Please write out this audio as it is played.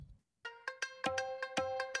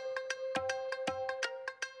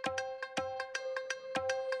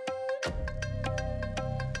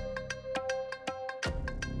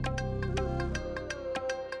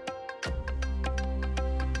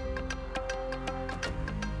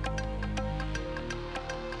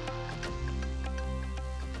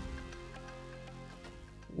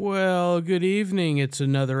Well, good evening. It's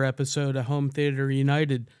another episode of Home Theater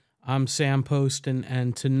United. I'm Sam Poston,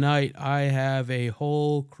 and tonight I have a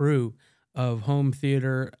whole crew of home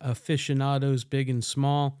theater aficionados, big and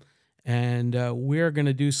small. And we're going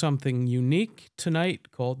to do something unique tonight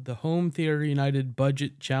called the Home Theater United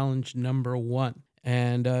Budget Challenge number 1.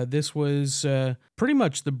 And this was pretty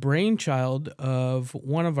much the brainchild of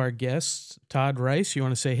one of our guests, Todd Rice. You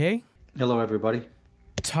want to say hey? Hello, everybody.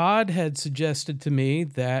 Todd had suggested to me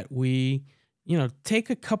that we, take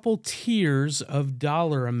a couple tiers of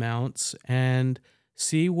dollar amounts and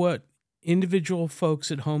see what individual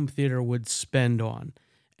folks at home theater would spend on.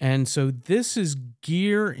 And so this is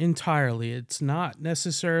gear entirely. It's not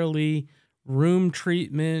necessarily room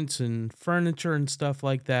treatments and furniture and stuff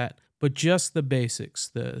like that, but just the basics,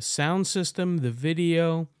 the sound system, the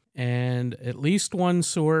video, and at least one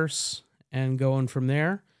source, and going from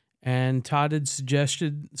there. And Todd had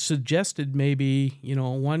suggested maybe, a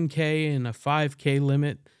 1K and a 5K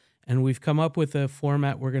limit. And we've come up with a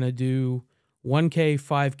format we're going to do 1K,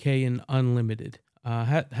 5K, and unlimited.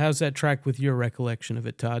 How's that track with your recollection of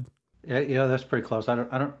it, Todd? Yeah, that's pretty close. I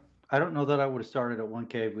don't know that I would have started at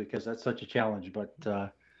 1K because that's such a challenge, but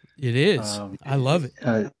it is. I love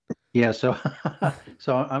it. Yeah, so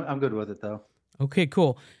I'm good with it though. Okay,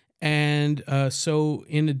 cool. And so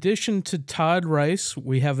in addition to Todd Rice,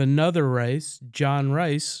 we have another Rice, John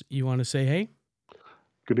Rice. You want to say hey?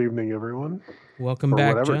 Good evening, everyone. Welcome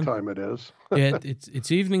back, whatever John. Time it is. Yeah,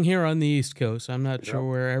 it's evening here on the East Coast. I'm not sure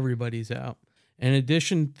where everybody's out. In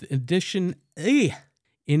addition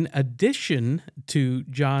to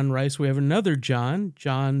John Rice, we have another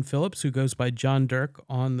John Phillips, who goes by John Dirk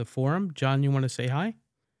on the forum. John, you want to say hi?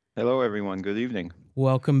 Hello, everyone. Good evening.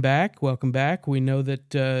 Welcome back. Welcome back. We know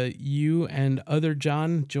that you and other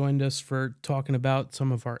John joined us for talking about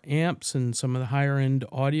some of our amps and some of the higher end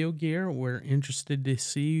audio gear. We're interested to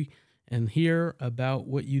see and hear about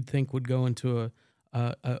what you'd think would go into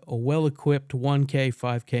a well-equipped 1K,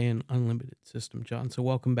 5K, and unlimited system, John. So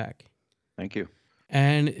welcome back. Thank you.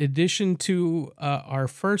 And in addition to our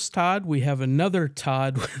first Todd, we have another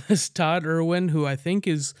Todd with us, Todd Irwin, who I think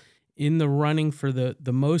is in the running for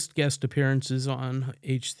the most guest appearances on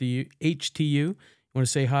HTU. You want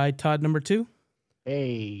to say hi, Todd number 2?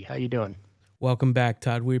 Hey, how you doing? Welcome back,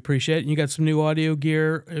 Todd. We appreciate it. And you got some new audio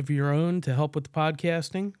gear of your own to help with the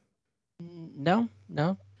podcasting? No.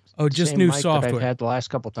 Oh, just Same new mic software. that I've had the last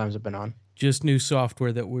couple times I've been on. Just new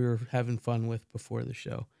software that we were having fun with before the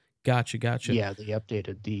show. Gotcha. Yeah, they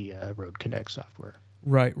updated the Rode Connect software.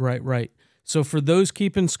 Right. So for those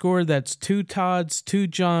keeping score, that's 2 Todds, 2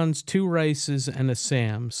 Johns, 2 Rices, and a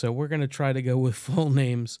Sam. So we're going to try to go with full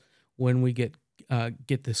names when we get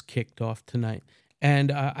this kicked off tonight.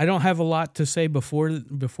 And I don't have a lot to say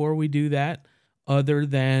before we do that, other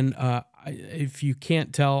than if you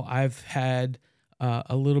can't tell, I've had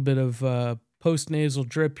a little bit of post-nasal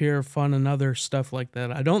drip here, fun and other stuff like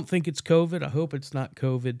that. I don't think it's COVID. I hope it's not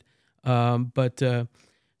COVID. But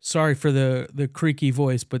sorry for the creaky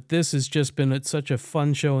voice, but this has just been such a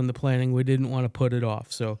fun show in the planning, we didn't want to put it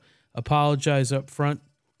off. So apologize up front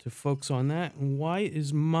to folks on that. And why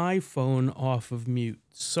is my phone off of mute?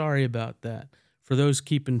 Sorry about that. For those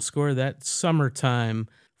keeping score, that's Summertime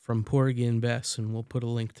from Porgy and Bess, and we'll put a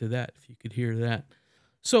link to that if you could hear that.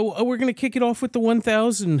 So we're going to kick it off with the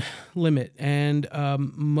 1,000 limit, and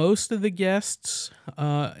most of the guests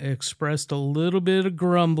expressed a little bit of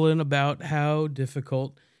grumbling about how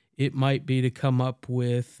difficult it might be to come up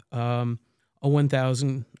with a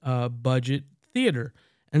 1,000 budget theater.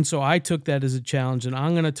 And so I took that as a challenge, and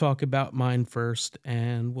I'm going to talk about mine first,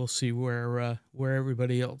 and we'll see where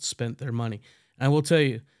everybody else spent their money. And I will tell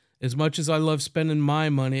you, as much as I love spending my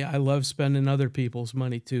money, I love spending other people's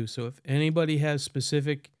money too. So if anybody has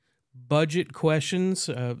specific budget questions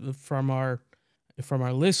from our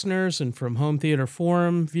listeners and from Home Theater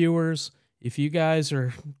Forum viewers, if you guys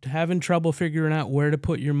are having trouble figuring out where to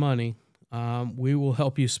put your money, we will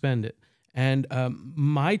help you spend it. And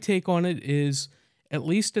my take on it is, at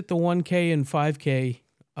least at the 1K and 5K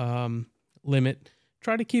limit,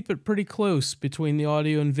 try to keep it pretty close between the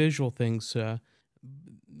audio and visual things. A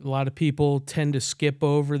lot of people tend to skip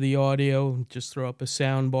over the audio, just throw up a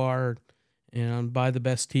sound bar, and buy the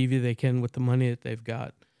best TV they can with the money that they've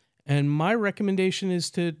got. And my recommendation is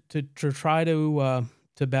to try to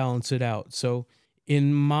balance it out. So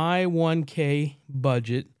in my 1K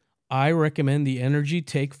budget, I recommend the Energy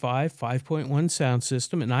Take 5 5.1 sound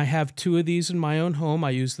system, and I have 2 of these in my own home.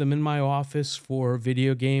 I use them in my office for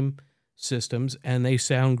video game systems, and they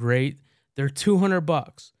sound great. They're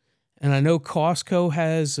 $200. And I know Costco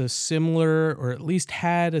has a similar, or at least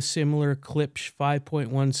had a similar Klipsch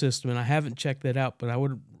 5.1 system, and I haven't checked that out, but I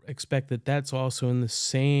would expect that that's also in the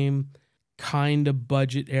same kind of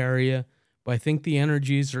budget area, but I think the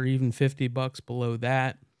Energies are even $50 below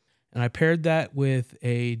that. And I paired that with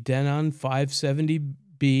a Denon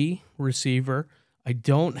 570B receiver. I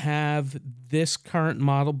don't have this current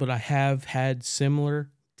model, but I have had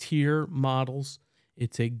similar tier models.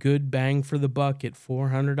 It's a good bang for the buck at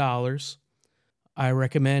 $400. I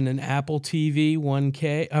recommend an Apple TV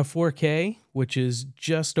 4K, which is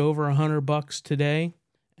just over $100 today,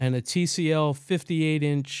 and a TCL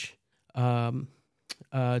 58-inch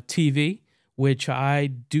TV, which I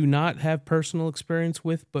do not have personal experience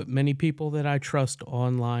with, but many people that I trust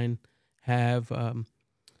online have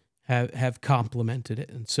complimented it.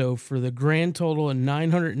 And so for the grand total of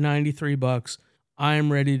 $993,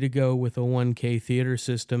 I'm ready to go with a 1K theater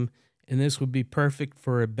system, and this would be perfect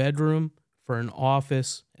for a bedroom, for an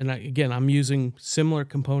office, and I'm using similar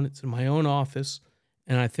components in my own office,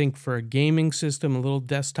 and I think for a gaming system, a little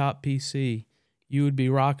desktop PC, you would be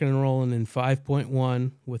rocking and rolling in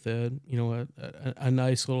 5.1 with a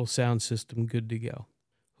nice little sound system good to go.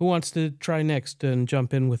 Who wants to try next and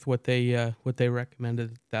jump in with what they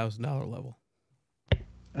recommended at the $1,000 level?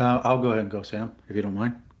 I'll go ahead and go, Sam, if you don't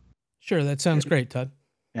mind. Sure, that sounds great, Todd.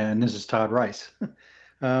 And this is Todd Rice.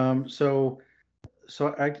 So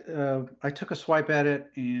I took a swipe at it,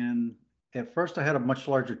 and at first I had a much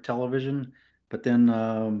larger television, but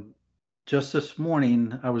then just this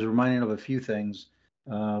morning I was reminded of a few things.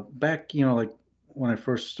 Back, like when I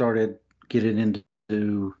first started getting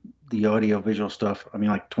into the audio visual stuff, I mean,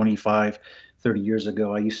 like 25, 30 years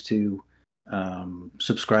ago, I used to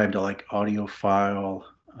subscribe to like audiophile,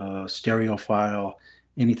 stereophile,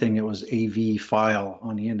 anything that was AV file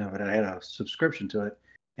on the end of it. I had a subscription to it.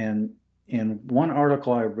 And one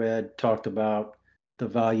article I read talked about the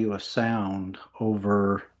value of sound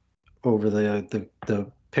over the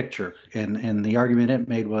picture. And the argument it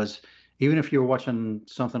made was, even if you were watching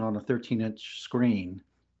something on a 13-inch screen,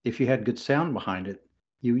 if you had good sound behind it,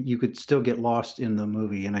 you could still get lost in the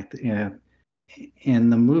movie. And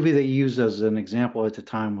the movie they used as an example at the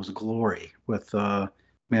time was Glory with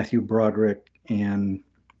Matthew Broderick and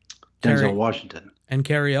Denzel Washington. And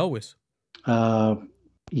Cary Elwes.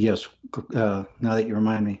 Yes, now that you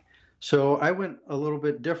remind me. So I went a little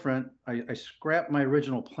bit different. I scrapped my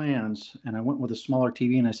original plans and I went with a smaller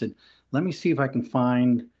TV, and I said, let me see if I can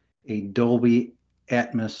find a Dolby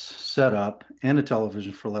Atmos setup and a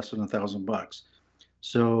television for less than $1,000.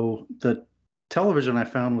 So the television I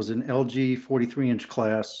found was an LG 43-inch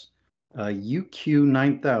class, UQ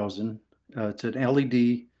 9000. It's an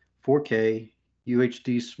LED 4K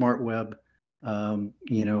UHD smart web,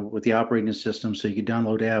 with the operating system, so you could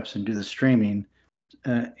download apps and do the streaming.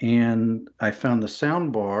 And I found the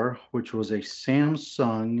sound bar, which was a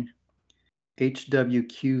Samsung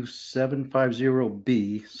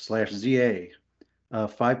HWQ750B/ZA,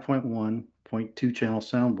 5.1.2 channel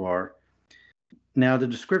sound bar. Now the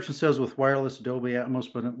description says with wireless Dolby Atmos,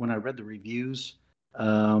 but when I read the reviews,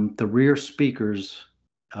 the rear speakers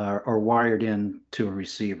are wired in to a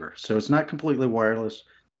receiver. So it's not completely wireless,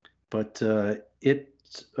 but it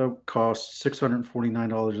costs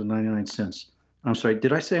 $649.99. I'm sorry,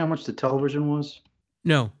 did I say how much the television was?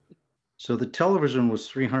 No. So the television was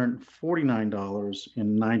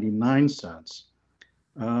 $349.99.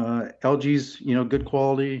 LG's, good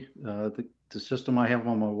quality. The system I have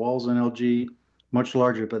on my walls in LG, much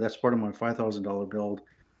larger, but that's part of my $5,000 build.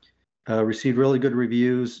 Received really good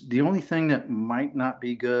reviews. The only thing that might not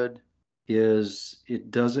be good is it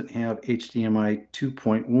doesn't have HDMI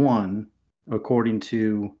 2.1 according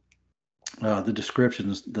to the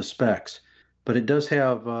descriptions, the specs, but it does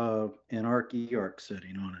have an ARC eARC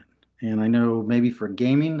setting on it. And I know maybe for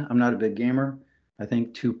gaming, I'm not a big gamer. I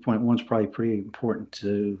think 2.1 is probably pretty important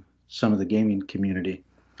to some of the gaming community.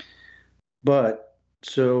 But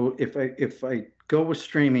so if I go with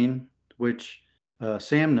streaming, which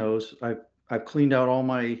Sam knows, I've cleaned out all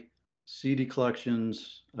my CD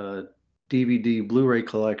collections, DVD, Blu-ray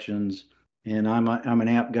collections, and I'm an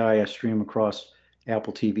app guy. I stream across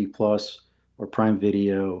Apple TV Plus or Prime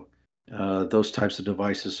Video, those types of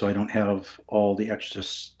devices, so I don't have all the extra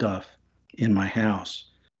stuff in my house.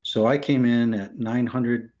 So I came in at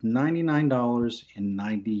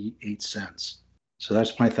 $999.98. So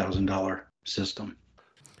that's my $1,000 system.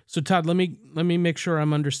 So Todd, let me make sure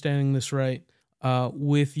I'm understanding this right.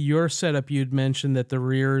 With your setup, you'd mentioned that the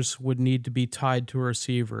rears would need to be tied to a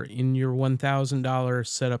receiver. In your $1,000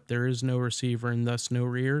 setup, there is no receiver and thus no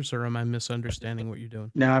rears, or am I misunderstanding what you're doing?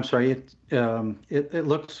 No, I'm sorry. It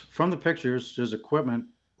looks, from the pictures, there's equipment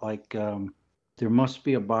like there must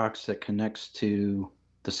be a box that connects to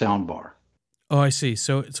the sound bar. Oh, I see.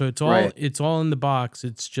 So it's all Right. it's all in the box.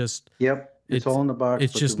 It's just Yep, it's all in the box.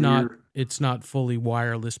 it's but just the not rear- it's not fully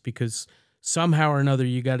wireless because somehow or another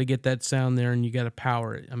you got to get that sound there and you got to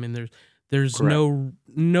power it. I mean, there's Correct.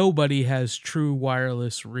 nobody has true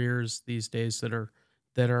wireless rears these days that are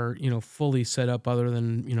fully set up other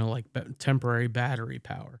than like temporary battery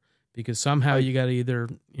power because somehow I you got to either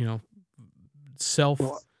self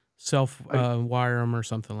well, self I wire them or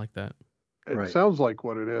something like that. it Right. sounds like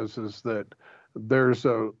what it is that there's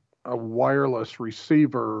a wireless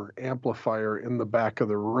receiver amplifier in the back of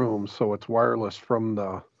the room, so it's wireless from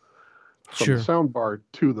the Sure. sound bar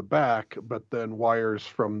to the back, but then wires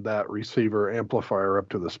from that receiver amplifier up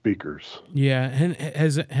to the speakers. Yeah, and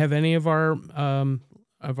have any of our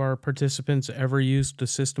participants ever used a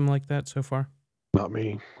system like that so far? Not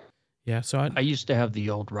me. Yeah, so I used to have the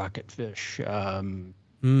old Rocketfish. I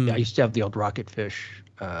mm, used to have the old Rocketfish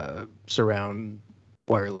surround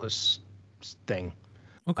wireless thing.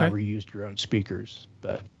 okay. Where you used your own speakers,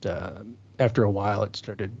 but after a while, it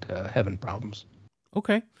started having problems.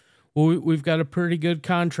 Okay. Well, we've got a pretty good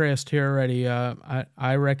contrast here already.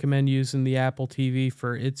 I recommend using the Apple TV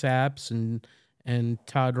for its apps, and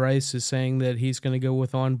Todd Rice is saying that he's going to go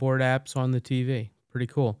with onboard apps on the TV. Pretty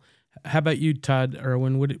cool. How about you, Todd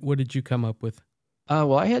Irwin? What did you come up with?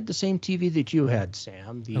 Well, I had the same TV that you had,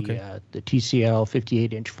 Sam. Okay. The TCL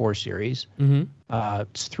 58-inch 4 Series. Mm-hmm.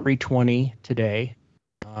 It's $320 today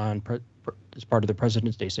as part of the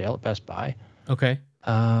President's Day sale at Best Buy. Okay.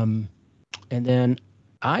 And then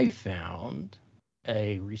I found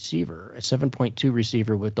a receiver, a 7.2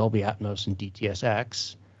 receiver with Dolby Atmos and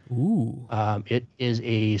DTS:X. Ooh. It is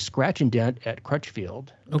a scratch and dent at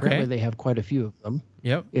Crutchfield. Okay. Apparently they have quite a few of them.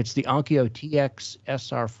 Yep. It's the Onkyo TX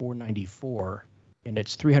SR494, and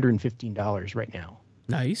it's $315 right now.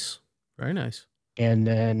 Nice. Very nice. And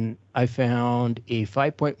then I found a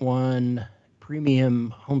 5.1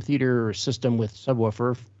 premium home theater system with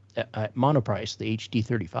subwoofer at Monoprice, the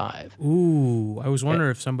HD35. Ooh, I was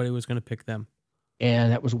wondering if somebody was going to pick them.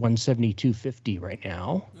 And that was $172.50 right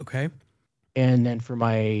now. Okay. And then for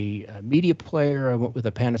my media player, I went with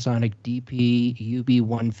a Panasonic DP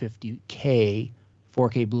UB150K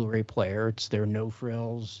 4K Blu-ray player. It's their no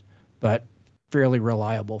frills, but fairly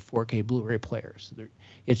reliable 4K Blu-ray players.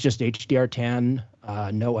 It's just HDR10,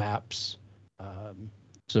 no apps,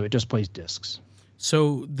 so it just plays discs.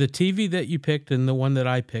 So the TV that you picked and the one that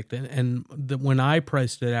I picked, when I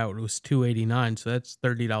priced it out, it was $289. So that's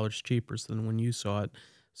 $30 cheaper than when you saw it.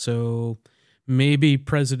 So maybe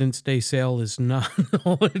President's Day sale is not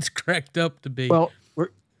all it's cracked up to be. Well,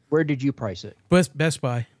 where did you price it? Best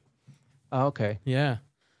Buy. Oh, okay. Yeah.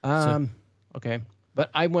 Okay.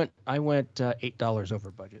 But I went $8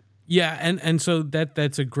 over budget. Yeah, and so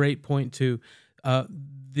that's a great point too.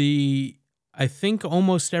 I think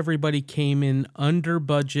almost everybody came in under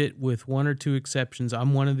budget with one or two exceptions.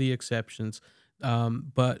 I'm one of the exceptions,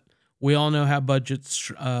 but we all know how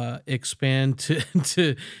budgets expand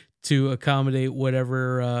to accommodate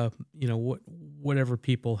whatever whatever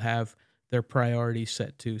people have their priorities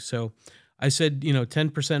set to. So I said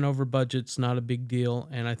 10% over budget's not a big deal,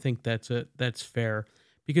 and I think that's fair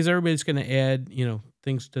because everybody's going to add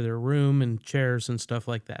things to their room and chairs and stuff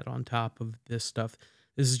like that on top of this stuff.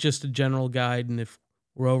 This is just a general guide, and if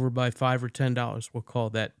we're over by $5 or $10, we'll call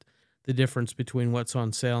that the difference between what's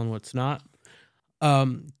on sale and what's not.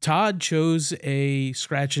 Todd chose a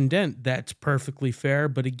scratch and dent. That's perfectly fair,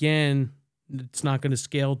 but again, it's not going to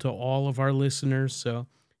scale to all of our listeners, so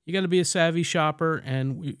you got to be a savvy shopper,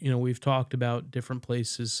 and we've talked about different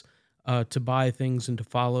places to buy things and to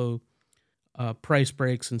follow price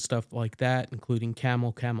breaks and stuff like that, including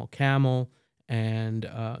Camel, and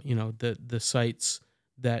the sites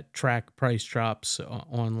that track price drops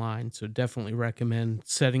online. So definitely recommend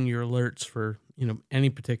setting your alerts for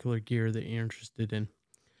any particular gear that you're interested in.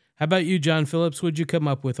 How about you, John Phillips? What'd you come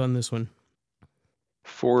up with on this one?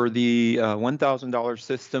 For the $1,000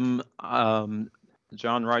 system,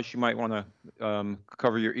 John Rice, you might want to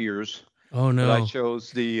cover your ears. Oh no! But I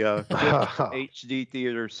chose the HD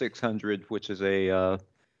Theater 600, which is a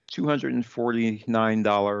 $249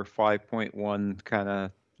 5.1 kind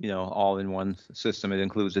of all-in-one system. It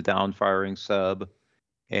includes a down-firing sub,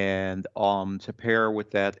 and to pair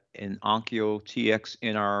with that, an Onkyo TX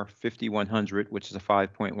NR 5100, which is a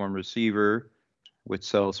 5.1 receiver, which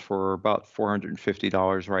sells for about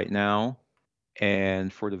 $450 right now.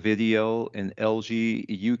 And for the video, an LG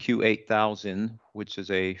UQ8000, which is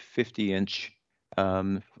a 50-inch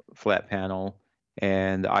flat panel.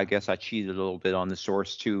 And I guess I cheated a little bit on the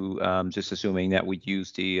source too, just assuming that we'd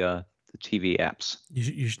use the TV apps.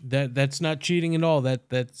 That's not cheating at all.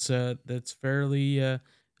 That's fairly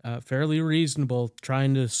fairly reasonable,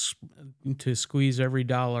 trying to squeeze every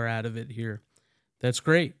dollar out of it here. That's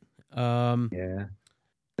great. Yeah.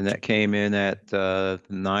 And that came in at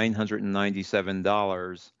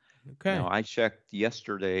 $997. Okay. Now I checked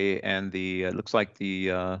yesterday, and it looks like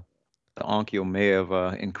the Onkyo may have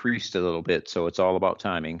increased a little bit, so it's all about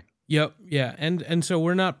timing. Yep. Yeah. And so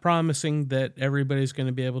we're not promising that everybody's going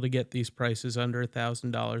to be able to get these prices under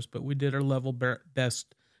 $1,000, but we did our level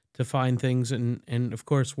best to find things. And of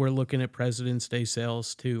course, we're looking at President's Day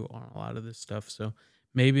sales too on a lot of this stuff. So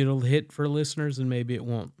maybe it'll hit for listeners and maybe it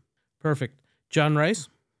won't. Perfect. John Rice?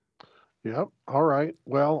 Yep. All right.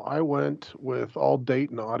 Well, I went with all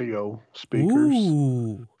Dayton Audio speakers.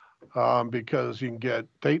 Ooh. Because you can get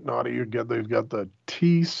Dayton Audio, they've got the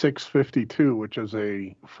T652, which is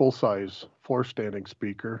a full-size floor-standing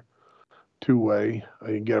speaker, two-way. You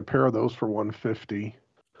can get a pair of those for $150.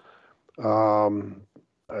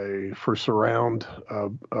 For surround, a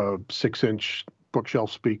 6-inch bookshelf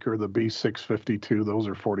speaker, the B652, those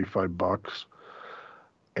are $45.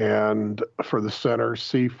 And for the center,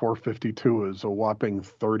 C452 is a whopping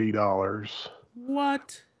 $30.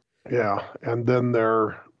 What? Yeah, and then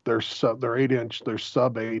they're 8-inch, they're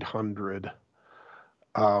sub 800 is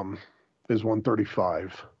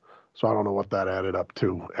 $135. So I don't know what that added up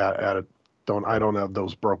to. I don't have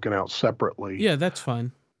those broken out separately. Yeah, that's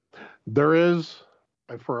fine. There is,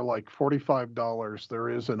 for like $45, there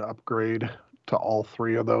is an upgrade to all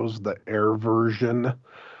three of those. The Air version,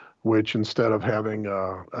 which instead of having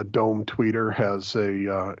a dome tweeter, has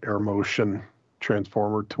a Air Motion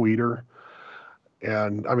transformer tweeter.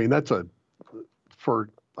 And I mean,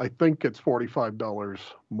 I think it's $45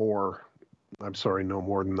 more. I'm sorry, no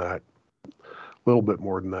more than that. A little bit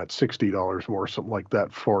more than that, $60 more, something like that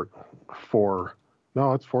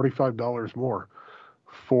no, it's $45 more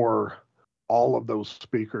for all of those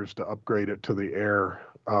speakers to upgrade it to the Air,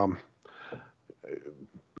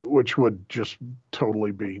 which would just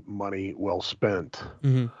totally be money well spent.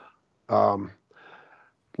 Mm-hmm.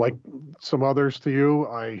 Like some others here,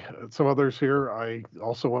 I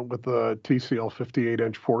also went with the TCL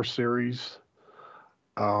 58-inch 4 Series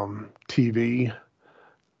TV,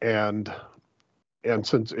 and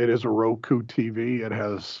since it is a Roku TV, it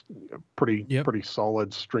has pretty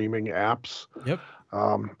solid streaming apps. Yep.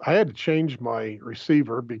 I had to change my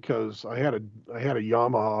receiver because I had a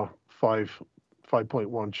Yamaha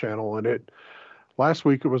 5.1 channel, and last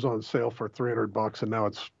week it was on sale for $300, and now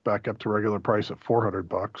it's back up to regular price at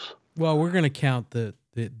 $400. Well, we're going to count the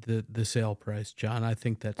sale price, John. I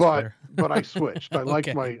think that's fair. But I switched. I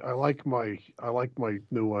Okay. like my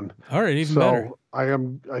new one. All right, even better.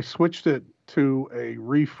 I switched it to a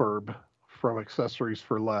refurb from Accessories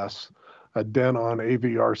for Less, a Denon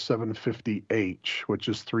AVR 750H, which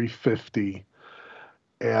is $350,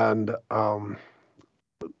 and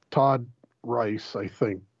Todd Rice, I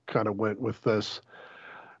think, kind of went with this.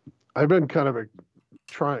 I've been kind of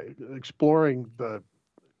trying to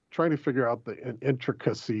figure out the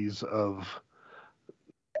intricacies of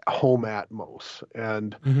home Atmos.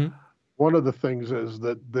 And one of the things is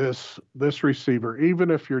that this receiver, even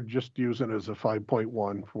if you're just using it as a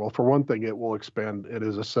 5.1, well, for one thing, it will expand. It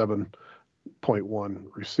is a 7.1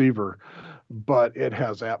 receiver, but it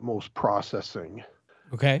has Atmos processing.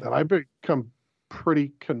 Okay. And I've become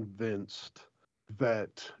pretty convinced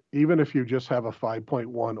that even if you just have a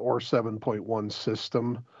 5.1 or 7.1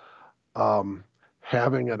 system,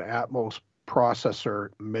 having an Atmos processor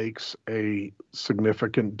makes a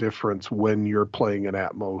significant difference when you're playing an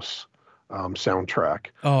Atmos soundtrack.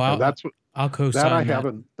 Oh, I'll co-sign that.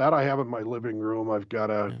 I have in my living room. I've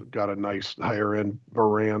got a nice higher end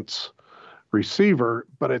Marantz receiver,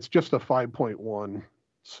 but it's just a 5.1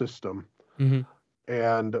 system. Mm-hmm.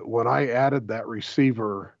 And when I added that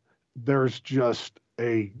receiver, there's just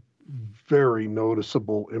a very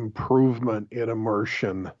noticeable improvement in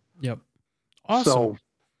immersion. Yep. Awesome.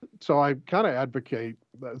 So I kind of advocate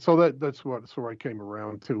that. So that's where I came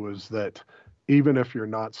around to, is that even if you're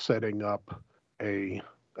not setting up an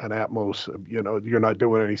Atmos, you're not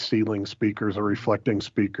doing any ceiling speakers or reflecting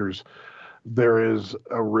speakers, there is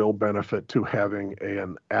a real benefit to having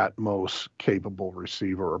an Atmos capable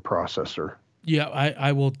receiver or processor. Yeah,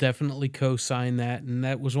 I will definitely co-sign that, and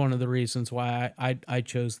that was one of the reasons why I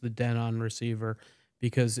chose the Denon receiver,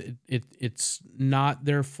 because it's not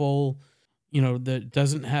their full, that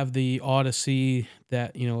doesn't have the Odyssey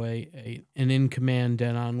that an in-command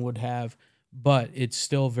Denon would have, but it's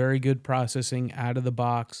still very good processing out of the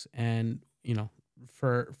box, and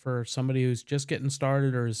for somebody who's just getting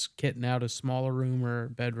started or is kitting out a smaller room or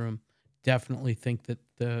bedroom, definitely think that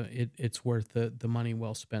it's worth the money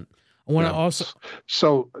well spent. I want to also.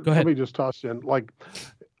 So Go ahead. Let me just toss in, like,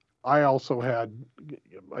 I also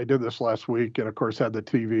I did this last week, and of course had the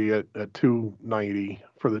TV at 290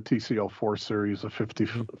 for the TCL 4 series, a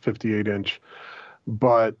 58 inch.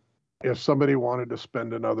 But if somebody wanted to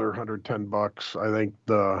spend another $110, I think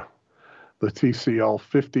the TCL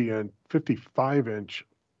 55 inch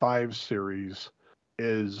 5 series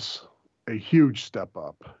is a huge step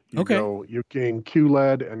up. You gain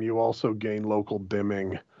QLED and you also gain local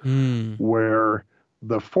dimming, where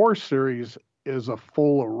the 4 series is a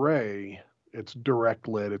full array. It's direct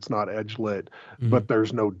lit, it's not edge lit, but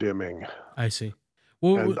there's no dimming. I see.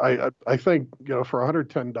 Well, and I think, for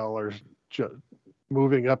 $110,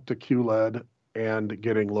 moving up to QLED and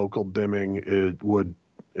getting local dimming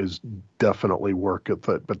is definitely worth it,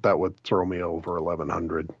 but that would throw me over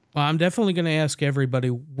 $1,100. Well, I'm definitely going to ask everybody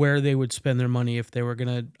where they would spend their money if they were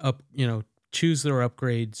going to choose their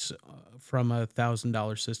upgrades from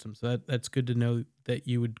 $1,000 system. So that's good to know that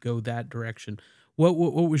you would go that direction. What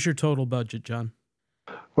was your total budget, John?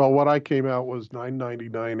 Well, what I came out was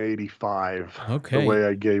 $999.85. Okay. The way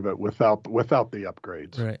I gave it without the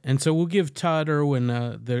upgrades. Right, and so we'll give Todd Irwin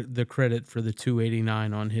the credit for the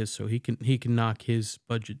 $289 on his, so he can knock his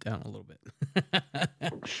budget down a little bit.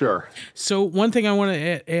 Sure. So one thing I want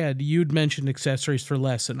to add, you'd mentioned accessories for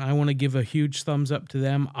less, and I want to give a huge thumbs up to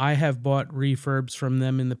them. I have bought refurbs from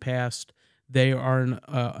them in the past. They are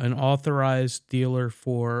an authorized dealer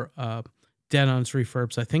for Denon's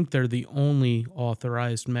refurbs. I think they're the only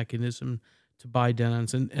authorized mechanism to buy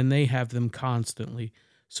Denon's, and they have them constantly.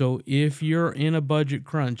 So if you're in a budget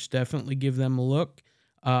crunch, definitely give them a look.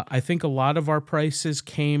 I think a lot of our prices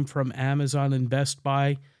came from Amazon and Best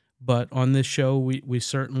Buy, but on this show, we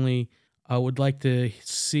certainly would like to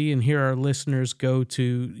see and hear our listeners go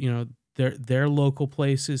to their local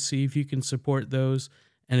places, see if you can support those.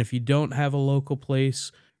 And if you don't have a local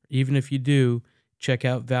place, even if you do, check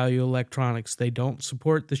out Value Electronics. They don't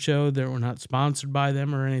support the show. We're not sponsored by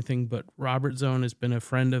them or anything, but Robert Zone has been a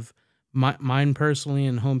friend of mine personally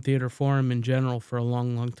and Home Theater Forum in general for a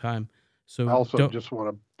long, long time. So I also just want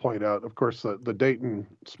to point out, of course, the Dayton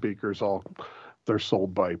speakers, they're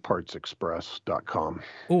sold by PartsExpress.com.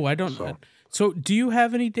 Oh, I don't know. So do you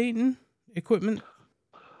have any Dayton equipment?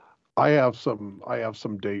 I have some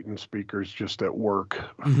Dayton speakers just at work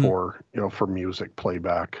for music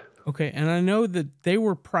playback. Okay, and I know that they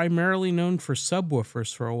were primarily known for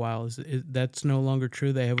subwoofers for a while. That's no longer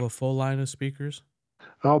true? They have a full line of speakers?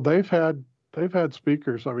 Oh, they've had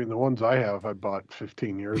speakers. I mean, the ones I have, I bought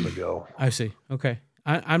 15 years ago. I see. Okay,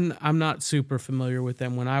 I'm not super familiar with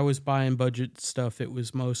them. When I was buying budget stuff, it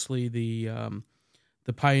was mostly the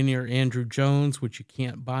Pioneer Andrew Jones, which you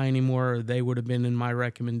can't buy anymore. Or they would have been in my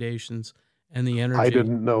recommendations. And the Energy. I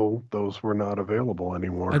didn't know those were not available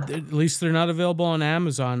anymore. At least they're not available on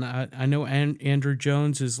Amazon. I know Andrew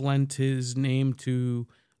Jones has lent his name to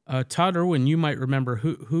Todd Irwin. You might remember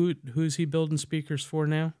who's he building speakers for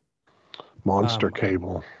now? Monster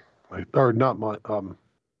Cable, or not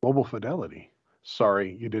Mobile Fidelity.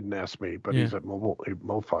 Sorry, you didn't ask me, but he's at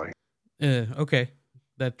MoFi. Okay,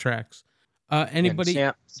 that tracks. Anybody?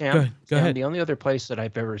 Sam, go ahead. The only other place that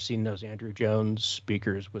I've ever seen those Andrew Jones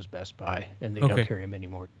speakers was Best Buy, and they don't carry them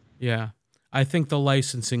anymore. Yeah, I think the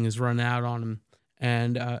licensing has run out on them,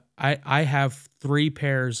 and I have 3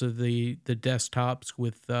 pairs of the desktops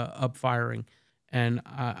with upfiring, and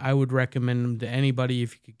I would recommend them to anybody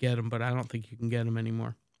if you could get them, but I don't think you can get them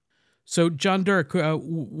anymore. So, John Dirk,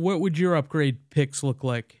 what would your upgrade picks look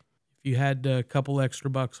like if you had a couple extra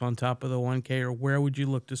bucks on top of the 1K, or where would you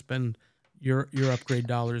look to spend your upgrade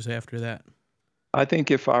dollars after that? I think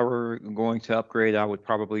if I were going to upgrade, I would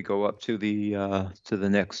probably go up to the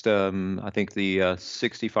next. I think the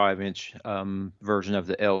 65-inch version of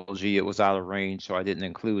the LG. It was out of range, so I didn't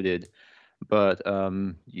include it. But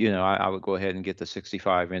I would go ahead and get the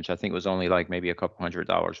 65-inch. I think it was only like maybe a couple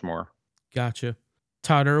 $100 more. Gotcha.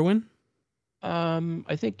 Todd Irwin?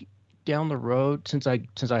 I think down the road, since I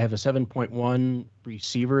have a 7.1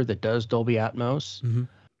 receiver that does Dolby Atmos.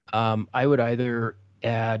 I would either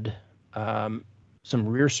add some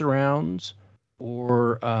rear surrounds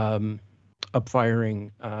or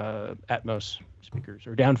upfiring Atmos speakers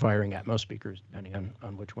or downfiring Atmos speakers, depending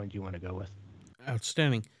on which ones you want to go with.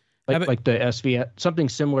 Outstanding. Like the SVS, something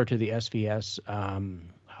similar to the SVS.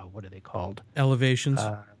 What are they called? Elevations.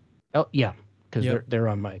 Yeah, because they're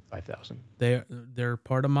on my 5000. They're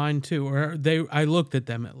part of mine too, or I looked at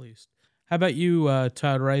them at least. How about you,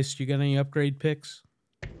 Todd Rice? You got any upgrade picks?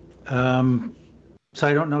 So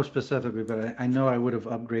I don't know specifically, but I know I would have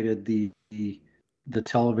upgraded the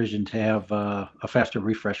television to have a faster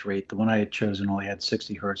refresh rate. The one I had chosen only had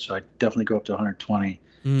 60 hertz, so I'd definitely go up to 120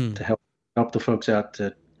 to help the folks out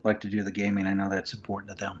that like to do the gaming. I know that's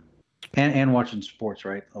important to them. and watching sports,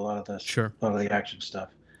 right? A lot of the action stuff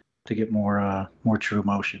to get more true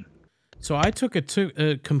motion. So I took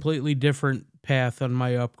a completely different path on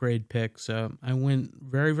my upgrade picks. I went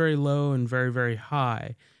very, very low and very, very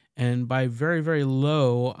high. And by very, very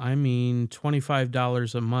low, I mean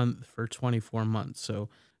 $25 a month for 24 months. So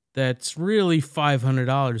that's really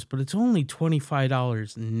 $500, but it's only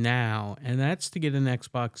 $25 now. And that's to get an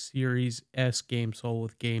Xbox Series S game sold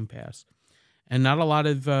with Game Pass. And not a lot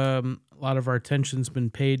of our attention's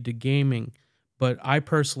been paid to gaming. But I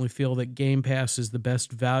personally feel that Game Pass is the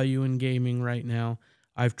best value in gaming right now.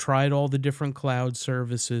 I've tried all the different cloud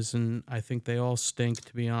services, and I think they all stink,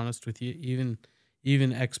 to be honest with you.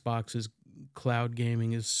 Even Xbox's cloud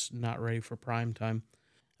gaming is not ready for prime time.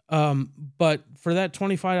 But for that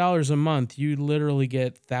 $25 a month, you literally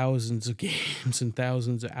get thousands of games and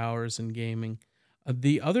thousands of hours in gaming.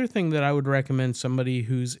 The other thing that I would recommend somebody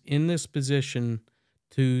who's in this position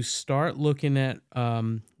to start looking at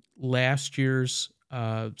last year's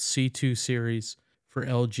C2 series for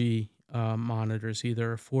LG monitors,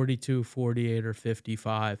 either 42, 48, or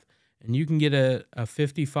 55. And you can get a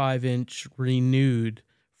 55-inch renewed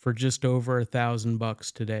for just over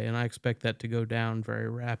 $1,000 today, and I expect that to go down very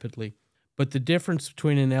rapidly. But the difference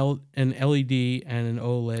between an LED and an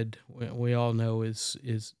OLED, we all know,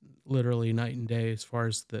 is literally night and day as far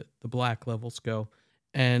as the black levels go.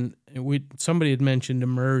 And somebody had mentioned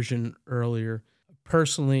immersion earlier.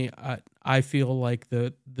 Personally, I feel like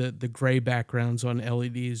the gray backgrounds on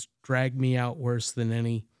LEDs drag me out worse than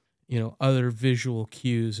any other visual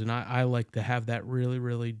cues, and I like to have that really,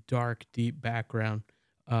 really dark, deep background.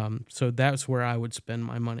 So that's where I would spend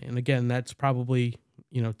my money. And again, that's probably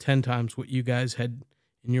 10 times what you guys had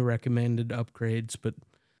in your recommended upgrades, but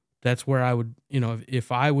that's where I would, if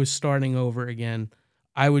I was starting over again,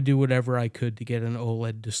 I would do whatever I could to get an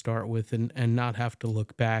OLED to start with and not have to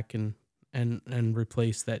look back and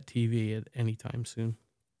replace that TV at any time soon.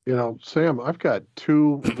 Sam, I've got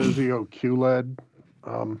two Vizio QLED,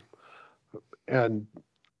 and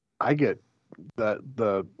I get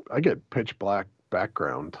pitch black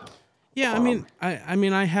background. Yeah, I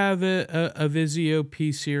mean, I have a Vizio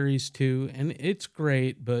P Series 2, and it's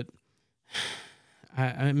great, but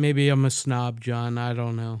maybe I'm a snob, John. I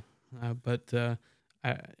don't know, but the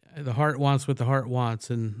heart wants what the heart wants,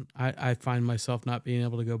 and I find myself not being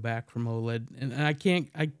able to go back from OLED, and I can't.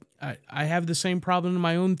 I have the same problem in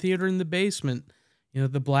my own theater in the basement.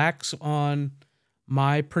 The blacks on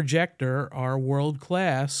my projector are world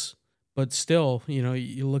class, but still,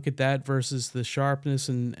 you look at that versus the sharpness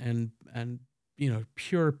and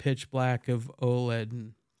pure pitch black of OLED,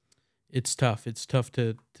 and it's tough. It's tough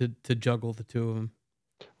to juggle the two of them.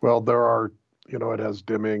 Well, there are, it has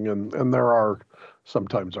dimming, and there are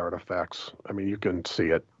sometimes artifacts. I mean, you can see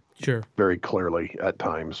it very clearly at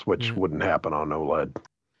times, which wouldn't happen on OLED.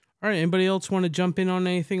 All right, anybody else want to jump in on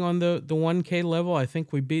anything on the 1K level? I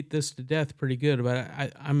think we beat this to death pretty good, but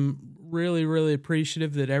I'm really, really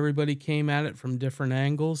appreciative that everybody came at it from different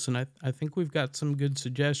angles, and I think we've got some good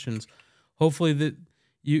suggestions. Hopefully that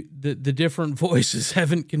the different voices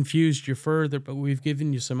haven't confused you further, but we've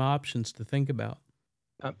given you some options to think about.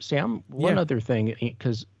 Sam, one other thing,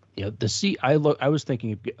 because the C, I was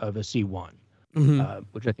thinking of a C1,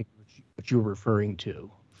 which I think what you were referring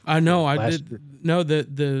to. I know I did. No,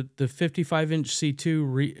 the 55-inch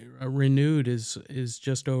C2 renewed is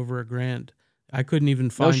just over $1,000. I couldn't even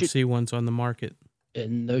find C1s on the market,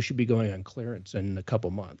 and those should be going on clearance in a couple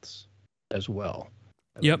months as well.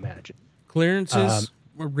 I would imagine clearances,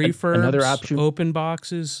 refurbs, another option, open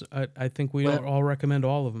boxes. I think we all recommend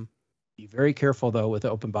all of them. Be very careful though with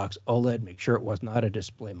open box OLED. Make sure it was not a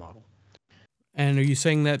display model. And are you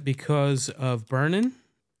saying that because of burn-in?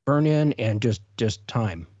 Burn-in and just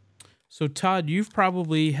time. So Todd, you've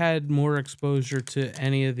probably had more exposure to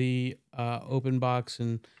any of the open box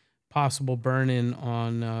and possible burn-in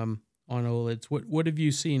on OLEDs. What have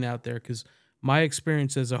you seen out there? Because my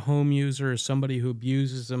experience as a home user, as somebody who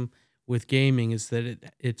abuses them with gaming, is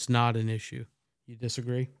that it's not an issue. You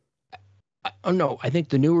disagree? Oh no, I think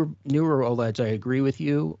the newer OLEDs, I agree with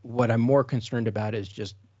you. What I'm more concerned about is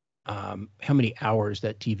just how many hours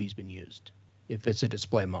that TV's been used. If it's a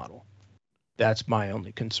display model, that's my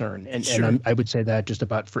only concern, and I would say that just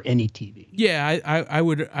about for any TV. Yeah, I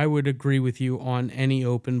would agree with you on any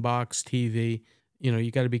open box TV.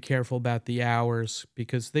 You got to be careful about the hours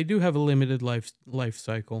because they do have a limited life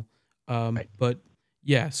cycle. Right. But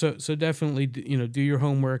yeah, so definitely do your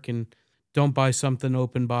homework and don't buy something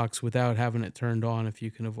open box without having it turned on if you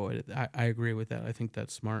can avoid it. I agree with that. I think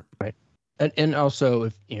that's smart. Right. And also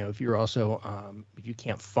if you're also if you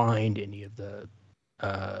can't find any of the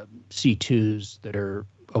C2s that are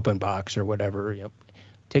open box or whatever,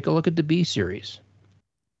 take a look at the B series.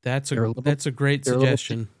 That's a great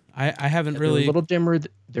suggestion. I haven't really. They're a little dimmer.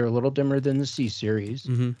 They're a little dimmer than the C series.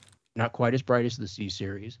 Mm-hmm. Not quite as bright as the C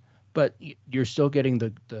series, but you're still getting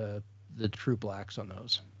the true blacks on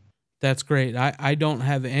those. That's great. I don't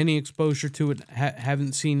have any exposure to it.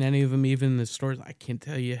 Haven't seen any of them even in the stores. I can't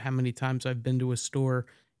tell you how many times I've been to a store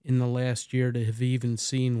in the last year to have even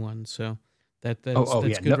seen one. So that's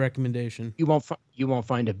good recommendation. You won't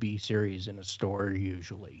find a B series in a store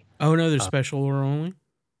usually. Oh no, they're special order only.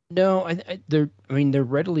 No, they're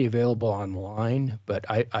readily available online, but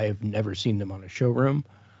I have never seen them on a showroom.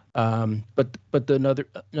 But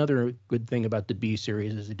another good thing about the B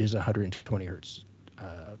series is it is 120 hertz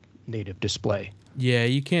native display. Yeah,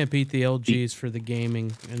 you can't beat the LGs for the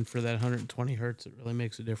gaming, and for that 120 hertz, it really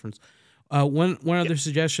makes a difference. One other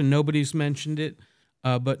suggestion, nobody's mentioned it,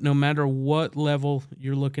 but no matter what level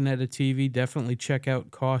you're looking at a TV, definitely check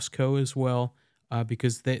out Costco as well,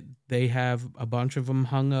 because they have a bunch of them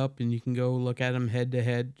hung up, and you can go look at them head to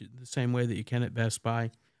head the same way that you can at Best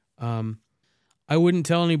Buy. I wouldn't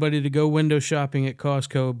tell anybody to go window shopping at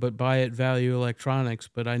Costco, but buy at Value Electronics.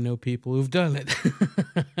 But I know people who've done it.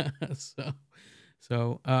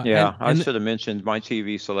 I should have mentioned my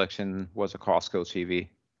TV selection was a Costco TV.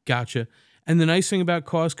 Gotcha. And the nice thing about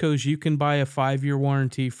Costco is you can buy a 5-year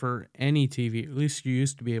warranty for any TV. At least you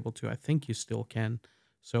used to be able to. I think you still can.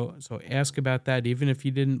 So ask about that. Even if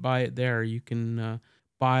you didn't buy it there, you can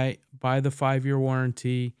buy the 5-year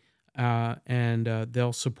warranty. And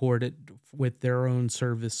they'll support it with their own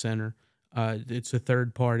service center. It's a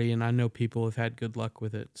third party, and I know people have had good luck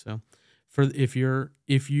with it. So, if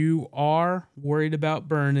you are worried about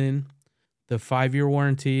burn-in, the 5-year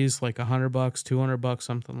warranty is like $100, $200,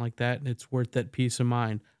 something like that, and it's worth that peace of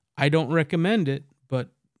mind. I don't recommend it,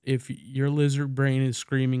 but if your lizard brain is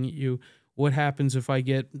screaming at you, what happens if I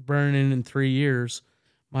get burn-in in 3 years?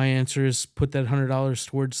 My answer is put that $100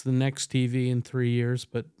 towards the next TV in 3 years,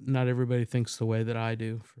 but not everybody thinks the way that I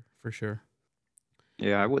do, for sure.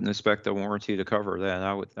 Yeah, I wouldn't expect a warranty to cover that.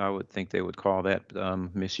 I would think they would call that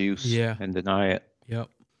misuse and deny it. Yep.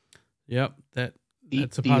 That's a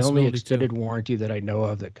possibility. The only extended warranty that I know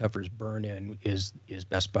of that covers burn-in is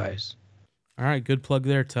Best Buy's. All right, good plug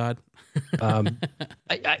there, Todd. I know.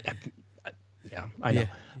 Yeah.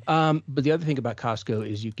 But the other thing about Costco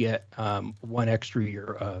is you get 1 extra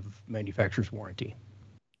year of manufacturer's warranty.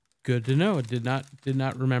 Good to know. Did not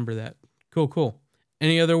remember that. Cool.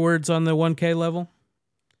 Any other words on the 1K level?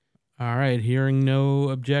 All right. Hearing no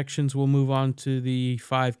objections, we'll move on to the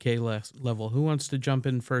 5K level. Who wants to jump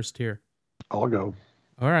in first here? I'll go.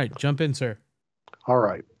 All right. Jump in, sir. All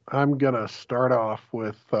right. I'm going to start off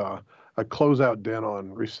with a closeout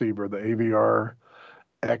Denon receiver, the AVR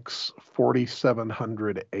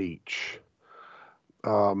X4700H,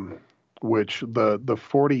 which the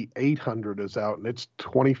 4800 is out and it's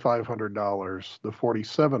 $2,500. The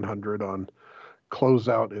 4700 on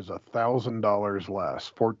closeout is $1,000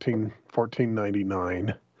 less,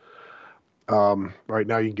 $1,499. Right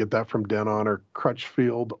now you can get that from Denon or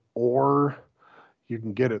Crutchfield, or you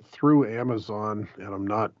can get it through Amazon, and I'm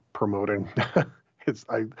not promoting.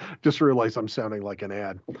 I just realized I'm sounding like an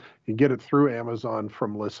ad. You can get it through Amazon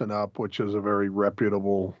from Listen Up, which is a very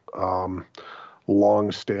reputable,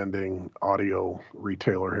 long-standing audio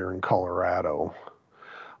retailer here in Colorado.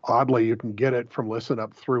 Oddly, you can get it from Listen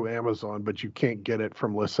Up through Amazon, but you can't get it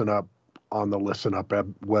from Listen Up on the Listen Up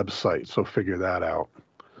website. So figure that out.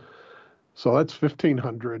 So that's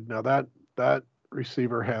 $1,500. Now that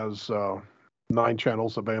receiver has 9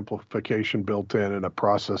 channels of amplification built in, and it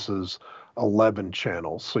processes 11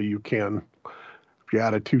 channels. So you can, if you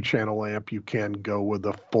add a 2-channel amp, you can go with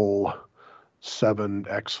the full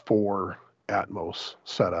 7x4 Atmos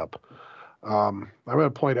setup. I'm going to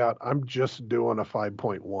point out I'm just doing a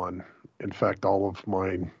 5.1. In fact, all of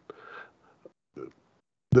mine,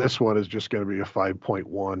 this one is just going to be a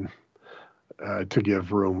 5.1 to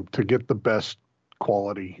give room to get the best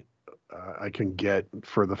quality I can get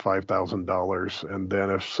for the $5,000, and then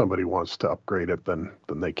if somebody wants to upgrade it, then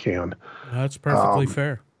they can. That's perfectly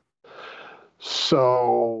fair.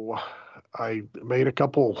 So I made a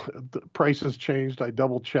couple. The prices changed. I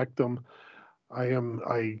double checked them.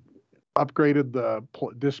 I upgraded the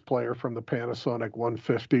disc player from the Panasonic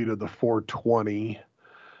 150 to the 420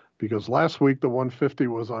 because last week the 150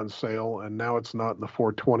 was on sale, and now it's not. The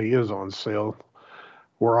 420 is on sale.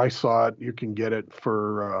 Where I saw it, you can get it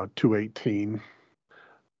for $218,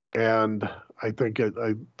 and I think it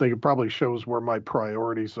probably shows where my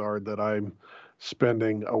priorities are. That I'm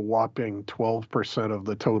spending a whopping 12% of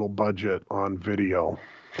the total budget on video.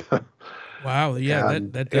 Wow. Yeah,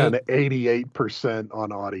 and that does. 88%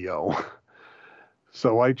 on audio.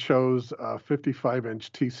 So I chose a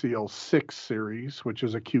 55-inch TCL 6 series, which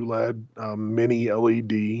is a QLED mini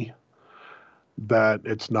LED that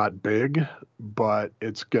it's not big, but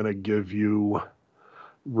it's going to give you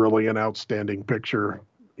really an outstanding picture,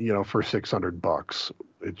 for $600.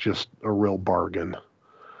 It's just a real bargain.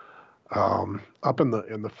 Up in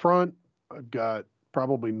the front, I've got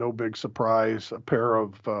probably no big surprise, a pair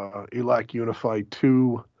of ELAC Unify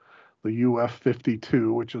 2, the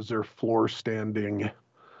UF52, which is their floor standing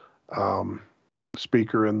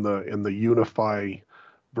speaker in the Unify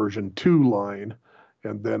version 2 line,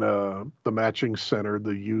 and then the matching center, the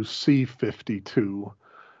UC52.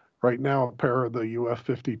 Right now, a pair of the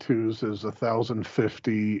UF52s is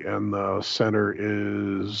 $1,050, and the center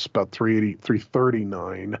is about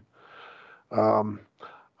 $339.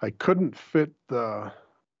 I couldn't fit the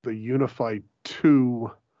Unify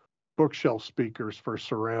 2 bookshelf speakers for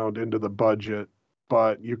surround into the budget,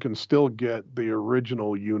 but you can still get the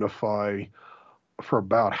original Unify for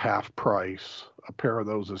about half price. A pair of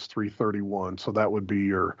those is $331, so that would be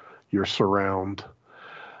your surround.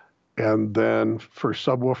 And then for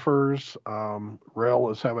subwoofers, Rail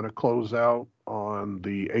is having a closeout on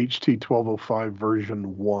the HT1205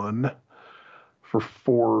 version 1 for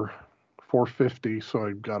 $450. So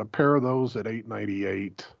I've got a pair of those at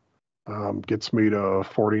 $898. Gets me to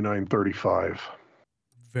 $49.35.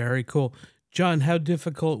 Very cool. John, how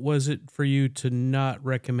difficult was it for you to not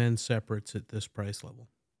recommend separates at this price level?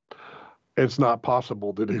 It's not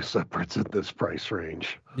possible to do separates at this price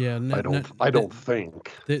range. Yeah, I don't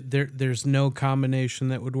think. There's no combination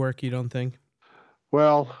that would work, you don't think?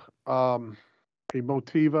 Well,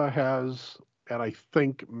 Emotiva has, and I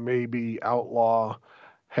think maybe Outlaw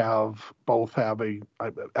both have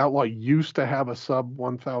Outlaw used to have a sub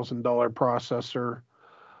 $1,000 processor.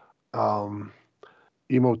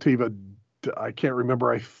 Emotiva, I can't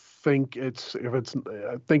remember. I think it's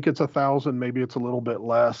 1,000, maybe it's a little bit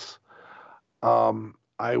less.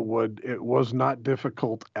 It was not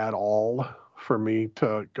difficult at all for me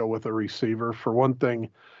to go with a receiver. For one thing,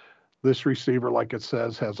 this receiver, like it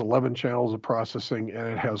says, has 11 channels of processing, and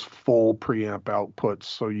it has full preamp outputs.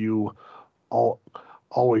 So you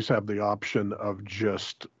always have the option of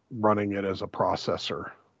just running it as a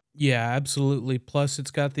processor. Yeah, absolutely. Plus,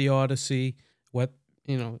 it's got the Odyssey.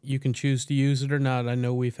 You can choose to use it or not. I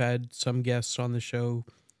know we've had some guests on the show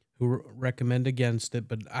who recommend against it,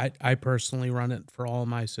 but I personally run it for all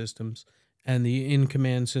my systems, and the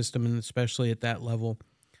in-command system, and especially at that level,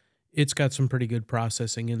 it's got some pretty good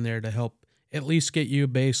processing in there to help at least get you a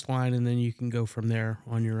baseline, and then you can go from there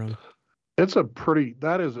on your own.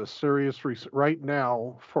 That is a serious, right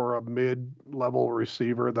now for a mid-level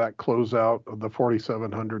receiver, that closeout of the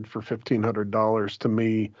 4,700 for $1,500 to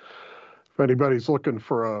me, if anybody's looking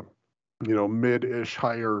for a, mid-ish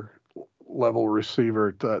higher level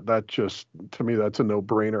receiver, that just, to me, that's a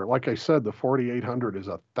no-brainer. Like I said, the 4,800 is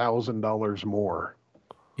 $1,000 more.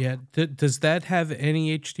 Yeah. Does that have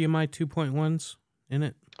any HDMI 2.1s in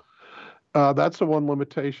it? That's the one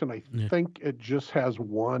limitation. I think it just has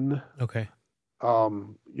one. Okay.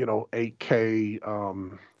 8K 4K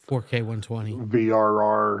 120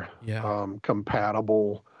 VRR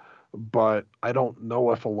compatible, but I don't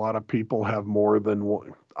know if a lot of people have more than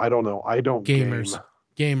one. I don't know. I don't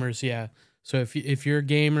Gamers, yeah. So if you're a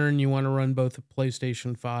gamer and you want to run both a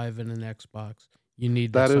PlayStation 5 and an Xbox, you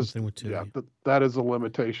need something with two. Yeah, that is a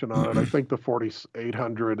limitation on it. I think the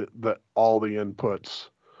 4,800, that all the inputs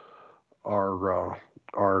are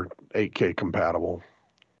 8K compatible.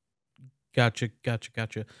 Gotcha.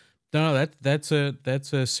 No, that's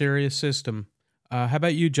a serious system. How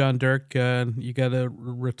about you, John Dirk? You got a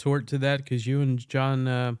retort to that, because you and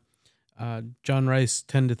John Rice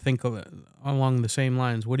tend to think along the same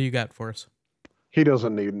lines. What do you got for us? He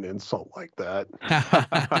doesn't need an insult like that.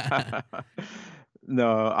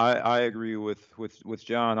 No, I agree with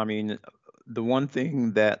John. I mean, the one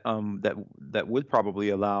thing that would probably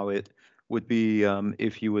allow it would be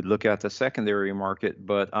if you would look at the secondary market.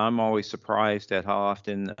 But I'm always surprised at how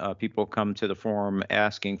often people come to the forum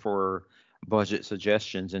asking for budget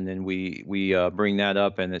suggestions, and then we bring that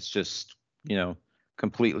up, and it's just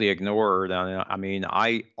completely ignored. I mean,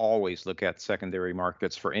 I always look at secondary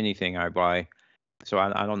markets for anything I buy. So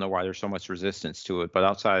I don't know why there's so much resistance to it. But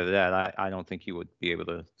outside of that, I don't think you would be able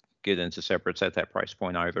to get into separates at that price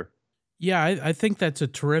point either. Yeah, I think that's a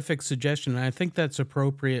terrific suggestion. And I think that's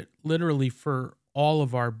appropriate literally for all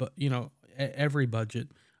of our, every budget.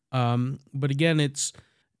 But again, it's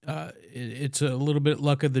a little bit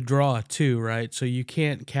luck of the draw too, right? So you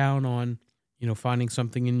can't count on, finding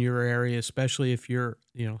something in your area, especially if you're,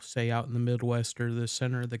 say out in the Midwest or the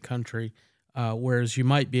center of the country, whereas you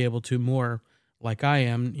might be able to more like I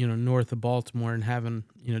am, north of Baltimore and having,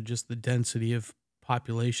 just the density of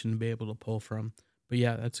population to be able to pull from. But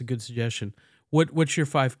yeah, that's a good suggestion. What's your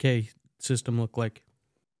 5K system look like?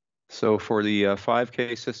 So for the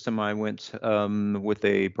 5K system, I went with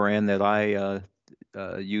a brand that I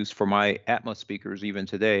use for my Atmos speakers even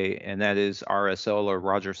today, and that is RSL or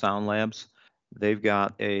Roger Sound Labs. They've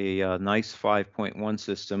got a nice 5.1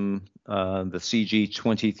 system, the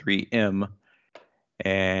CG23M,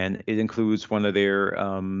 and it includes one of their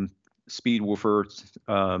speed woofers.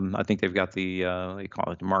 I think they've got the they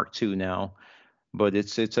call it the Mark II now, but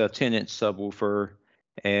it's a 10-inch subwoofer,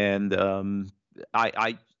 and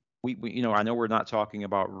I know we're not talking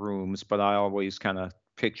about rooms, but I always kind of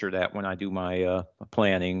picture that when I do my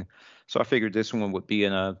planning. So I figured this one would be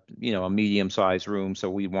in a medium-sized room, so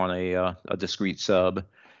we want a discrete sub.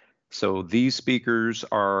 So these speakers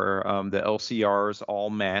are the LCRs all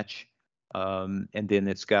match, and then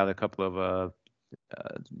it's got a couple of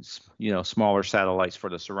smaller satellites for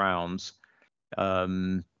the surrounds.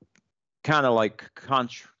 Kind of like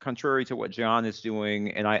contrary to what John is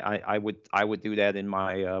doing, and I would do that in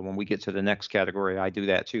my when we get to the next category, I do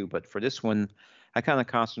that too. But for this one, I kind of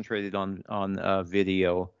concentrated on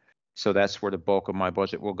video, so that's where the bulk of my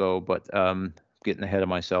budget will go. But getting ahead of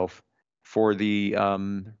myself. For the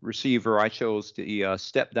receiver, I chose the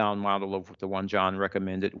step down model of the one John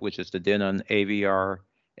recommended, which is the Denon AVR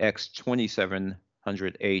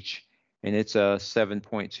X2700H, and it's a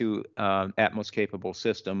 7.2 Atmos capable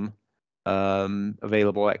system.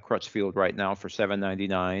 Available at Crutchfield right now for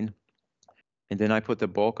 $7.99. And then I put the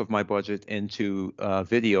bulk of my budget into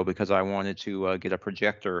video because I wanted to get a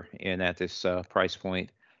projector in at this price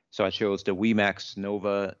point. So I chose the WeMax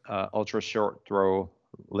Nova ultra short throw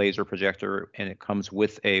laser projector, and it comes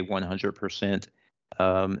with a 100%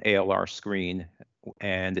 ALR screen,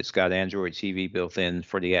 and it's got Android TV built in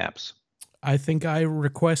for the apps. I think I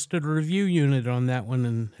requested a review unit on that one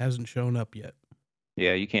and hasn't shown up yet.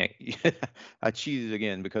 Yeah, you can't. I cheated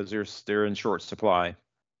again because they're in short supply,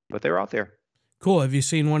 but they're out there. Cool. Have you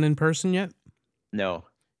seen one in person yet? No.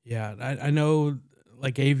 Yeah, I know.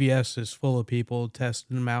 Like AVS is full of people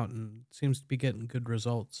testing them out and seems to be getting good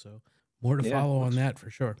results. So more to follow on that for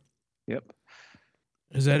sure. Yep.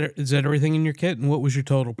 Is that everything in your kit? And what was your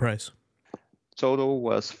total price? Total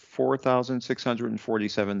was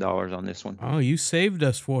 $4,647 on this one. Oh, you saved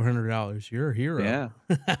us $400. You're a hero. Yeah.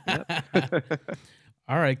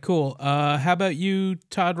 All right, cool. How about you,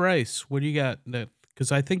 Todd Rice? What do you got?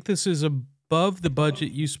 Because I think this is above the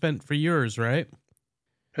budget you spent for yours, right?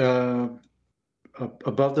 Above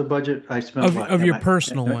the budget I spent of your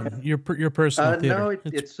personal one, your personal theater. No,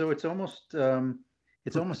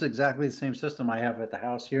 it's almost exactly the same system I have at the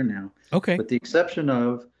house here now. Okay. With the exception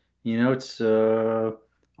of, it's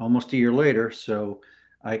almost a year later, so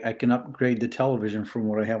I can upgrade the television from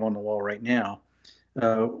what I have on the wall right now.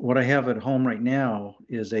 What I have at home right now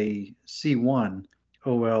is a C1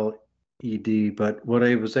 OLED, but what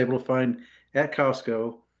I was able to find at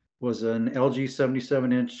Costco was an LG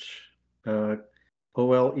 77-inch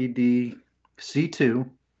OLED C2. Of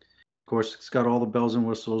course, it's got all the bells and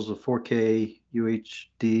whistles, the 4K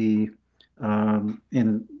UHD,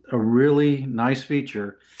 and a really nice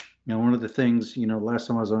feature. One of the things, last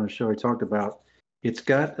time I was on the show, I talked about, it's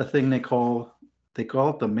got a thing they call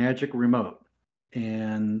it the magic remote.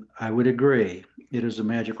 And I would agree, it is a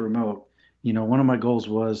magic remote. One of my goals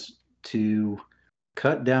was to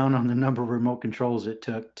cut down on the number of remote controls it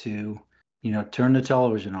took to, turn the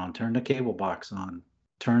television on, turn the cable box on,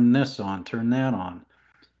 turn this on, turn that on.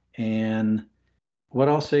 And what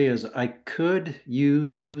I'll say is I could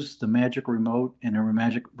use the magic remote and a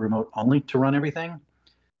magic remote only to run everything,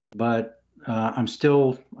 but I'm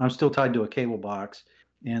still tied to a cable box,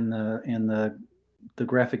 and the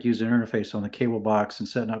graphic user interface on the cable box and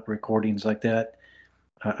setting up recordings like that.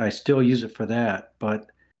 I still use it for that, but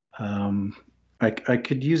I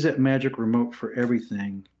could use that magic remote for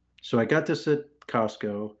everything. So I got this at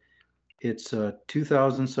Costco. It's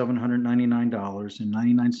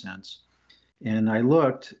 $2,799.99. And I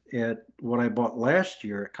looked at what I bought last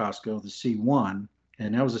year at Costco, the C1,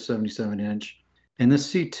 and that was a 77-inch. And the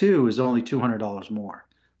C2 is only $200 more.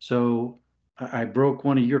 So I broke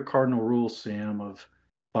one of your cardinal rules, Sam, of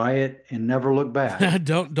buy it and never look back.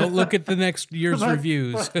 Don't look at the next year's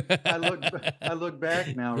reviews. I look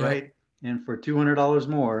back now, yep. Right? And for $200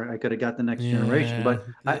 more, I could have got the next generation. But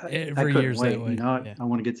I couldn't wait. I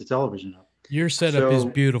want to get the television up. Your setup is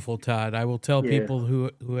beautiful, Todd. I will tell people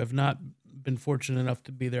who have not been fortunate enough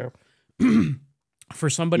to be there. for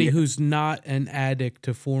somebody Yeah. who's not an addict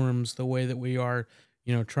to forums the way that we are,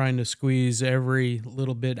 trying to squeeze every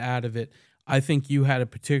little bit out of it, I think you had a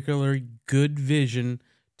particularly good vision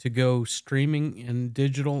to go streaming and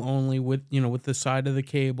digital only with, with the side of the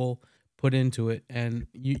cable put into it, and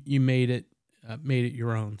you made it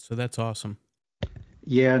your own. So that's awesome.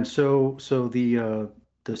 Yeah, and so the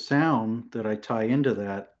sound that I tie into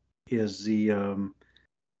that is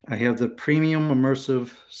I have the premium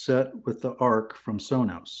immersive set with the ARC from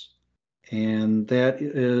Sonos, and that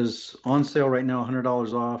is on sale right now,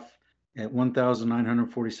 $100 off at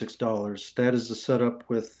 $1,946. That is the setup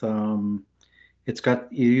with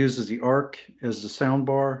it uses the ARC as the sound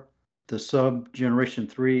bar, the Sub Generation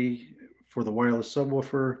 3 for the wireless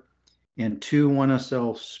subwoofer, and two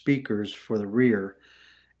 1SL speakers for the rear.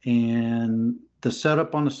 And the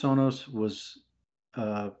setup on the Sonos was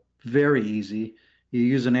very easy. You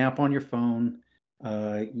use an app on your phone.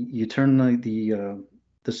 You turn the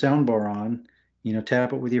sound bar on.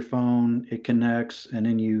 Tap it with your phone. It connects, and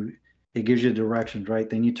then it gives you directions, right?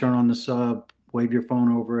 Then you turn on the sub, wave your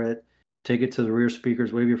phone over it, take it to the rear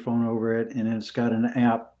speakers, wave your phone over it, and it's got an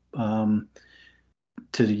app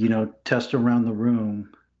to test around the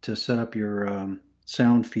room to set up your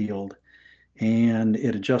sound field, and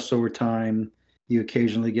it adjusts over time. You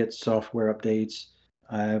occasionally get software updates.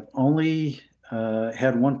 I've only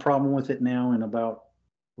had one problem with it now in about,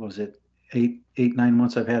 what was it, 9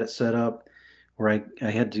 months I've had it set up, where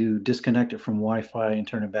I had to disconnect it from Wi-Fi and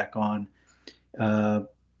turn it back on.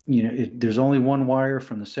 There's only one wire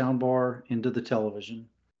from the soundbar into the television,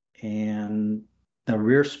 and the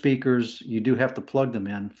rear speakers, you do have to plug them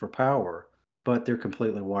in for power, but they're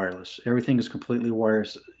completely wireless. Everything is completely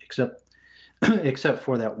wireless except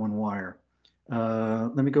for that one wire.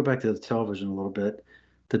 Let me go back to the television a little bit.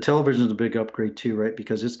 The television is a big upgrade too, right?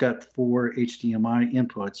 Because it's got 4 HDMI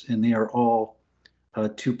inputs, and they are all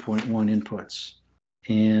 2.1 inputs.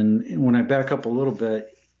 And when I back up a little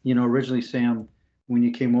bit, originally, Sam, when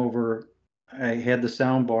you came over, I had the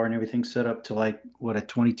sound bar and everything set up to like a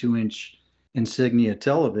 22-inch Insignia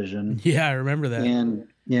television. Yeah, I remember that. And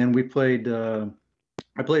we played. I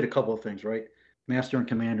played a couple of things, right? Master and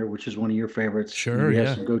Commander, which is one of your favorites. Sure, we yeah.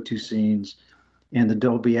 had some go-to scenes, and the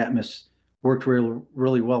Dolby Atmos worked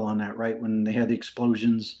really well on that, right? When they had the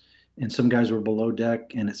explosions and some guys were below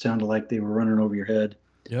deck and it sounded like they were running over your head.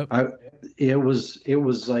 Yep. It was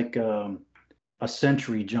like a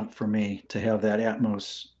century jump for me to have that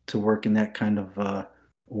Atmos to work in that kind of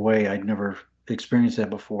way. I'd never experienced that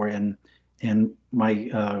before, and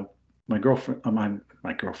my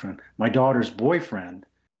girlfriend, my daughter's boyfriend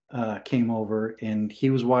came over, and he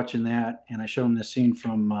was watching that, and I showed him the scene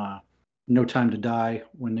from No Time to Die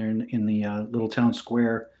when they're in the little town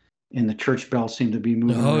square, and the church bells seem to be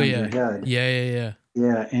moving around yeah. their head.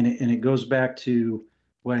 Yeah. And it goes back to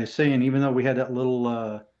what I was saying. Even though we had that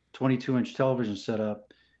little 22-inch television set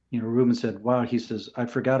up, Ruben said, "Wow," he says, "I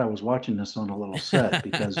forgot I was watching this on a little set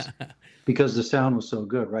because the sound was so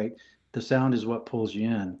good, right? The sound is what pulls you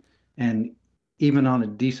in, and even on a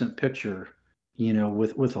decent picture,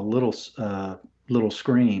 with a little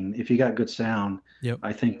screen, if you got good sound, Yep.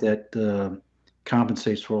 I think that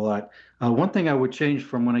compensates for a lot. One thing I would change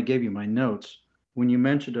from when I gave you my notes, when you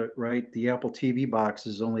mentioned it, right, the Apple TV box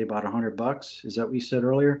is only about $100. Is that what you said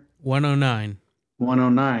earlier? 109.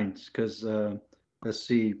 109, because let's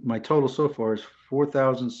see, my total so far is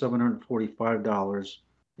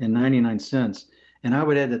 $4,745.99, and I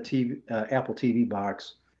would add the Apple TV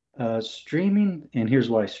box. Streaming, and here's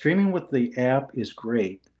why: streaming with the app is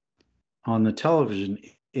great on the television,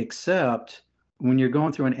 except when you're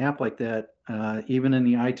going through an app like that, even in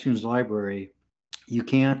the iTunes library, you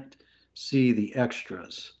can't see the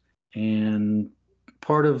extras. And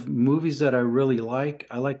part of movies that I really like,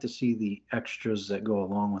 I like to see the extras that go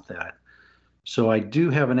along with that. So I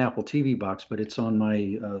do have an Apple TV box, but it's on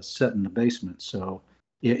my set in the basement. So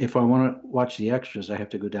if I want to watch the extras, I have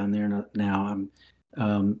to go down there now.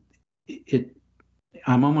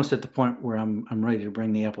 I'm almost at the point where I'm ready to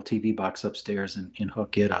bring the Apple TV box upstairs and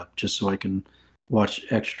hook it up just so I can watch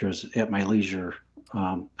extras at my leisure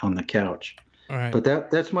on the couch. All right. But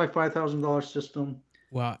that's my $5,000 system.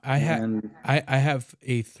 Well, I have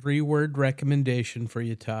a 3-word recommendation for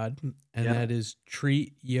you, Todd, and that is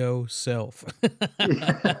treat yourself.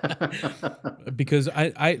 Because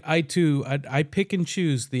I too pick and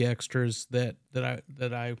choose the extras that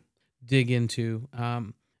I dig into.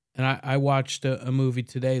 And I watched a movie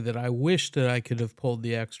today that I wish that I could have pulled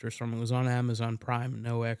the extras from. It was on Amazon Prime,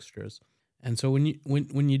 no extras. And so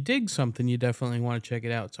when you dig something, you definitely want to check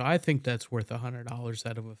it out. So I think that's worth $100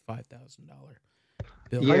 out of a $5,000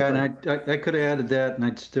 Bill. Yeah, and I could have added that, and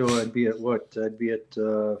I'd be at what? I'd be at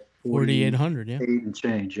 4,800. Yeah. 8 and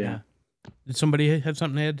change. Yeah. Did somebody have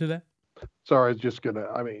something to add to that? So I was just gonna.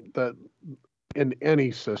 I mean, that in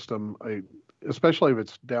any system, especially if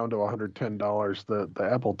it's down to $110, the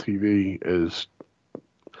Apple TV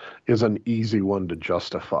is an easy one to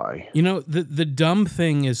justify. You know, the dumb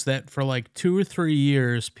thing is that for like 2 or 3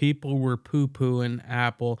 years, people were poo-pooing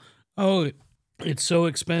Apple. Oh, it's so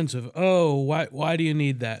expensive. Oh, why do you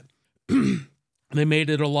need that? They made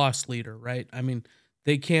it a loss leader, right? I mean,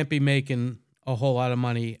 they can't be making a whole lot of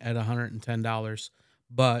money at $110,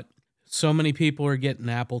 but so many people are getting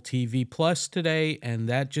Apple TV Plus today, and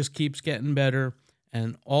that just keeps getting better.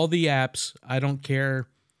 And all the apps, I don't care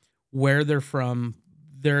where they're from,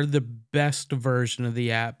 they're the best version of the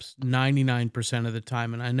apps 99% of the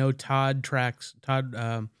time. And I know Todd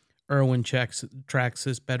Irwin tracks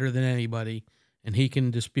this better than anybody, and he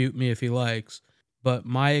can dispute me if he likes. But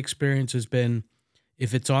my experience has been,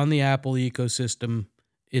 if it's on the Apple ecosystem,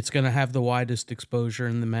 it's going to have the widest exposure,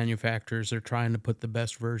 and the manufacturers are trying to put the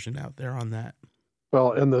best version out there on that.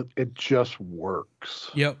 Well, and it just works.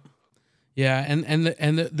 Yep. Yeah,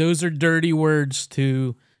 and those are dirty words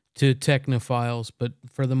to technophiles, but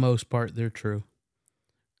for the most part, they're true.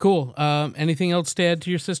 Cool. Anything else to add to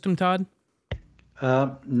your system, Todd?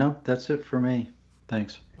 No, that's it for me.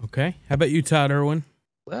 Thanks. Okay. How about you, Todd Irwin?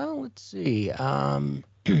 Well, let's see.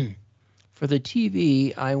 For the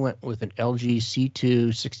TV, I went with an LG C2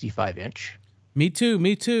 65-inch. Me too.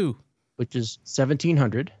 Which is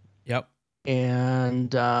 $1,700. Yep.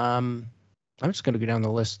 And I'm just going to go down the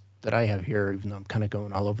list that I have here, even though I'm kind of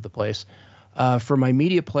going all over the place. For my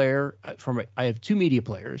media player, I have 2 media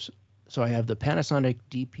players. So I have the Panasonic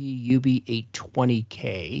DP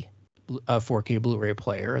UB820K 4K Blu-ray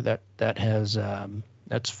player that has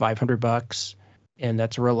that's $500, and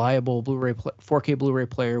that's a reliable 4K Blu-ray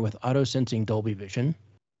player with auto-sensing Dolby Vision.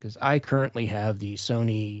 Because I currently have the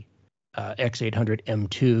Sony X800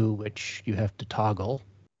 M2, which you have to toggle,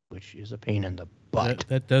 which is a pain in the butt.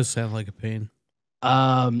 That does sound like a pain.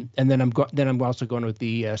 And then I'm also going with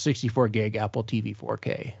the 64 gig Apple TV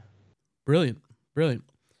 4K. Brilliant.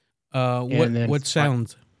 What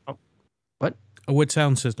sound? What? What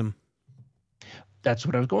sound system? That's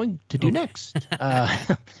what I was going to do next.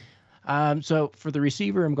 So for the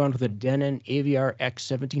receiver, I'm going with the Denon AVR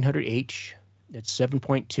X1700H. It's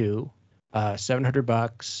 7.2,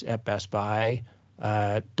 $700 at Best Buy.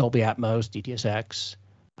 Dolby Atmos, DTS:X,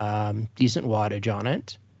 decent wattage on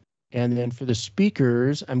it. And then for the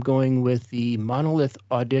speakers, I'm going with the Monolith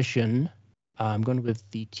Audition. I'm going with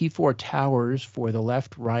the T4 Towers for the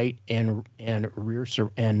left, right, and rear,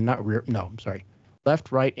 and not rear. No, I'm sorry,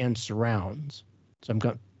 left, right, and surrounds. So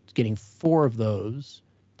I'm getting 4 of those.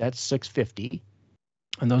 That's $650,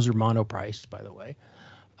 and those are mono priced, by the way.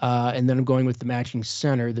 And then I'm going with the matching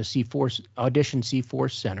center, the C4 Audition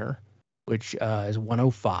C4 center, which is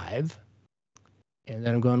 $105. And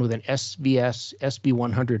then I'm going with an SVS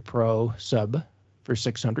SB100 Pro sub for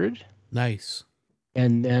 $600. Nice.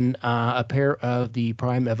 And then a pair of the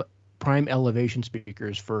Prime Elevation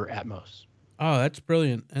speakers for Atmos. Oh, that's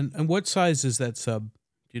brilliant. And what size is that sub?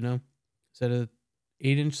 Do you know? Is that a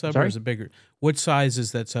 8-inch sub or is it bigger? What size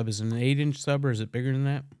is that sub? Is it an 8-inch sub or is it bigger than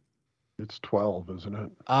that? It's 12, isn't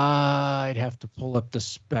it? I'd have to pull up the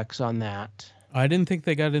specs on that. I didn't think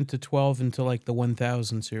they got into 12 until like the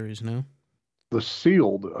 1000 series, no? The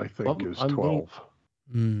sealed, I think, is 12.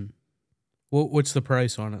 What's the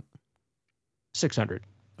price on it? $600.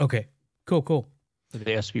 Okay, cool. For the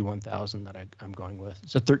SV1000 that I'm going with.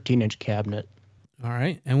 It's a 13-inch cabinet. All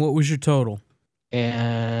right. And what was your total?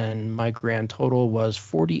 And my grand total was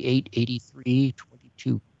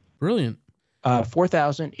 $4,883.22. Brilliant.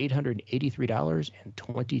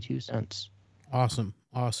 $4,883.22. Awesome.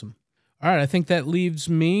 All right, I think that leaves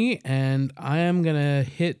me, and I am going to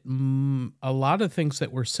hit a lot of things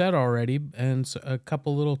that were said already and a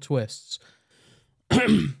couple little twists.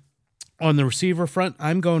 On the receiver front,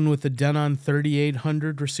 I'm going with the Denon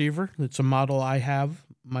 3800 receiver. It's a model I have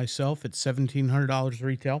myself. It's $1,700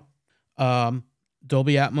 retail.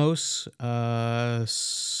 Dolby Atmos,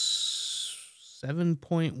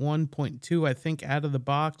 7.1.2, I think, out of the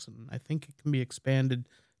box, and I think it can be expanded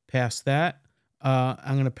past that.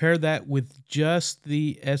 I'm going to pair that with just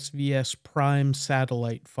the SVS Prime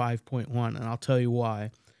Satellite 5.1, and I'll tell you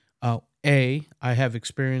why. I have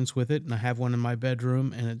experience with it, and I have one in my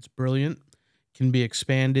bedroom, and it's brilliant. Can be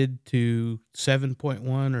expanded to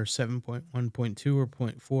 7.1 or 7.1.2 or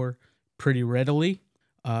 0.4 pretty readily.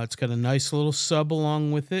 It's got a nice little sub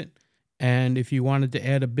along with it, And if you wanted to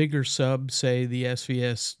add a bigger sub, say the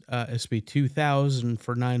SVS SB2000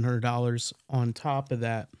 for $900 on top of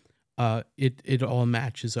that, it all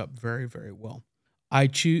matches up very, very well. I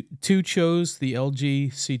chose the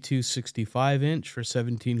LG C2 65 inch for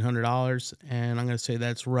 $1,700, and I'm going to say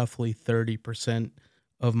that's roughly 30%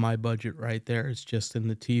 of my budget right there. It's just in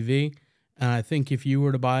the TV. And I think if you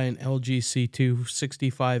were to buy an LG C2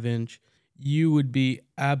 65 inch, you would be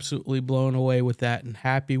absolutely blown away with that and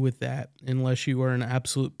happy with that, unless you were an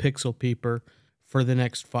absolute pixel peeper for the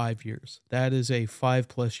next 5 years. That is a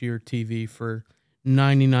 5+ year TV for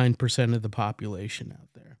 99% of the population out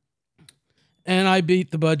there. And I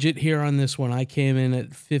beat the budget here on this one. I came in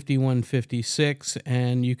at $51.56,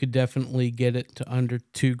 and you could definitely get it to under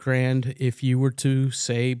 $2,000 if you were to,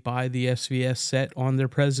 say, buy the SVS set on their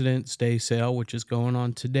President's Day sale, which is going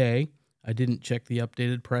on today. I didn't check the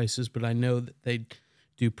updated prices, but I know that they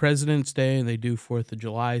do President's Day and they do 4th of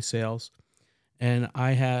July sales. And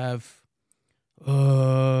I have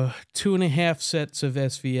 2.5 sets of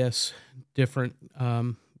SVS different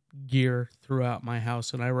gear throughout my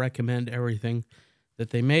house, and I recommend everything that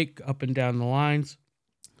they make up and down the lines.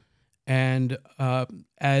 And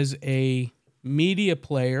as a media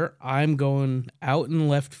player, I'm going out in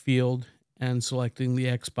left field and selecting the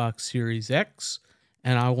Xbox Series X,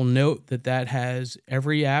 and I will note that that has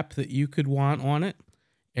every app that you could want on it,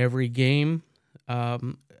 every game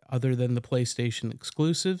other than the PlayStation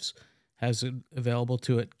exclusives has it available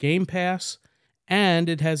to it, Game Pass, and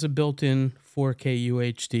it has a built-in 4K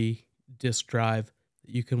UHD disc drive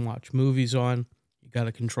that you can watch movies on. You got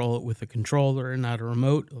to control it with a controller and not a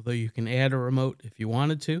remote, although you can add a remote if you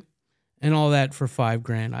wanted to, and all that for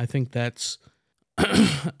 $5,000. I think that's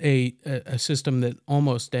a system that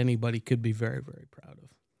almost anybody could be very, very proud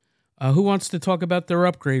of. Who wants to talk about their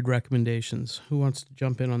upgrade recommendations? Who wants to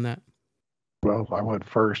jump in on that? Well, I went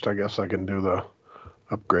first. I guess I can do the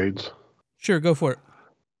upgrades. Sure, go for it.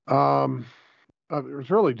 There's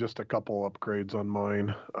really just a couple upgrades on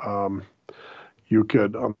mine. You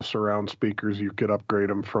could, on the surround speakers, you could upgrade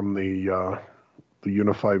them from the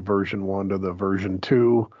Unified version 1 to the version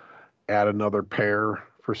 2, add another pair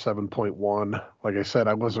for 7.1. Like I said,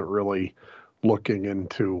 I wasn't really looking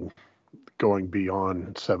into going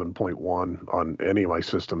beyond 7.1 on any of my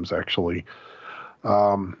systems, actually.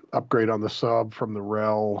 Upgrade on the sub from the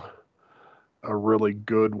REL, a really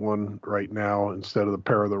good one right now. Instead of the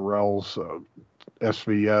pair of the RELs,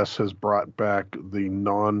 SVS has brought back the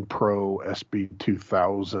non-pro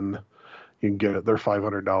SB2000. You can get it; they're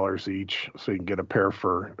 $500 each, so you can get a pair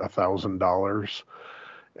for $1,000.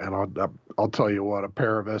 And I'll tell you what, a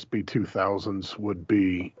pair of SB2000s would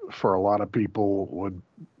be, for a lot of people,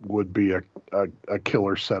 would be a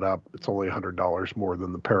killer setup. It's only $100 more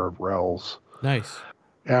than the pair of RELs. Nice.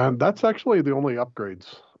 And that's actually the only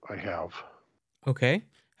upgrades I have. Okay.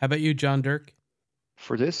 How about you, John Dirk?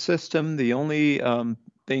 For this system, the only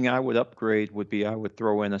thing I would upgrade would be I would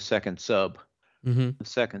throw in a second sub, a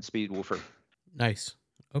second speed woofer. Nice.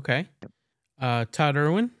 Okay. Todd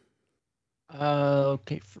Irwin?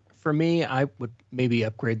 Okay. For me, I would maybe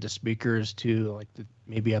upgrade the speakers to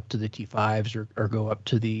maybe up to the T5s or go up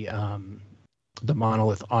to the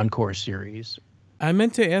Monolith Encore series. I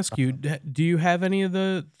meant to ask you, do you have any of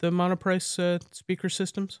the Monoprice speaker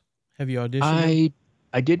systems? Have you auditioned?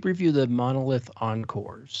 I did review the Monolith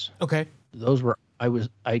Encores. Okay. Those were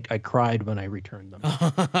I cried when I returned them.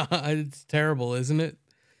 It's terrible, isn't it?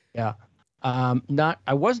 Yeah.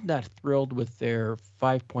 I wasn't that thrilled with their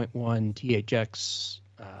 5.1 THX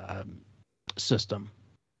system,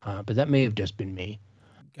 but that may have just been me.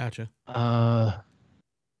 Gotcha.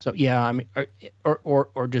 So yeah, I mean,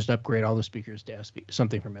 or just upgrade all the speakers to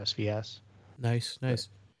something from SVS. Nice.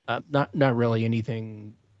 Not really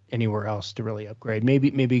anything anywhere else to really upgrade.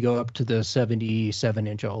 Maybe go up to the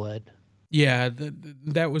 77-inch OLED. Yeah,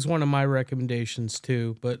 that was one of my recommendations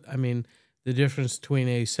too. But I mean, the difference between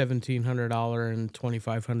a $1,700 and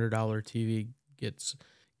 $2,500 TV gets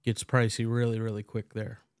pricey really, really quick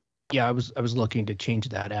there. Yeah, I was looking to change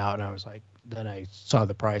that out, and I was like, then I saw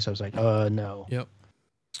the price. I was like, no. Yep.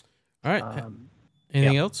 All right.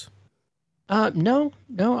 Anything else? No,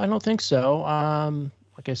 I don't think so.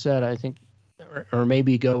 Like I said, I think, or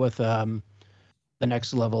maybe go with the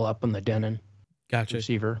next level up on the Denon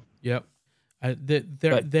receiver. Yep.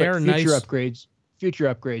 They're nice. Future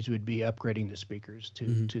upgrades would be upgrading the speakers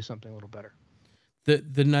to something a little better.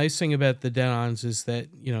 The nice thing about the Denons is that,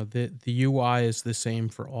 you know, the UI is the same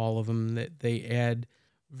for all of them. That they add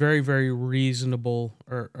very, very reasonable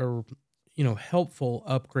or you know, helpful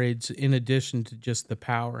upgrades in addition to just the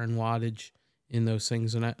power and wattage in those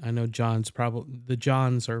things. And I know the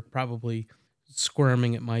Johns are probably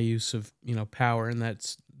squirming at my use of power, and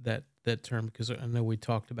that's that term because I know we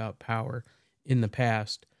talked about power in the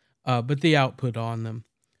past, but the output on them.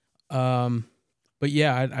 But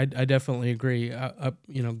yeah, I definitely agree.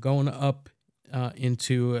 Going up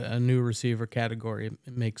into a new receiver category,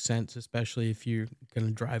 it makes sense, especially if you're going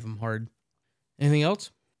to drive them hard. Anything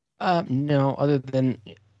else? No, other than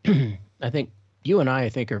I think you and I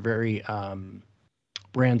think are very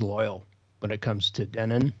brand loyal when it comes to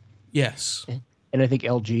Denon. Yes. And I think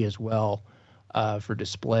LG as well for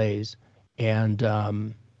displays. And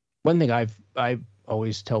one thing I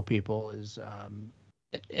always tell people is,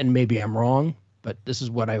 and maybe I'm wrong, but this is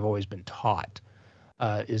what I've always been taught,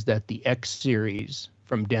 is that the X series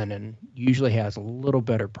from Denon usually has a little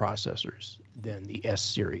better processors than the S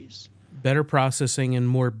series. Better processing and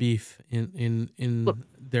more beef in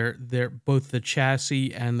their both the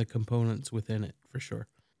chassis and the components within it, for sure.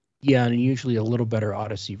 Yeah, and usually a little better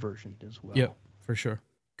Odyssey version as well. Yep, for sure.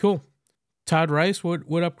 Cool. Todd Rice, what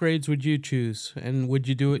upgrades would you choose? And would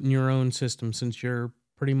you do it in your own system since you're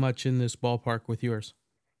pretty much in this ballpark with yours?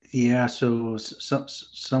 Yeah, so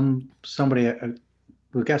somebody,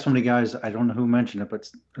 we've got so many guys, I don't know who mentioned it, but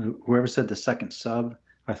whoever said the second sub,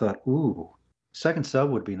 I thought, ooh, second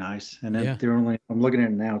sub would be nice. And then I'm looking at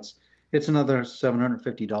it now, it's another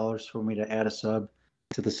 $750 for me to add a sub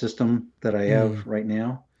to the system that I have right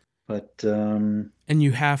now. But and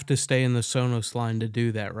you have to stay in the Sonos line to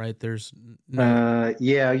do that, right? There's no...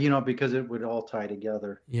 yeah, because it would all tie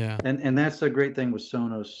together. Yeah. And that's the great thing with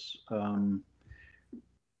Sonos.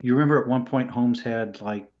 You remember at one point Homes had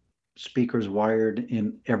like speakers wired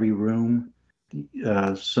in every room.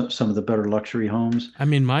 Some of the better luxury homes. I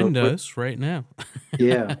mean, mine does right now.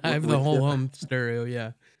 Yeah. I have the whole home stereo.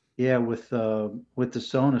 Yeah. Yeah. With the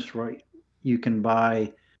Sonos, right? You can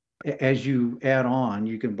buy, as you add on,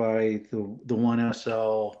 you can buy the One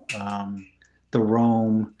SL, the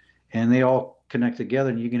Roam, and they all connect together,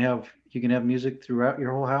 and you can have music throughout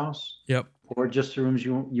your whole house. Yep. Or just the rooms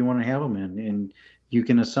you want to have them in, and you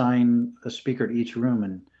can assign a speaker to each room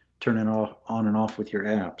and turn it on and off with your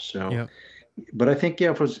app. So, yep. But I think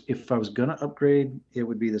if I was gonna upgrade, it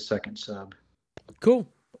would be the second sub. Cool.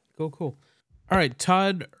 All right,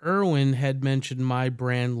 Todd Irwin had mentioned my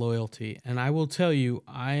brand loyalty, and I will tell you,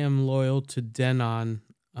 I am loyal to Denon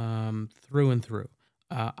through and through.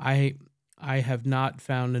 I have not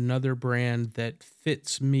found another brand that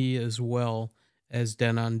fits me as well as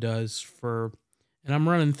Denon does and I'm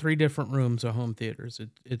running 3 different rooms of home theaters.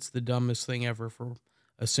 It's the dumbest thing ever for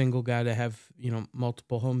a single guy to have,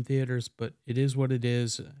 multiple home theaters, but it is what it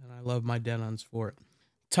is, and I love my Denons for it.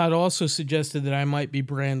 Todd also suggested that I might be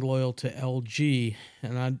brand loyal to LG,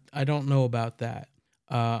 and I don't know about that.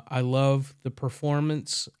 I love the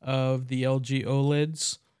performance of the LG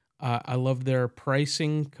OLEDs. I love their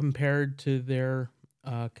pricing compared to their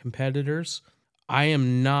competitors. I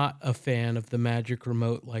am not a fan of the Magic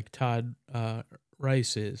Remote like Todd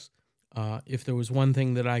Rice is. If there was one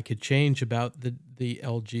thing that I could change about the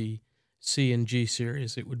LG C and G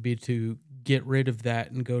series, it would be to get rid of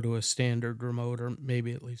that and go to a standard remote, or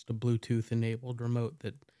maybe at least a Bluetooth enabled remote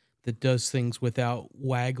that does things without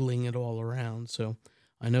waggling it all around. So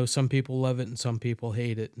I know some people love it and some people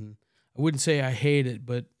hate it, and I wouldn't say I hate it,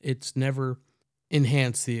 but it's never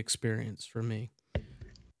enhanced the experience for me.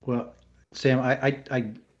 Well, Sam,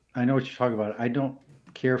 I know what you're talking about. I don't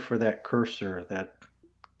care for that cursor that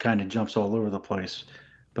kind of jumps all over the place,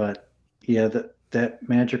 but yeah, that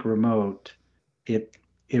Magic Remote, it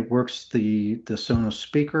works the Sonos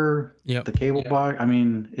speaker, the cable box. I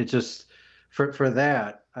mean, it just for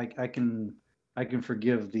that I can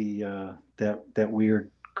forgive the that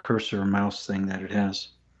weird cursor mouse thing that it has.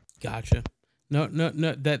 Gotcha. No,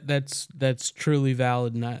 that's truly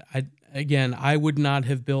valid, and I would not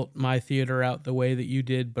have built my theater out the way that you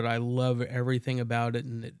did, but I love everything about it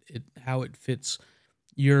and how it fits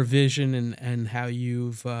your vision and how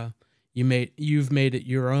you've made it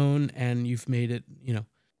your own, and you've made it,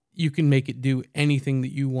 you can make it do anything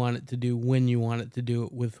that you want it to do when you want it to do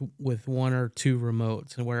it with 1 or 2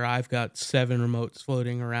 remotes, and where I've got 7 remotes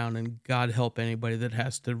floating around, and God help anybody that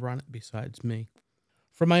has to run it besides me.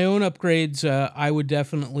 For my own upgrades, I would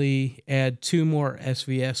definitely add 2 more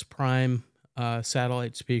SVS Prime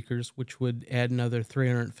satellite speakers, which would add another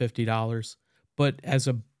 $350. But as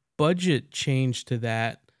a budget change to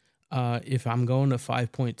that, if I'm going to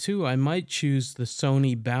 5.2, I might choose the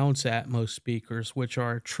Sony Bounce Atmos speakers, which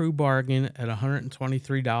are a true bargain at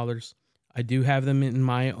 $123. I do have them in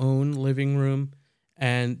my own living room,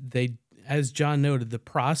 and they, as John noted, the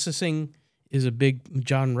processing is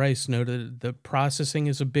John Rice noted, the processing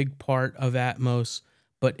is a big part of Atmos,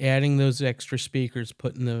 but adding those extra speakers,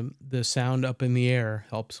 putting the sound up in the air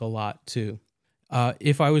helps a lot too.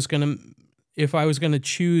 If I was gonna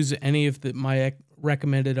choose any of my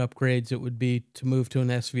recommended upgrades, it would be to move to an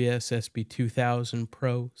SVS SB2000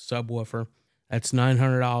 Pro subwoofer. That's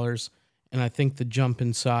 $900, and I think the jump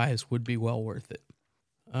in size would be well worth it.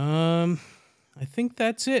 I think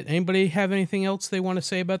that's it. Anybody have anything else they want to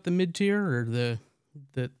say about the mid tier or the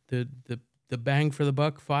bang for the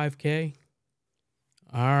buck 5K?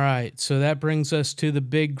 All right, so that brings us to the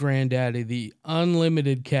big granddaddy, the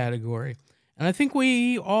unlimited category. And I think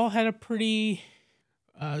we all had a pretty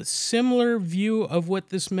similar view of what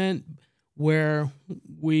this meant, where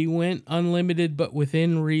we went unlimited but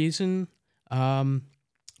within reason. And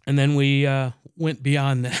then we went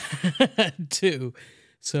beyond that too.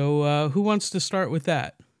 So who wants to start with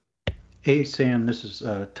that? Hey, Sam, this is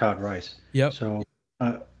Todd Rice. Yep. So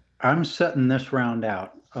I'm setting this round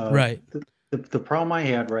out. Right. The problem I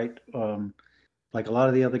had, right, like a lot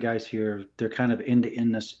of the other guys here, they're kind of in the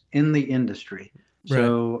industry.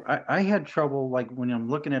 So I had trouble, like when I'm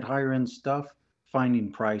looking at higher end stuff,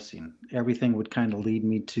 finding pricing. Everything would kind of lead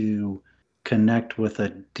me to connect with a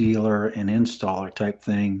dealer and installer type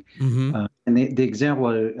thing. Mm-hmm. And the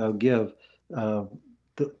example I'll give,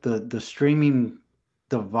 the streaming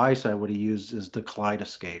device I would have used is the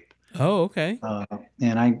Kaleidoscape. Oh, okay.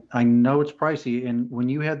 And I know it's pricey. And when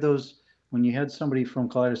you had somebody from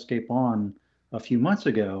Kaleidoscape on a few months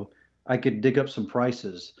ago, I could dig up some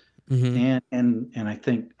prices. Mm-hmm. And I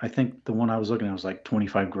think the one I was looking at was like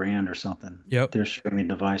 25 grand or something. Yep. Their streaming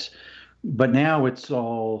device. But now it's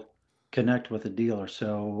all connect with a dealer.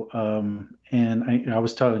 So and I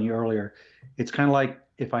was telling you earlier, it's kind of like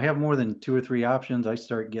if I have more than 2 or 3 options, I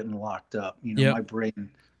start getting locked up. My brain,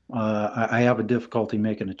 I have a difficulty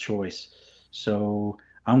making a choice. So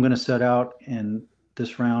I'm going to set out in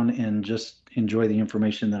this round and just enjoy the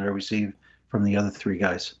information that I receive from the other 3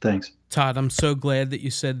 guys. Thanks. Todd, I'm so glad that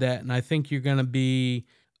you said that. And I think you're going to be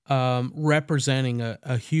representing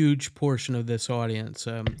a huge portion of this audience.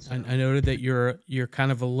 I noted that you're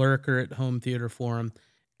kind of a lurker at Home Theater Forum.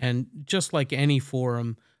 And just like any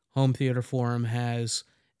forum, Home Theater Forum has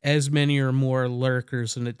as many or more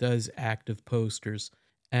lurkers than it does active posters.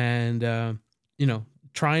 And,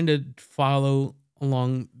 trying to follow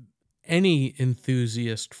along any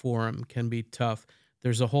enthusiast forum can be tough.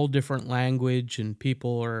 There's a whole different language and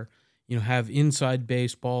people are, have inside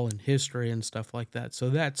baseball and history and stuff like that. So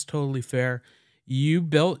that's totally fair. You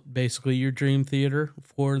built basically your dream theater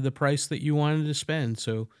for the price that you wanted to spend.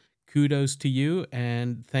 So kudos to you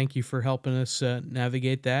and thank you for helping us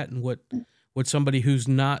navigate that and what somebody who's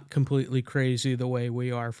not completely crazy the way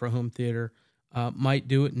we are for home theater might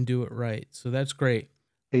do it and do it right. So that's great.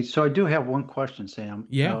 Hey, so I do have one question, Sam.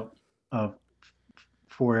 Yeah.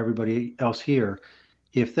 For everybody else here,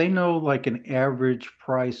 if they know like an average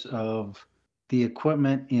price of the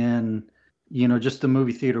equipment in, just the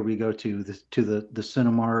movie theater we go to the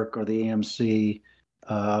Cinemark or the AMC,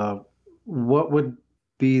 what would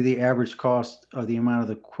be the average cost of the amount of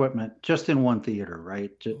the equipment just in one theater,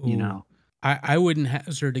 right? I wouldn't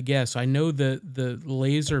hazard a guess. I know the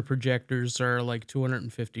laser projectors are like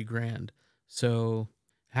 250 grand. So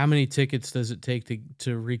how many tickets does it take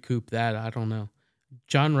to recoup that? I don't know.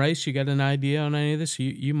 John Rice, you got an idea on any of this?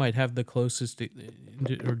 You might have the closest,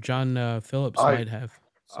 or John Phillips might have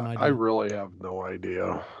some idea. I really have no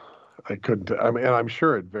idea. I couldn't. I mean, I'm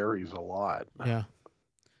sure it varies a lot. Yeah.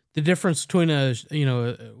 The difference between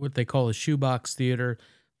what they call a shoebox theater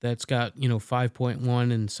that's got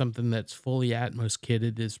 5.1 and something that's fully Atmos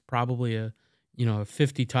kitted is probably a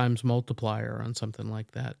 50 times multiplier on something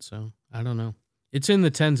like that. So I don't know. It's in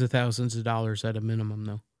the tens of thousands of dollars at a minimum,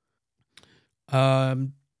 though.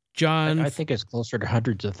 John, I think it's closer to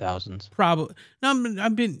hundreds of thousands. Probably. No,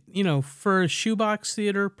 I've been, for a shoebox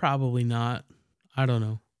theater, probably not. I don't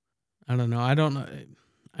know. I don't know.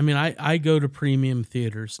 I mean, I go to premium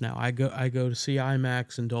theaters now. I go to see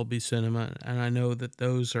IMAX and Dolby Cinema, and I know that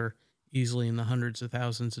those are easily in the hundreds of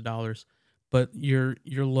thousands of dollars. But your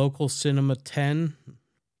local Cinema 10,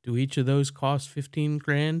 do each of those cost 15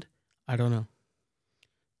 grand? I don't know.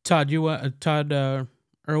 Todd,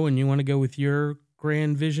 Erwin, you want to go with your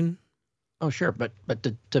grand vision? Oh, sure. But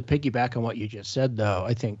to piggyback on what you just said, though,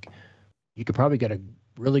 I think you could probably get a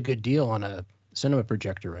really good deal on a cinema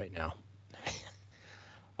projector right now.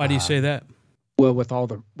 Why do you say that? Well, with all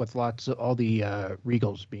the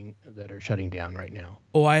Regals that are shutting down right now.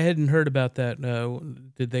 Oh, I hadn't heard about that.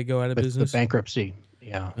 Did they go out of business? The bankruptcy.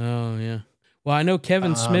 Yeah. Oh, yeah. Well, I know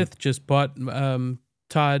Kevin Smith just bought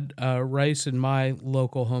Todd Rice in my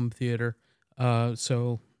local home theater.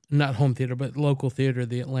 So not home theater, but local theater,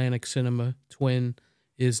 the Atlantic Cinema Twin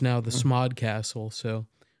is now the Smodcastle. So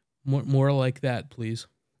more like that, please.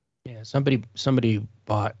 Yeah, somebody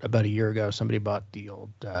bought about a year ago. Somebody bought the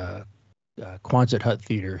old Quonset Hut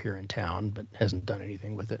Theater here in town, but hasn't done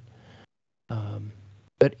anything with it.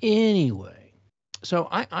 But anyway, so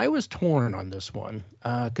I was torn on this one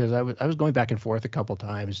because I was going back and forth a couple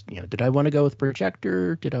times. Did I want to go with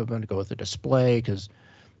projector? Did I want to go with a display? Because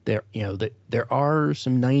there are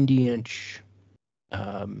some 90-inch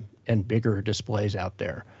and bigger displays out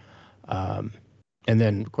there. And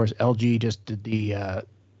then of course LG just did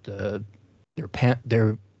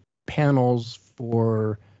their panels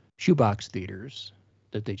for shoebox theaters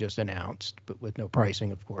that they just announced, but with no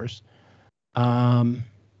pricing, of course.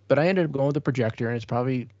 But I ended up going with the projector, and it's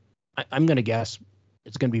probably, I'm going to guess,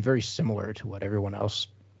 it's going to be very similar to what everyone else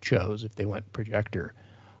chose if they went projector.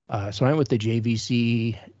 So I went with the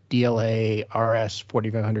JVC DLA RS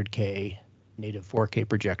 4500K native 4K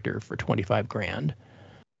projector for $25,000,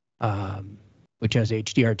 which has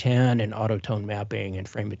HDR10 and auto tone mapping and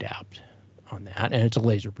frame adapt on that, and it's a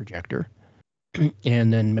laser projector.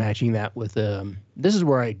 And then matching that with this is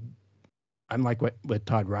where I'm like with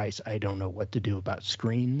Todd Rice. I don't know what to do about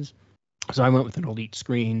screens, so I went with an Elite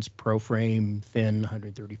Screens Pro Frame thin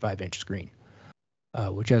 135-inch screen,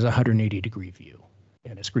 which has a 180-degree view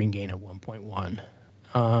and a screen gain of 1.1.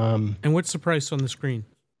 And what's the price on the screen?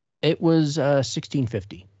 It was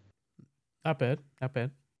 $1,650. Not bad.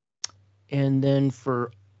 And then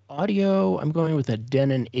for audio, I'm going with a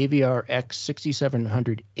Denon AVR X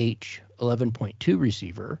 6700H 11.2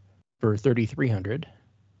 receiver for $3,300.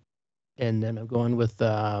 And then I'm going with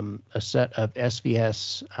a set of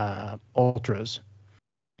SVS Ultras,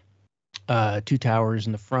 2 towers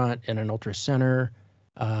in the front and an Ultra center,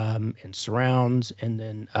 and surrounds, and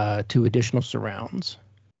then 2 additional surrounds.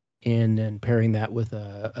 And then pairing that with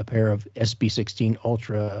a pair of SB16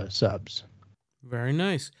 Ultra subs. Very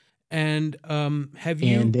nice. And have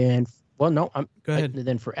you? And then, well, no, go ahead. And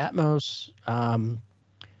then for Atmos,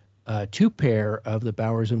 2 pair of the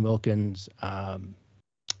Bowers and Wilkins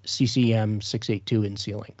CCM 682 in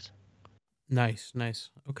ceilings. Nice.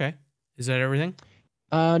 Okay. Is that everything?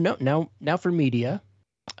 No. Now for media,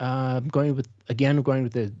 I'm going with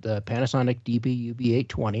the Panasonic DB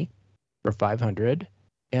UB820 for $500.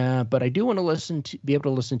 But I do want to be able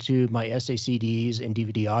to listen to my SACDs and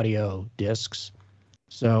DVD audio discs.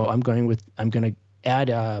 So I'm going to add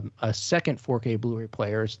a second 4K Blu-ray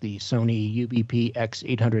player. It's the Sony UBP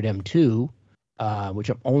X800M2, which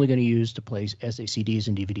I'm only going to use to play SACDs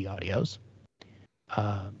and DVD audios,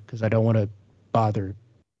 because I don't want to bother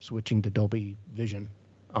switching to Dolby Vision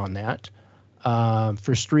on that.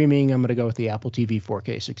 For streaming, I'm going to go with the Apple TV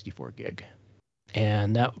 4K 64 gig.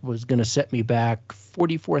 And that was going to set me back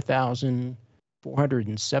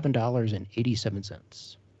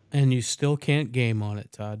 $44,407.87. And you still can't game on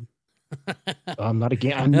it, Todd. I'm not a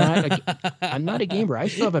gamer. I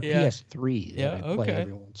still have a PS3 that I play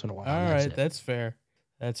every once in a while. All right, that's fair.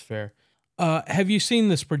 Have you seen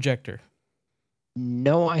this projector?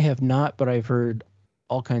 No, I have not, but I've heard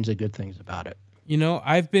all kinds of good things about it.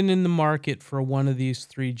 I've been in the market for one of these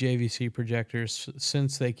 3 JVC projectors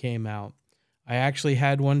since they came out. I actually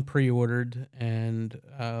had one pre-ordered, and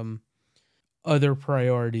other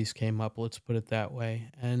priorities came up, let's put it that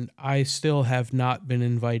way. And I still have not been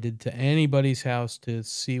invited to anybody's house to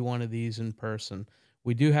see one of these in person.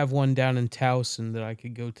 We do have one down in Towson that I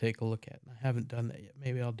could go take a look at. I haven't done that yet.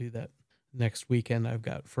 Maybe I'll do that next weekend I've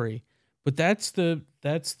got free. But that's the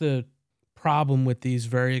problem with these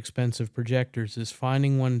very expensive projectors, is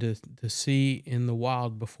finding one to see in the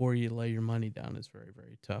wild before you lay your money down is very,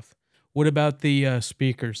 very tough. What about the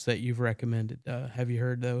speakers that you've recommended? Have you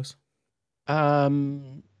heard those? Not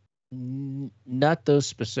those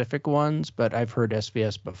specific ones, but I've heard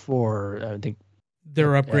SVS before. I think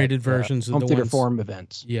they're upgraded versions of Home the Theater ones. Forum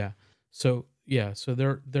events. Yeah. So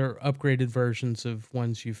they're upgraded versions of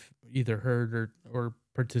ones you've either heard or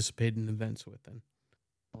participated in events with. Then.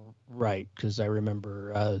 Right, because I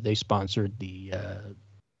remember they sponsored the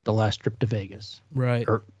last trip to Vegas. Right.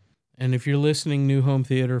 And if you're listening, new Home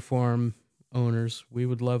Theater Forum owners, we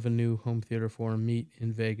would love a new Home Theater Forum meet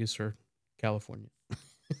in Vegas or California.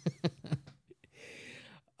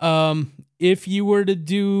 If you were to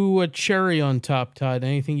do a cherry on top, Todd,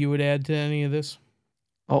 anything you would add to any of this?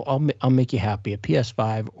 Oh, I'll make you happy. A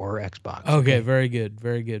PS5 or Xbox. Okay, very good.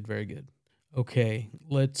 Okay,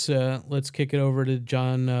 let's kick it over to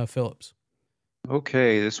John Phillips.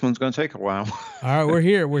 Okay, this one's going to take a while. All right, we're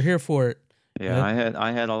here. We're here for it. Yeah,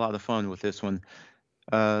 I had a lot of fun with this one.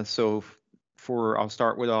 So I'll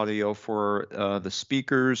start with audio for the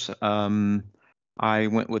speakers. I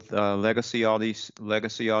went with Legacy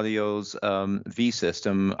Audio's V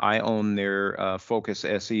system. I own their Focus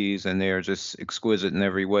SEs, and they are just exquisite in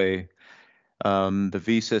every way. The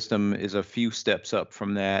V system is a few steps up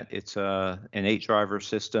from that. It's an 8-driver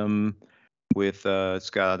system with it's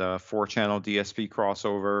got a 4-channel DSP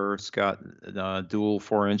crossover. It's got dual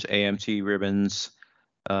 4-inch AMT ribbons,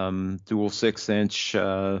 dual 6-inch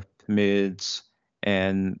mids,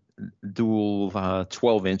 and dual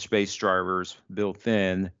 12-inch bass drivers built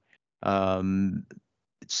in. It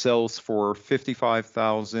sells for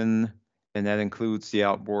 $55,000, and that includes the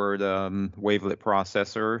outboard wavelet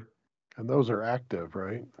processor. And those are active,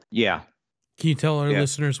 right? Yeah. Can you tell our Yeah.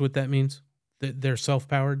 listeners what that means? That they're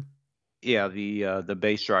self-powered? Yeah, the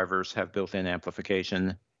bass drivers have built-in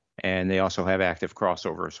amplification, and they also have active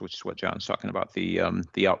crossovers, which is what John's talking about, the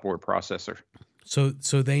outboard processor.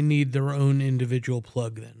 So they need their own individual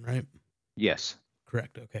plug then, right? Yes.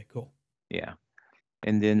 Correct. Okay, cool. Yeah.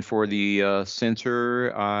 And then for the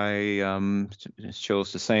sensor, I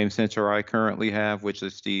chose the same sensor I currently have, which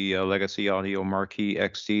is the Legacy Audio Marquee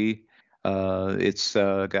XT. It's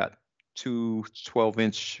got two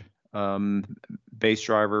 12-inch bass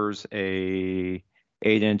drivers, a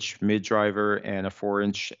 8-inch mid driver, and a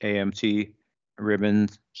 4-inch AMT ribbon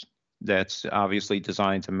that's obviously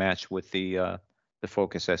designed to match with the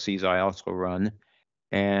Focus SEs I also run.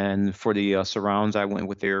 And for the surrounds, I went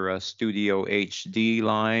with their Studio HD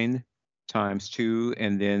line ×2.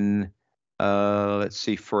 And then let's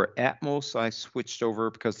see, for Atmos, I switched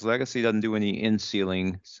over because Legacy doesn't do any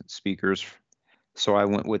in-ceiling speakers. So I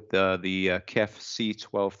went with the KEF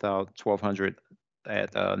C1200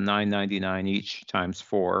 at $999 each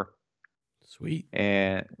 ×4. Sweet.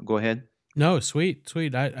 And go ahead. No, sweet.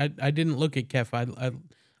 I didn't look at KEF.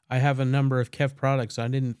 I have a number of KEF products. I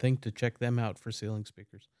didn't think to check them out for ceiling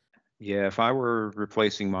speakers. Yeah, if I were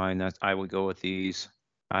replacing mine, I would go with these.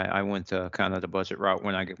 I went to kind of the budget route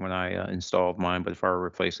when I installed mine, but if I were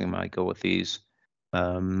replacing them, I'd go with these.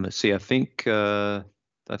 Let's see, I think Todd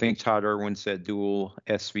Irwin said dual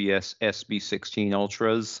SVS SB16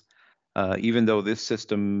 Ultras. Even though this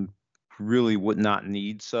system really would not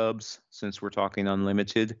need subs, since we're talking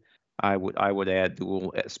unlimited, I would add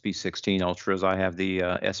dual SB16 Ultras. I have the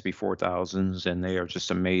SB4000s, and they are just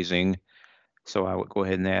amazing. So I would go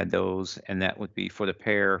ahead and add those, and that would be for the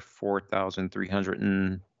pair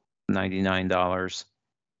 $4,399.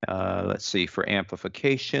 Let's see, for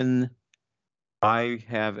amplification, I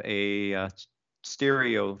have a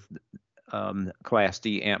stereo Class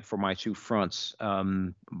D amp for my two fronts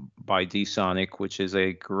by D-Sonic, which is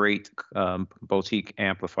a great boutique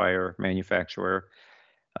amplifier manufacturer.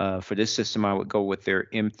 For this system, I would go with their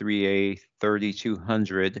M3A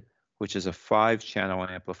 3200, which is a 5-channel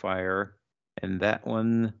amplifier. And that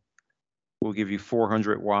one will give you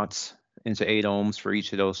 400 watts into 8 ohms for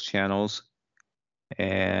each of those channels.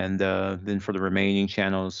 And then for the remaining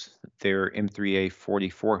channels, their M3A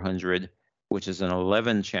 4400, which is an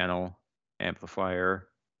 11-channel amplifier.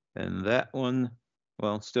 And that one,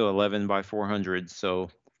 well, still 11 by 400, so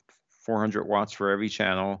 400 watts for every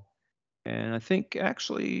channel. And I think the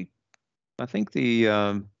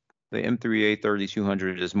M3A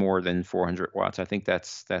 3200 is more than 400 watts. I think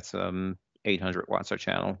that's 800 watts a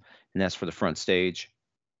channel, and that's for the front stage.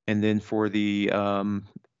 And then for the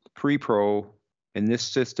pre-pro in this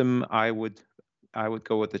system, I would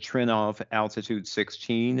go with the Trinnov Altitude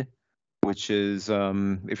 16, which is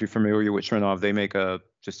if you're familiar with Trinnov, they make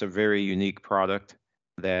just a very unique product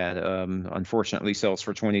that unfortunately sells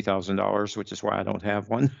for $20,000, which is why I don't have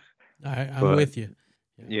one. I'm with you.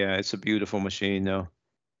 Yeah, it's a beautiful machine though.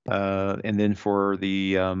 And then for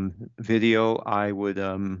the video, I would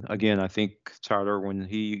again, I think Todd, when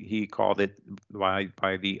he called it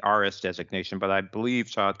by the RS designation, but I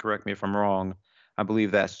believe, Todd, correct me if I'm wrong, I believe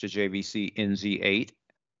that's the JVC NZ8.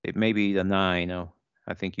 It may be the 9. No,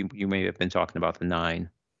 I think you may have been talking about the 9,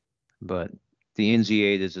 but the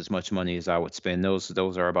NZ8 is as much money as I would spend. Those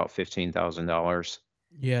are about $15,000.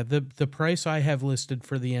 Yeah, the price I have listed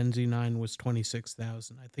for the NZ9 was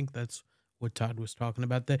 $26,000. I think that's what Todd was talking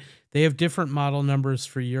about. They have different model numbers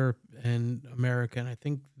for Europe and America, and I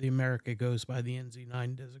think the America goes by the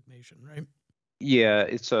NZ9 designation, right? Yeah,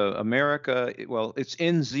 it's America. Well, it's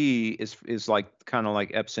NZ is like kind of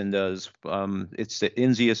like Epson does. It's the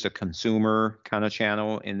NZ is the consumer kind of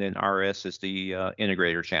channel, and then RS is the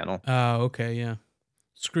integrator channel. Oh, okay, yeah.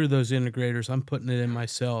 Screw those integrators. I'm putting it in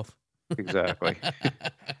myself. Exactly.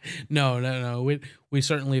 No. We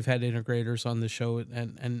certainly have had integrators on the show,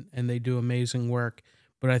 and they do amazing work.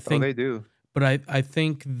 But I think they do. But I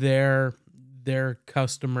think their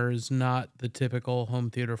customer is not the typical Home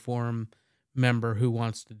Theater Forum member who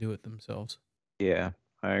wants to do it themselves. Yeah,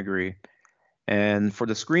 I agree. And for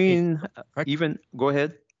the screen, go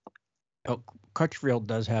ahead. Oh, Crutchfield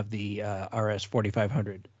does have the RS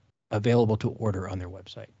 4500 available to order on their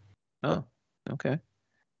website. Oh, okay.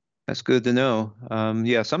 That's good to know.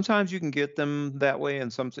 Yeah, sometimes you can get them that way,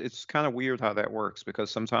 and it's kind of weird how that works because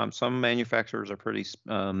sometimes some manufacturers are pretty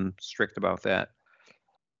strict about that.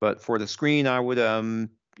 But for the screen, I would,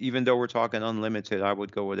 even though we're talking unlimited, I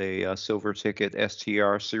would go with a silver ticket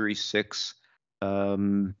STR Series 6.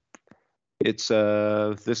 It's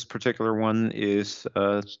this particular one is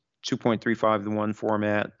 2.35 to 1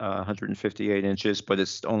 format, 158 inches, but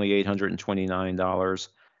it's only $829.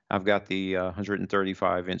 I've got the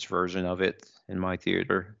 135-inch version of it in my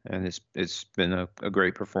theater, and it's been a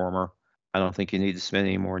great performer. I don't think you need to spend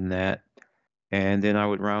any more than that. And then I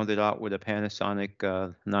would round it out with a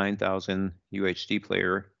Panasonic 9000 UHD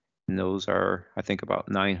player, and those are, I think, about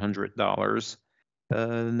 $900.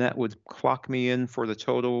 And that would clock me in for the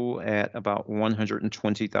total at about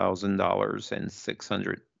 $120,000 and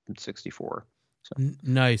 664. So.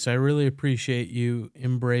 Nice. I really appreciate you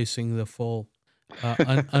embracing the full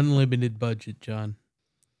unlimited budget, John.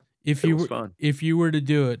 If you were to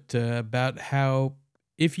do it, about how,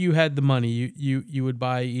 if you had the money, you would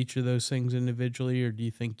buy each of those things individually, or do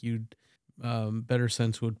you think you'd better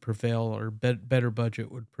sense would prevail, or better budget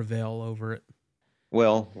would prevail over it?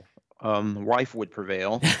 Well, wife would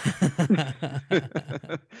prevail.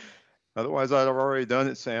 Otherwise, I'd have already done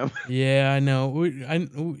it, Sam. Yeah, I know. I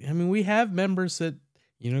mean, we have members that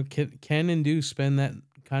can and do spend that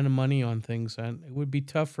kind of money on things. And it would be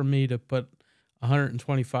tough for me to put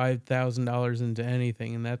 $125,000 into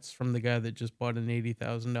anything, and that's from the guy that just bought an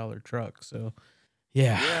 $80,000 truck. So,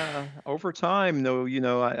 yeah. Yeah. Over time, though,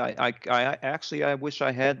 I actually I wish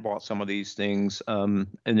I had bought some of these things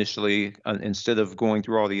initially instead of going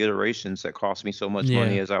through all the iterations that cost me so much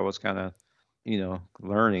money as I was kind of,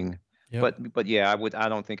 learning. Yep. But yeah, I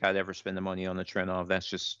don't think I'd ever spend the money on the Trenov. That's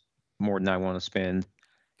just more than I want to spend.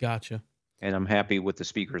 Gotcha. And I'm happy with the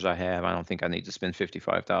speakers I have. I don't think I need to spend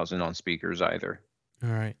 $55,000 on speakers either. All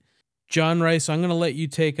right. John Rice, I'm going to let you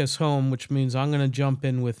take us home, which means I'm going to jump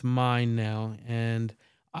in with mine now. And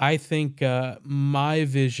I think my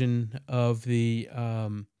vision of the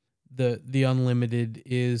unlimited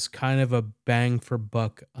is kind of a bang for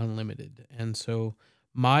buck unlimited. And so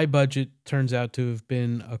my budget turns out to have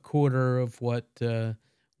been a quarter of what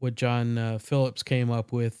John Phillips came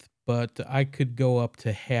up with, but I could go up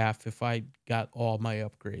to half if I got all my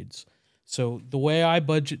upgrades. So the way I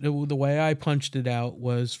punched it out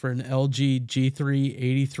was for an LG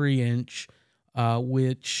G3 83-inch,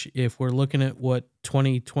 which, if we're looking at what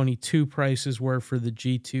 2022 prices were for the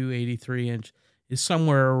G2 83-inch, is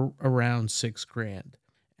somewhere around $6,000.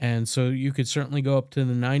 And so you could certainly go up to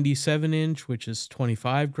the 97-inch, which is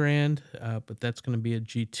 $25,000, but that's going to be a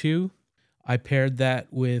G2. I paired that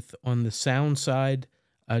with, on the sound side,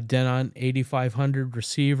 a Denon 8500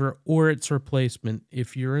 receiver or its replacement.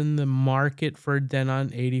 If you're in the market for a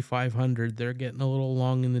Denon 8500, they're getting a little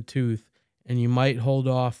long in the tooth, and you might hold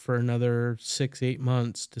off for another 6-8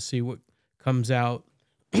 months to see what comes out.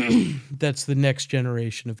 That's the next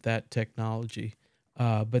generation of that technology.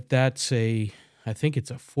 But that's I think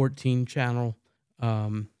it's a 14-channel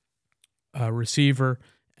receiver,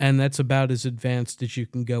 and that's about as advanced as you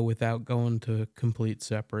can go without going to complete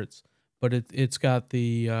separates. But it's got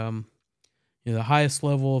the the highest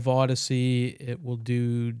level of Odyssey. It will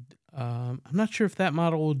do. I'm not sure if that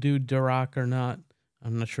model will do Dirac or not.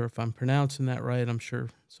 I'm not sure if I'm pronouncing that right. I'm sure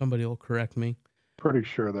somebody will correct me. Pretty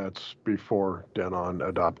sure that's before Denon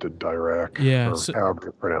adopted Dirac, yeah, or however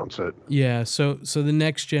you pronounce it. Yeah, so the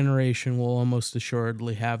next generation will almost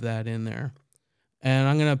assuredly have that in there. And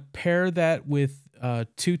I'm going to pair that with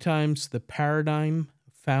 2 times the Paradigm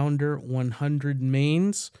Founder 100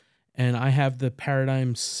 mains. And I have the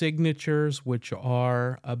Paradigm Signatures, which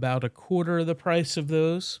are about a quarter of the price of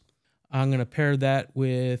those. I'm going to pair that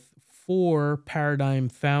with 4 Paradigm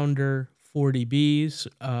Founder 40Bs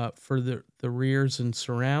for the rears and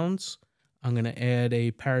surrounds. I'm going to add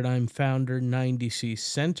a Paradigm Founder 90C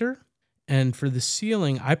center. And for the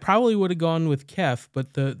ceiling, I probably would have gone with Kef,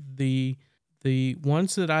 but the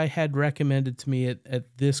ones that I had recommended to me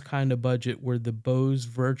at this kind of budget were the Bose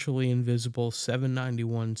Virtually Invisible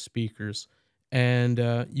 791 speakers. And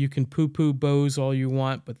you can poo-poo Bose all you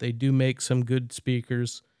want, but they do make some good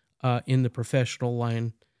speakers in the professional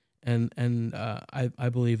line. And I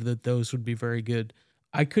believe that those would be very good.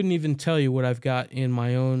 I couldn't even tell you what I've got in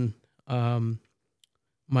my own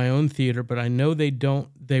theater, but I know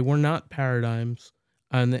they were not Paradigms,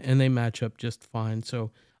 and they match up just fine.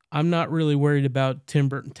 So I'm not really worried about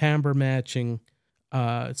timbre matching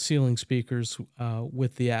ceiling speakers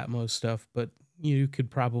with the Atmos stuff, but you could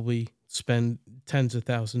probably spend tens of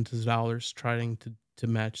thousands of dollars trying to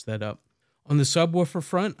match that up. On the subwoofer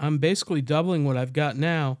front, I'm basically doubling what I've got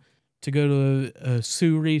now to go to a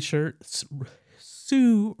Sioux Research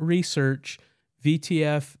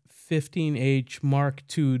VTF 15H Mark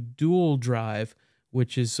II dual drive,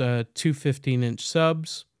 which is two 15-inch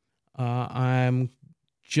subs. I'm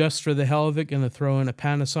just for the hell of it going to throw in a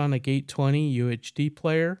Panasonic 820 UHD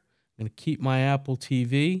player. I'm going to keep my Apple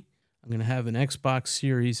TV. I'm going to have an Xbox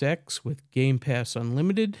Series X with Game Pass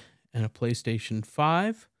Unlimited and a PlayStation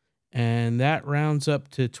 5. And that rounds up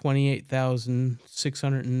to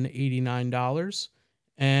 $28,689.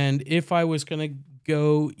 And if I was going to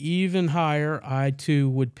go even higher, I too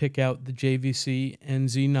would pick out the JVC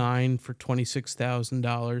NZ9 for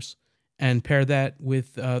 $26,000 and pair that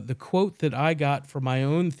with the quote that I got for my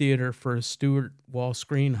own theater for a Stewart wall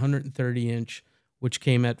screen 130-inch, which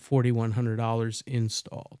came at $4,100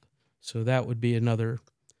 installed. So that would be another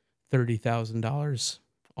 $30,000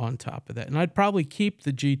 on top of that. And I'd probably keep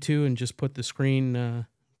the G2 and just put the screen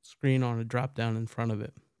on a drop down in front of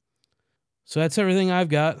it. So that's everything I've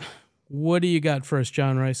got. What do you got for us,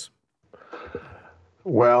 John Rice?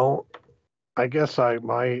 Well, I guess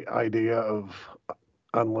my idea of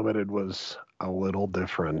unlimited was a little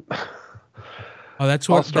different. Oh, that's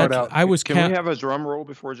what start out. I was. Can we have a drum roll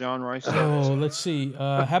before John Rice starts? Oh, let's see.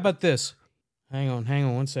 How about this? Hang on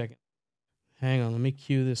 1 second. Hang on, let me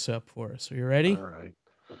cue this up for us. Are you ready? All right.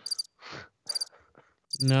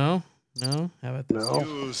 No. How about this? No.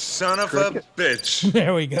 You son of a bitch.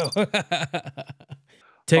 There we go.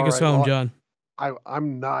 Take us home, John.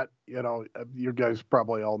 I'm not, you guys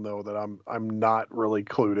probably all know that I'm not really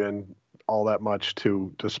clued in all that much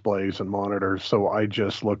to displays and monitors. So I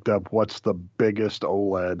just looked up what's the biggest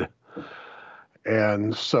OLED.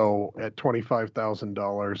 And so at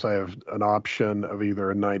 $25,000, I have an option of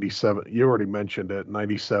either a 97, you already mentioned it,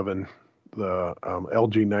 97, the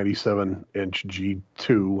LG 97-inch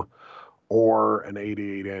G2 or an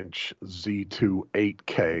 88-inch Z2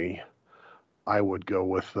 8K. I would go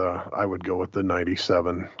with the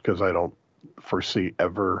 97 because I don't foresee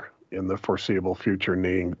ever in the foreseeable future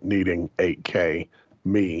needing 8K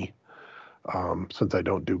since I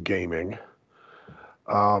don't do gaming.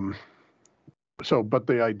 But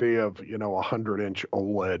the idea of, a 100-inch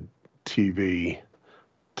OLED TV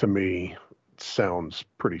to me sounds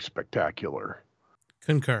pretty spectacular.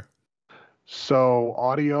 Concur. So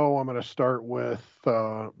audio, I'm going to start with,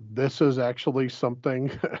 this is actually something,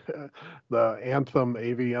 the Anthem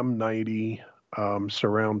AVM 90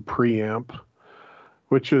 surround preamp,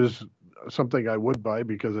 which is something I would buy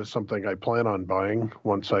because it's something I plan on buying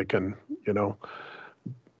once I can,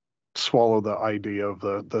 swallow the idea of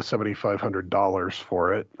the $7,500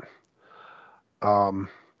 for it. I'm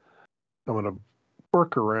going to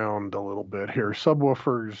work around a little bit here.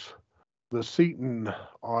 Subwoofers, the Seaton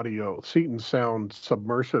Sound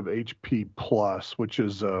Submersive HP Plus, which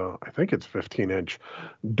is I think it's 15-inch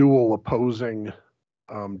dual opposing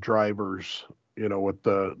drivers, with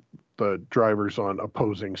the drivers on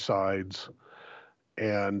opposing sides,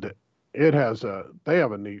 and they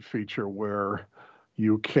have a neat feature where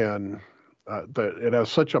you can it has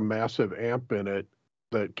such a massive amp in it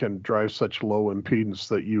that can drive such low impedance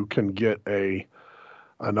that you can get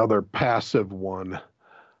another passive one,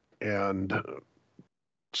 and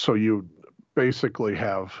so you basically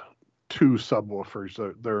have two subwoofers.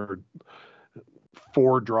 There are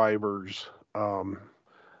 4 drivers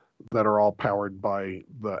that are all powered by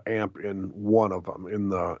the amp in one of them, in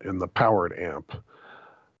the powered amp.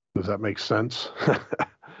 Does that make sense?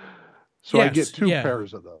 So yes, I get two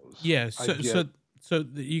pairs of those. Yeah. So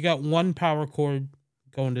you got one power cord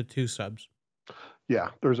going to 2 subs. Yeah,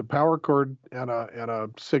 there's a power cord and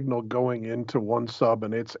a signal going into one sub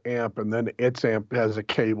and its amp, and then its amp has a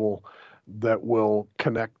cable that will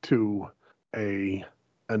connect to an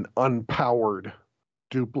unpowered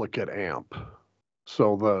duplicate amp.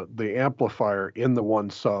 So the amplifier in the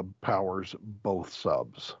one sub powers both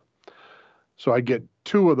subs. So I get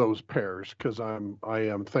 2 of those pairs because I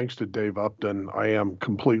am, thanks to Dave Upton, I am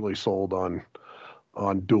completely sold on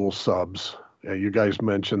dual subs. You guys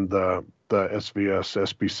mentioned the SVS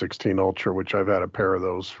SB16 Ultra, which I've had a pair of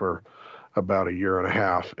those for about a year and a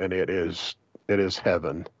half, and it is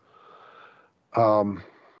heaven. So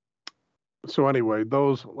anyway,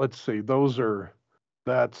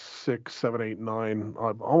 that's 6, 7, 8, 9,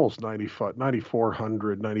 almost 95,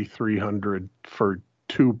 9,400, 9,300 for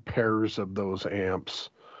 2 pairs of those amps.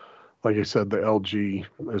 Like I said, the LG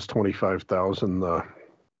is 25,000. The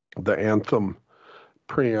Anthem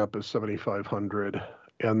preamp is 7,500,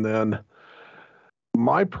 and then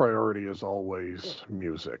My priority is always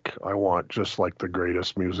music. I want just like the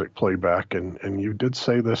greatest music playback. And you did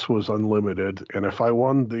say this was unlimited. And if I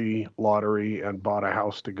won the lottery and bought a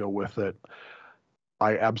house to go with it,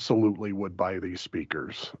 I absolutely would buy these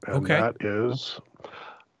speakers. And Okay. that is,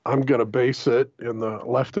 I'm going to base it in the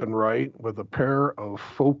left and right with a pair of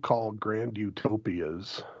Focal Grand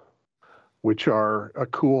Utopias, which are a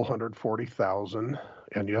cool 140,000.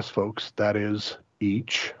 And yes, folks, that is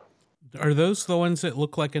each. Are those the ones that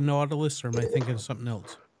look like a Nautilus, or am I thinking of something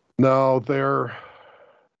else? No, they're,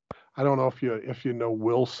 I don't know if you know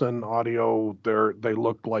Wilson Audio. They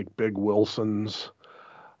look like big Wilsons.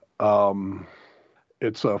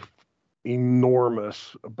 It's a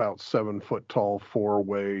enormous, about 7 foot tall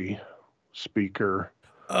 4-way speaker.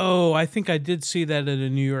 Oh, I think I did see that at a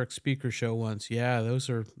New York speaker show once. Yeah, those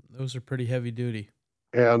are pretty heavy duty.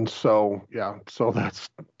 And so, yeah, so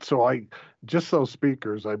just those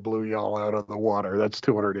speakers, I blew y'all out of the water. That's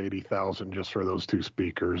 280,000 just for those two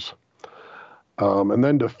speakers. And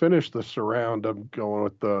then to finish the surround, I'm going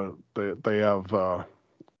with they have the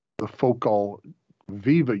Focal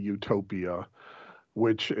Viva Utopia,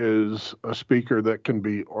 which is a speaker that can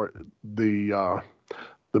be, or the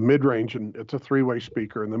mid-range, and it's a 3-way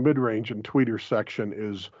speaker, and the mid-range and tweeter section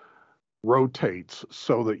rotates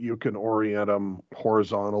so that you can orient them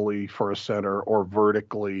horizontally for a center or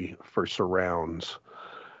vertically for surrounds.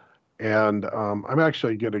 And I'm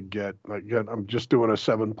actually going to get, again, I'm just doing a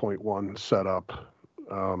 7.1 setup.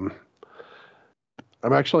 I'm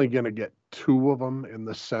actually going to get 2 of them in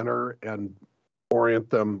the center and orient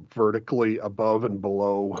them vertically above and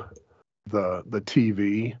below the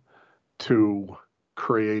TV to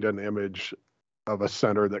create an image of a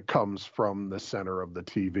center that comes from the center of the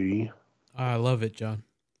TV. I love it, John.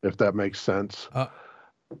 If that makes sense.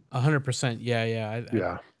 100%.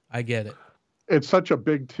 Yeah. I get it. It's such a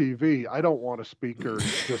big TV. I don't want a speaker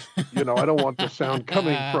just, I don't want the sound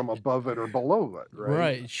coming from above it or below it, right?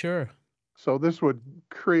 Right, sure. So this would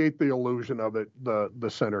create the illusion of it, the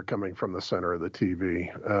center coming from the center of the TV.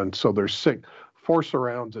 And so there's 4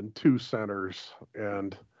 surrounds and 2 centers.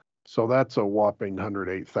 And so that's a whopping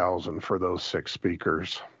 108,000 for those 6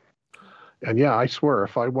 speakers. And yeah, I swear,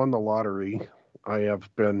 if I won the lottery, I have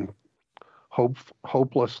been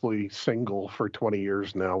hopelessly single for 20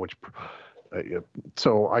 years now, which,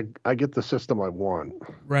 so I get the system I want.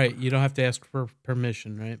 Right. You don't have to ask for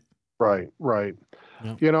permission, right? Right.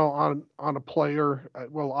 Yep. On a player,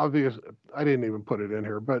 well, obvious, I didn't even put it in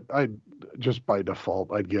here, but I just by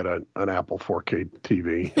default, I'd get an Apple 4K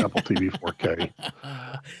TV, Apple TV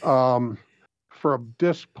 4K. For a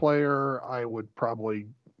disc player, I would probably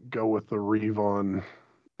go with the Revon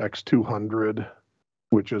X200,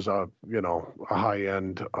 which is a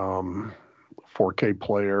high-end 4K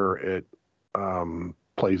player. It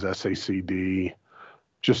plays SACD,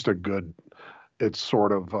 just a good, it's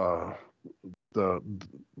sort of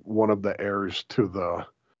one of the heirs to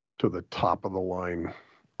the top of the line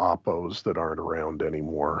Oppos that aren't around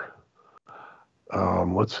anymore.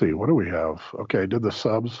 Let's see, what do we have? Okay, I did the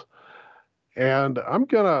subs. And I'm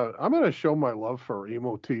gonna show my love for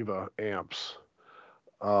Emotiva amps.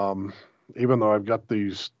 Even though I've got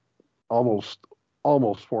these almost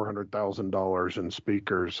 $400,000 in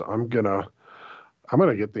speakers, I'm gonna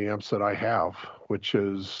get the amps that I have, which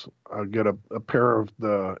is I'll get a pair of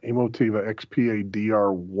the Emotiva XPA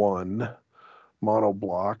DR1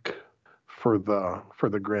 monoblock for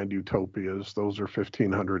the Grand Utopias. Those are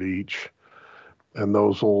 $1,500 each, and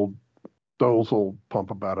those will pump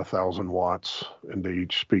about 1,000 watts into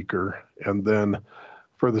each speaker. And then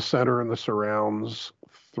for the center and the surrounds,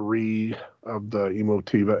 3 of the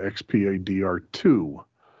Emotiva XPA DR2,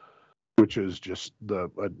 which is just the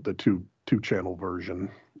two-channel version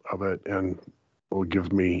of it, and will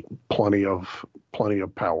give me plenty of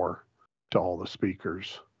power to all the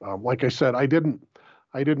speakers. Like I said, I didn't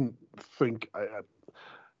think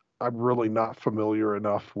I'm really not familiar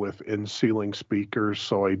enough with in-ceiling speakers,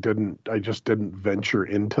 so I just didn't venture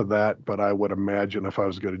into that. But I would imagine if I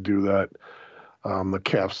was going to do that, the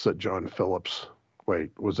CAFs that John Phillips.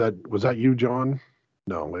 Wait, was that you, John?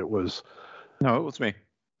 No, it was me.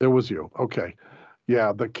 It was you. Okay,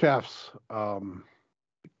 yeah, the CAFs.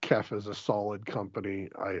 CAF is a solid company.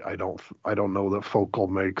 I don't know that Focal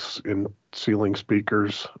makes in-ceiling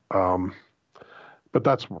speakers. But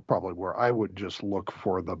that's probably where I would just look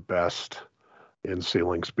for the best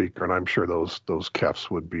in-ceiling speaker, and I'm sure those CAFs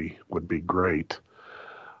would be great.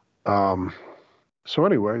 So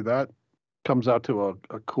anyway, that comes out to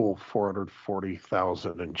a cool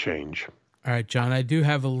 440,000 and change. All right, John, I do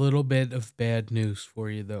have a little bit of bad news for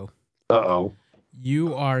you, though. Uh-oh.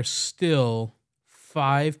 You are still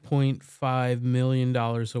 $5.5 million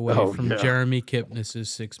away Oh, from yeah. Jeremy Kipnis's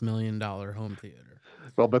 $6 million home theater.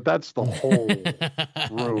 Well, but that's the whole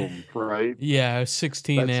room, right? Yeah,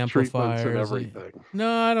 16 That's treatments and amplifiers. everything.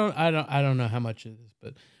 No, I don't know how much it is,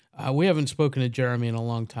 but we haven't spoken to Jeremy in a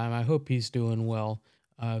long time. I hope he's doing well.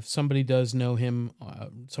 If somebody does know him,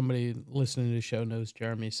 somebody listening to the show knows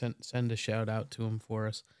Jeremy, send a shout out to him for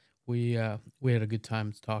us. We had a good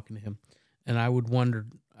time talking to him, and I wonder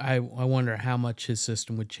how much his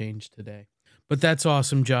system would change today. But that's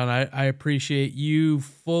awesome, John. I appreciate you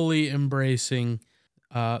fully embracing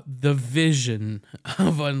the vision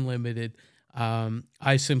of Unlimited.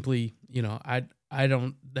 I simply, I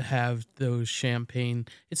don't have those champagne.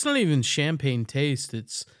 It's not even champagne taste.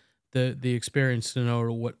 It's the experience to know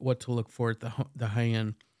what to look for at the high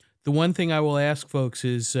end. The one thing I will ask folks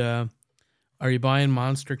is, are you buying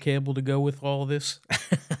Monster cable to go with all this?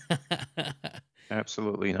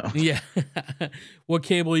 Absolutely not. Yeah. What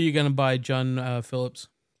cable are you going to buy, John Phillips?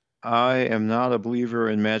 I am not a believer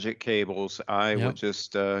in magic cables. I Yep. would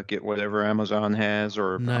just get whatever Amazon has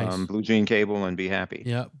or Nice. Blue Jean cable and be happy.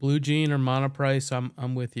 Yeah, Blue Jean or Monoprice.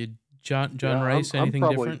 I'm with you, John Yeah, Rice. I'm Anything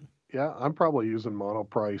probably- different? Yeah, I'm probably using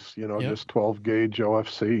Monoprice, Yep. just 12 gauge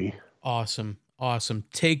OFC. Awesome.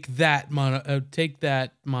 Take that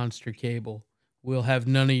Monster cable. We'll have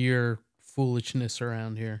none of your foolishness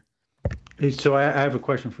around here. Hey, so I have a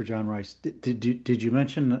question for John Rice. Did you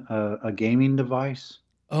mention a gaming device?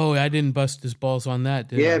 Oh, I didn't bust his balls on that,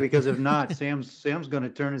 did I? Yeah, because if not, Sam's going to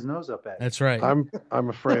turn his nose up at you. That's right. I'm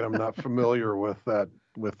afraid I'm not familiar with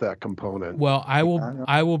that component. Well, I know.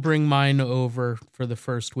 I will bring mine over for the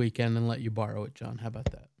first weekend and let you borrow it, John. How about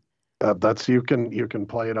that? That's you can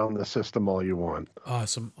play it on the system all you want.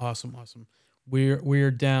 Awesome.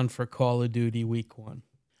 We're down for Call of Duty Week 1.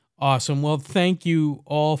 Awesome. Well, thank you,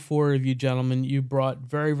 all four of you gentlemen. You brought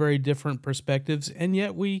very, very different perspectives, and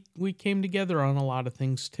yet we came together on a lot of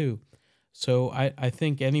things too. So I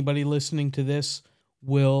think anybody listening to this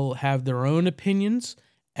will have their own opinions,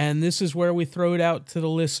 and this is where we throw it out to the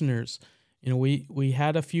listeners. We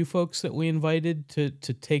had a few folks that we invited to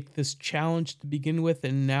take this challenge to begin with,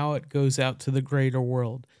 and now it goes out to the greater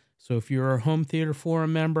world. So if you're a Home Theater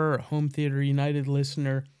Forum member, a Home Theater United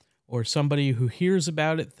listener, or somebody who hears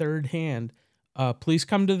about it third hand, please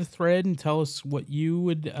come to the thread and tell us what you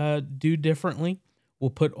would do differently. We'll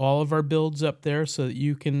put all of our builds up there so that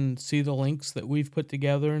you can see the links that we've put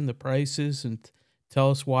together and the prices, and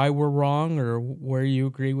tell us why we're wrong or where you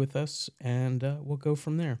agree with us, and we'll go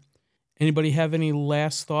from there. Anybody have any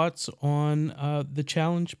last thoughts on the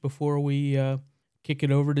challenge before we kick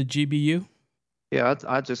it over to GBU? Yeah,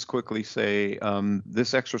 I'd just quickly say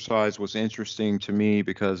this exercise was interesting to me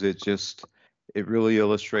because it really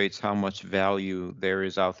illustrates how much value there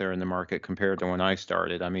is out there in the market compared to when I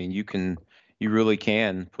started. I mean, you really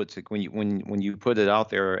can when you put it out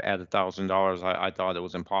there at $1,000. I thought it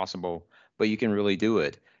was impossible, but you can really do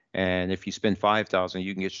it. And if you spend $5,000,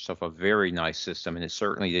 you can get yourself a very nice system, and it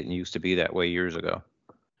certainly didn't used to be that way years ago.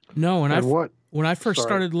 No, when I first Sorry.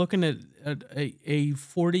 started looking at a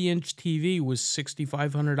 40-inch TV was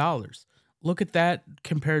 $6,500. Look at that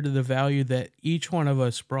compared to the value that each one of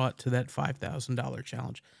us brought to that $5,000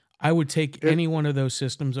 challenge. I would take any one of those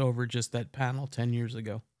systems over just that panel 10 years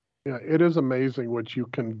ago. Yeah, it is amazing what you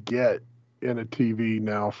can get in a TV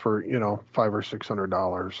now for $500 or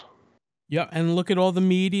 $600. Yeah, and look at all the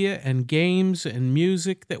media and games and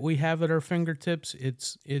music that we have at our fingertips.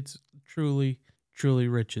 It's truly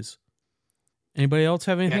riches. Anybody else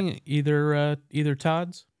have anything? Yeah. Either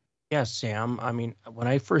Todd's? Yes, Sam. I mean, when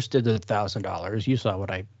I first did the $1,000, you saw what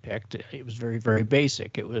I picked. It was very, very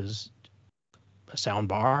basic. It was a sound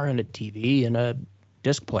bar and a TV and a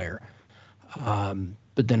disc player.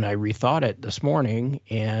 But then I rethought it this morning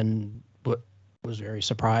and was very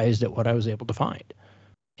surprised at what I was able to find,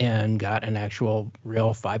 and got an actual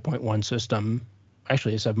real 5.1 system,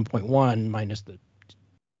 actually a 7.1 minus the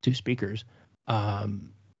two speakers,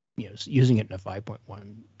 using it in a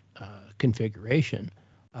 5.1 configuration,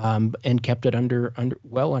 and kept it under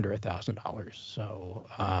 $1,000. So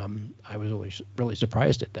I was always really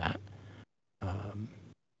surprised at that.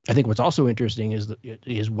 I think what's also interesting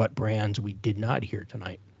is what brands we did not hear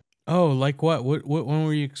tonight. Oh, like what? What one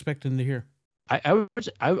were you expecting to hear? I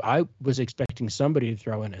was expecting somebody to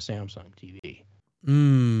throw in a Samsung TV.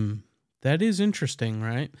 That is interesting,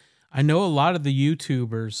 right? I know a lot of the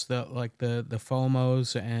YouTubers, like the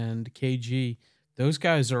FOMOs and KG, those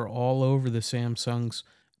guys are all over the Samsungs,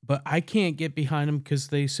 but I can't get behind them because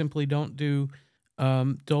they simply don't do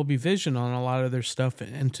Dolby Vision on a lot of their stuff,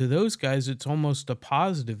 and to those guys, it's almost a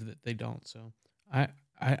positive that they don't. So I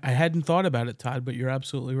hadn't thought about it, Todd, but you're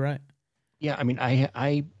absolutely right. Yeah, I mean,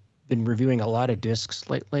 I've been reviewing a lot of discs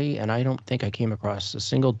lately, and I don't think I came across a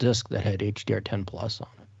single disc that had HDR10 plus on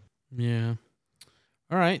it. Yeah.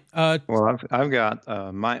 All right. Well, I've got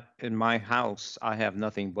in my house, I have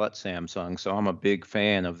nothing but Samsung, so I'm a big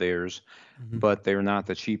fan of theirs, mhm. but they're not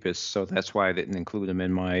the cheapest, so that's why I didn't include them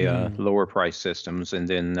in my lower price systems. And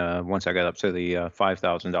then once I got up to the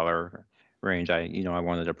 $5,000 range, I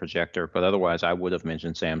wanted a projector, but otherwise I would have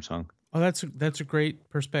mentioned Samsung. Oh, that's a great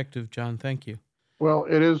perspective, John. Thank you. Well,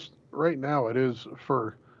 it is right now. It is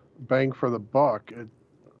for bang for the buck.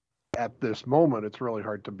 At this moment, it's really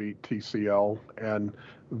hard to beat TCL and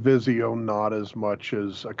Vizio, not as much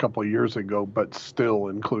as a couple of years ago, but still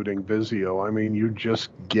including Vizio. I mean, you just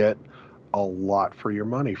get a lot for your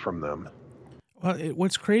money from them. Well,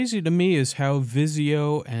 what's crazy to me is how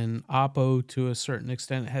Vizio and Oppo, to a certain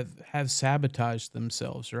extent, have sabotaged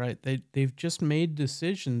themselves. Right? They've just made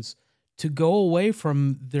decisions to go away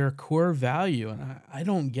from their core value, and I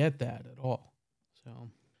don't get that at all. So,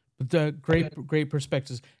 but great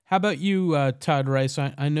perspectives. How about you, Todd Rice?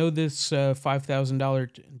 I know this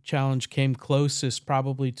 $5,000 challenge came closest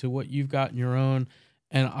probably to what you've got in your own,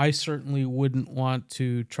 and I certainly wouldn't want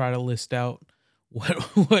to try to list out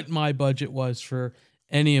what my budget was for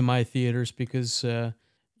any of my theaters because it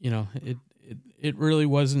really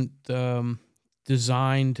wasn't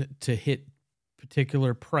designed to hit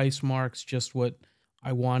particular price marks, just what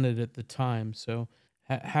I wanted at the time. So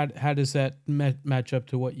how does that match up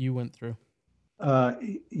to what you went through?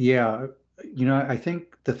 Yeah, I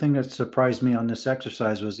think the thing that surprised me on this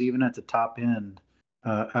exercise was even at the top end,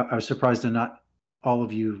 I was surprised that not all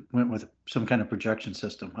of you went with some kind of projection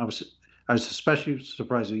system. I was especially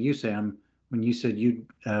surprised with you, Sam, when you said you'd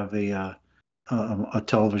have a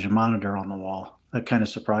television monitor on the wall. That kind of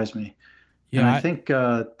surprised me. And Yeah, I think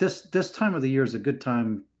this time of the year is a good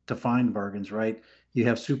time to find bargains, right? You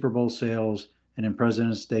have Super Bowl sales and then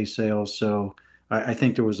President's Day sales, so I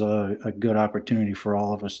think there was a good opportunity for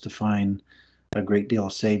all of us to find a great deal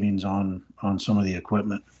of savings on some of the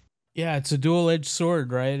equipment. yeah, it's a dual-edged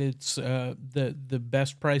sword, right? It's the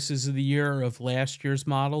best prices of the year of last year's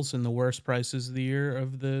models and the worst prices of the year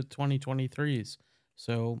of the 2023s.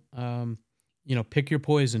 So, pick your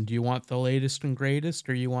poison. Do you want the latest and greatest,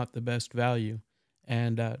 or you want the best value?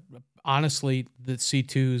 And honestly, the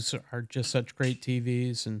C2s are just such great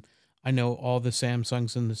TVs, and I know all the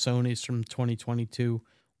Samsungs and the Sonys from 2022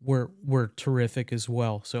 were terrific as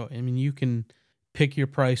well. So, I mean, you can pick your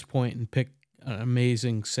price point and pick an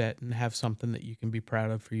amazing set and have something that you can be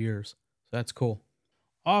proud of for years. So that's cool.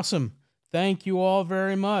 Awesome. Thank you all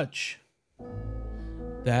very much.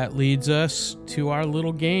 That leads us to our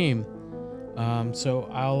little game. So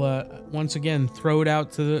I'll once again throw it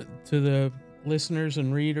out to the listeners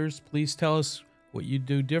and readers. Please tell us what you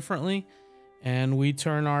do differently, and we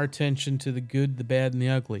turn our attention to the good, the bad, and the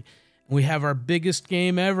ugly. And we have our biggest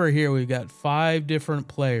game ever here. We've got 5 different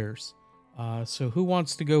players. So who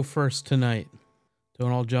wants to go first tonight?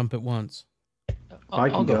 Don't all jump at once.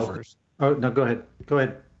 I'll go first. Oh, no, go ahead. Go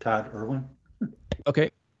ahead, Todd Irwin. Okay,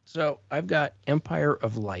 so I've got Empire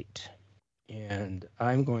of Light, and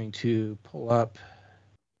I'm going to pull up.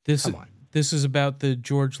 This is about the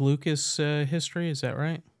George Lucas history. Is that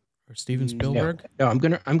right? Or Steven Spielberg? No, I'm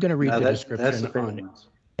gonna read the description. That's the favorite ones.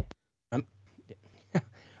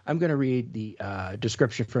 I'm gonna read the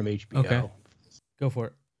description from HBO. Okay, go for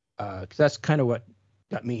it. Because that's kind of what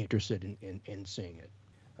got me interested in seeing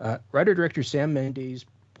it. Writer-director Sam Mendes'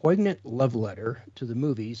 poignant love letter to the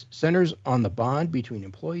movies centers on the bond between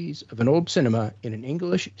employees of an old cinema in an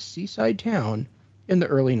English seaside town in the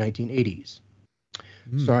early 1980s.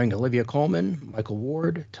 Starring Olivia Colman, Michael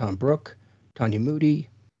Ward, Tom Brooke, Tanya Moody,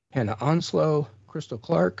 Hannah Onslow, Crystal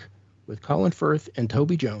Clark, with Colin Firth and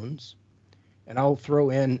Toby Jones. And I'll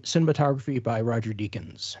throw in cinematography by Roger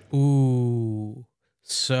Deakins. Ooh.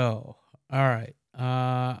 So, all right.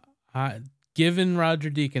 Given Roger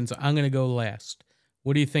Deakins, I'm going to go last.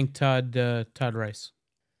 What do you think, Todd Rice?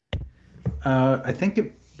 I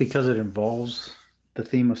think because it involves the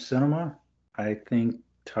theme of cinema, I think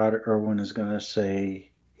Todd Irwin is going to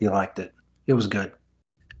say he liked it. It was good.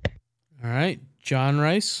 All right. John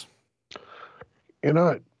Rice?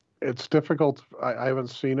 It's difficult. I haven't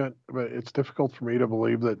seen it, but it's difficult for me to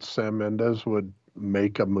believe that Sam Mendes would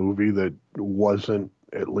make a movie that wasn't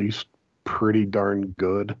at least pretty darn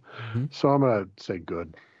good. Mm-hmm. So I'm going to say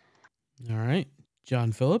good. All right.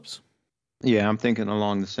 John Phillips? Yeah, I'm thinking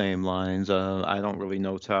along the same lines. I don't really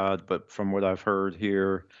know Todd, but from what I've heard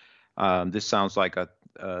here, this sounds like a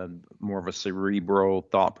more of a cerebral,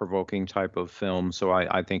 thought-provoking type of film. So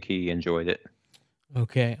I think he enjoyed it.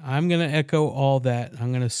 Okay. I'm going to echo all that.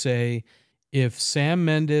 I'm going to say if Sam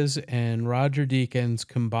Mendes and Roger Deakins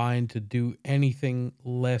combine to do anything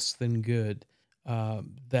less than good,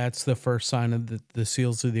 that's the first sign of the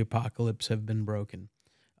seals of the apocalypse have been broken.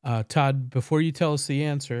 Todd, before you tell us the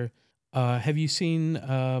answer, have you seen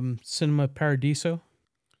Cinema Paradiso?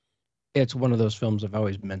 It's one of those films I've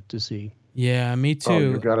always meant to see. Yeah, me too. Oh,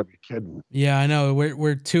 you gotta be kidding. Yeah, I know.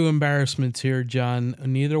 We're two embarrassments here, John.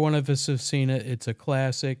 Neither one of us have seen it. It's a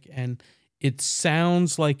classic, and it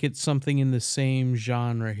sounds like it's something in the same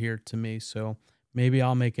genre here to me. So maybe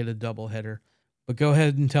I'll make it a doubleheader. But go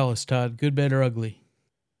ahead and tell us, Todd. Good, bad, or ugly?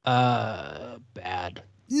 Bad.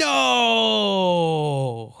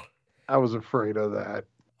 No. I was afraid of that.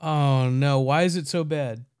 Oh no. Why is it so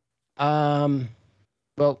bad?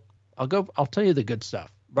 Well, I'll tell you the good stuff.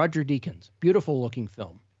 Roger Deakins, beautiful looking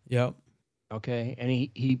film. Yep. Okay. And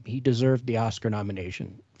he deserved the Oscar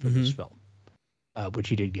nomination for this film, which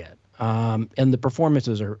he did get. And the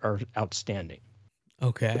performances are outstanding.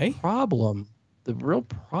 Okay. The real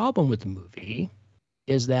problem with the movie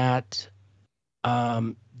is that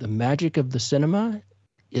the magic of the cinema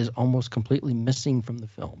is almost completely missing from the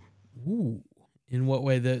film. Ooh. In what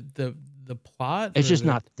way? The plot? It's just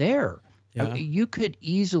not there. Yeah. You could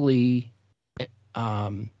easily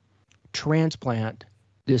transplant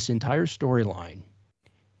this entire storyline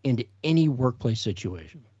into any workplace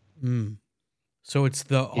situation. So it's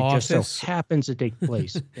the It Office. just so happens to take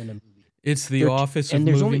place in a movie. It's the Office of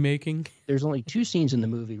movie making. There's only 2 scenes in the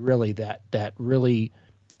movie really that really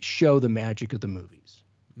show the magic of the movies.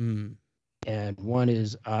 And one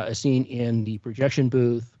is a scene in the projection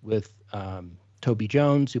booth with Toby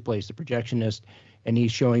Jones, who plays the projectionist, and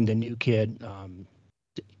he's showing the new kid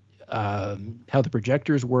how the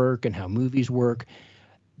projectors work and how movies work.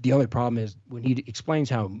 The only problem is when he explains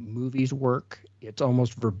how movies work, it's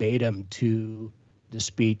almost verbatim to the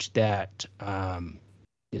speech that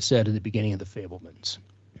is said at the beginning of The Fabelmans.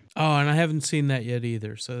 Oh, and I haven't seen that yet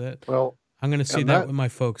either. So I'm going to see and that with my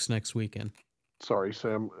folks next weekend. Sorry,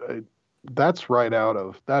 Sam. That is right out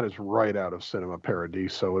of Cinema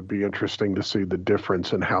Paradiso. It'd be interesting to see the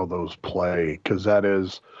difference in how those play, because that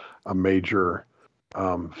is a major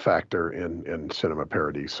factor in Cinema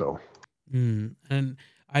Paradiso. And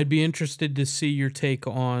I'd be interested to see your take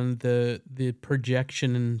on the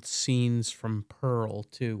projection and scenes from Pearl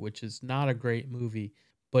too, which is not a great movie,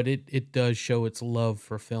 but it does show its love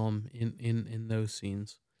for film in those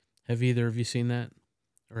scenes. Have either of you seen that,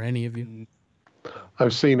 or any of you?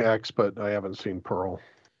 I've seen X, but I haven't seen Pearl.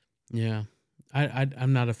 Yeah,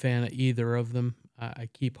 I'm not a fan of either of them. I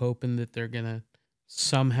keep hoping that they're gonna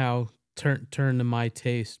somehow turn to my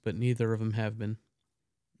taste, but neither of them have been.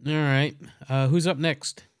 All right, who's up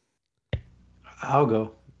next? I'll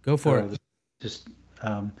go. Go for it.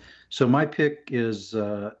 So my pick is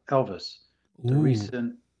Elvis, the Ooh.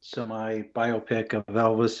 recent semi-biopic of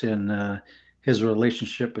Elvis and his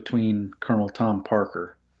relationship between Colonel Tom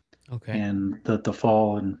Parker. Okay. And the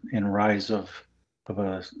fall and rise of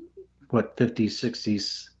a 50s,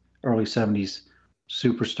 60s, early 70s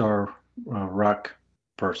superstar rock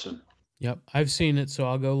person. Yep, I've seen it, so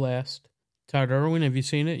I'll go last. Todd Irwin, have you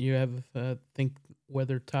seen it? You have think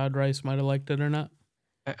whether Todd Rice might have liked it or not?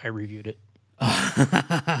 I reviewed it.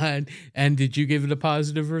 And did you give it a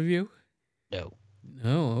positive review? No.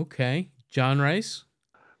 Oh, okay. John Rice?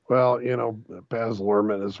 Well, Baz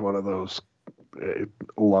Luhrmann is one of those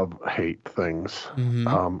love-hate things.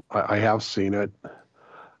 I have seen it.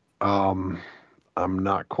 I'm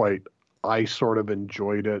not quite. I sort of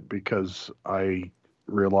enjoyed it because I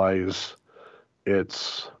realize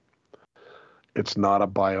it's not a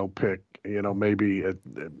biopic. Maybe it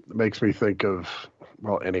makes me think of,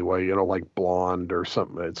 well, anyway, like Blonde or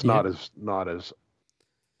something. It's not as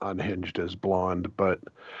unhinged as Blonde, but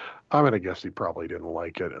I'm gonna guess he probably didn't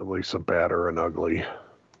like it. At least a bad or an ugly.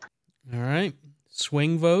 All right.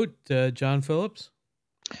 Swing vote, John Phillips?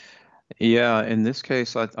 Yeah, in this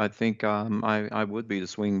case, I think I would be the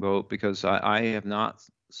swing vote because I have not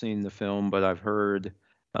seen the film, but I've heard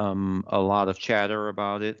a lot of chatter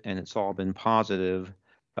about it, and it's all been positive.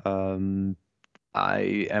 I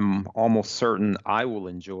am almost certain I will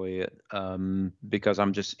enjoy it because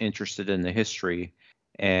I'm just interested in the history.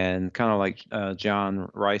 And kind of like John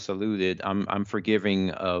Rice alluded, I'm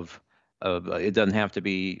forgiving of it doesn't have to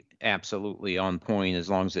be absolutely on point as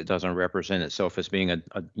long as it doesn't represent itself as being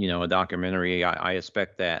a documentary. I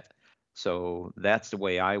expect that. So that's the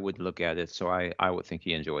way I would look at it. So I would think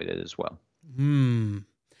he enjoyed it as well.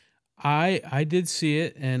 I did see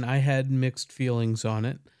it and I had mixed feelings on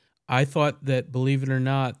it. I thought that, believe it or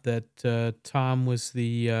not, that Tom was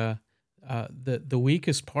the the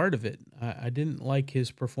weakest part of it. I didn't like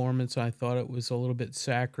his performance. I thought it was a little bit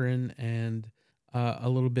saccharine and a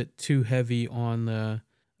little bit too heavy on the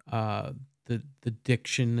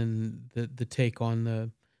diction and the take on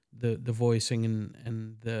the voicing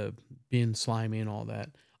and the being slimy and all that.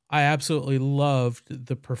 I absolutely loved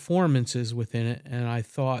the performances within it, and I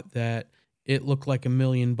thought that it looked like $1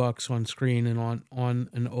 million on screen and on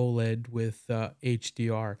an OLED with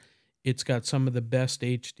HDR. It's got some of the best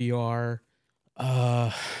HDR.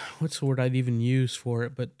 What's the word I'd even use for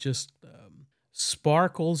it? But just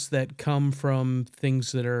sparkles that come from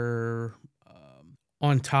things that are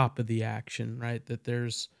on top of the action, right? That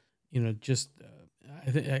there's, just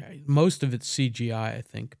I think most of it's CGI, I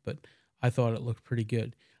think, but I thought it looked pretty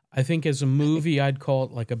good. I think as a movie, I'd call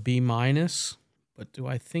it like a B-. But do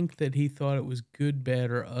I think that he thought it was good,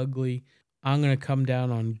 bad, or ugly? I'm going to come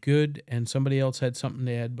down on good, and somebody else had something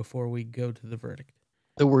to add before we go to the verdict.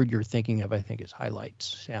 The word you're thinking of, I think, is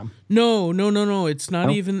highlights, Sam. No. It's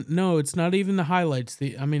not even the highlights.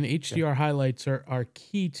 HDR highlights are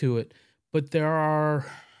key to it, but there are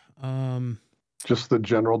just the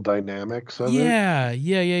general dynamics of it.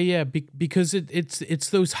 Yeah. Because it's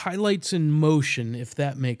those highlights in motion, if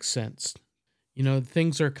that makes sense.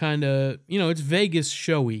 Things are kind of, it's Vegas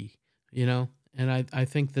showy, and I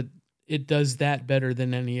think that it does that better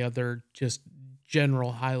than any other just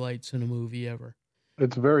general highlights in a movie ever.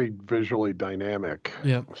 It's very visually dynamic.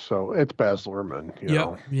 Yep. So it's Baz Luhrmann, you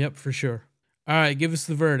know. Yep, for sure. All right, give us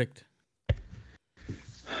the verdict.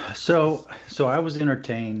 So I was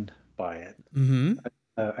entertained by it. Mm-hmm.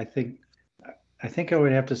 I think I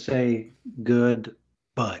would have to say good,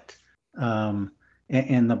 but and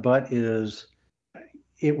the but is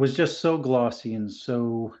it was just so glossy and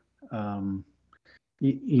so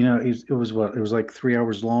it was like 3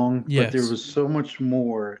 hours long. Yes. But there was so much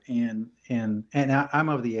more, and I'm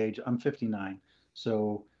of the age, I'm 59,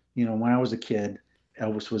 so when I was a kid,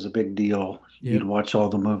 Elvis was a big deal. Yep. You'd watch all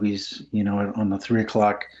the movies on the 3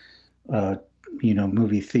 o'clock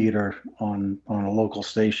movie theater on a local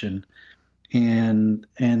station, and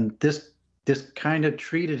this kind of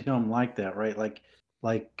treated him like that, right? Like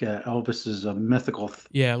Elvis is a mythical,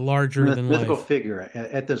 larger than mythical life figure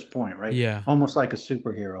at this point, right? Yeah, almost like a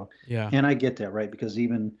superhero. Yeah, and I get that, right? Because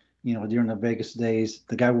even during the Vegas days,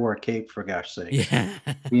 the guy wore a cape, for gosh sake. Yeah,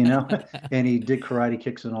 and he did karate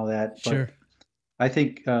kicks and all that. Sure. But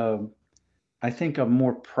I think a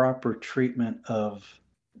more proper treatment of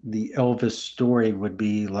the Elvis story would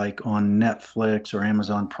be like on Netflix or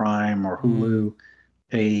Amazon Prime or Hulu,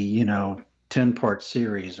 a 10-part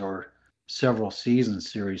series or several season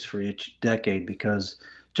series for each decade, because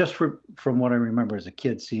just from what I remember as a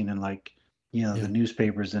kid seeing in the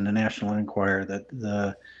newspapers and the National Enquirer,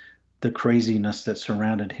 that the craziness that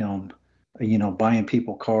surrounded him, buying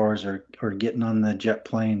people cars or getting on the jet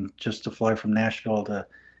plane just to fly from Nashville to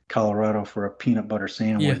Colorado for a peanut butter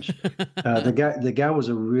sandwich. Yeah. The guy was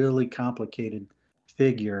a really complicated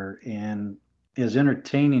figure, and as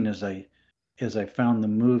entertaining as I found the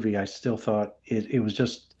movie, I still thought it was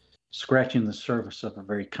just scratching the surface of a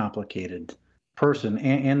very complicated person,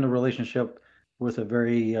 and the relationship with a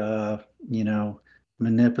very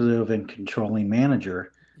manipulative and controlling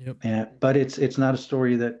manager. Yep. But it's not a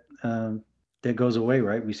story that goes away,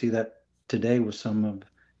 right? We see that today with some of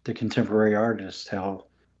the contemporary artists, how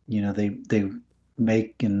they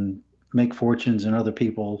make fortunes and other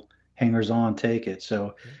people hangers on take it.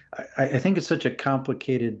 So I think it's such a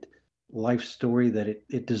complicated life story that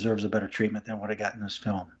it deserves a better treatment than what I got in this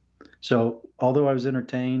film. So although I was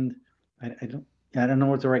entertained, I don't know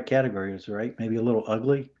what the right category is, right? Maybe a little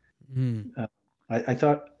ugly. I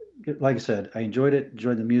thought, like I said, I enjoyed it,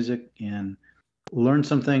 enjoyed the music, and learned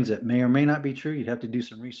some things that may or may not be true. You'd have to do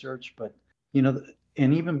some research, but and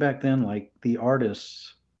even back then, like the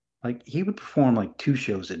artists, like he would perform like 2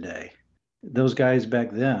 shows a day. Those guys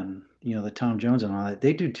back then, the Tom Jones and all that,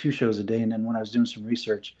 they do 2 shows a day. And then when I was doing some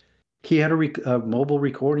research, he had a mobile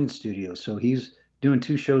recording studio, so he's doing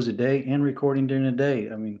 2 shows a day and recording during the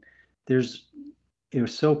day. I mean, it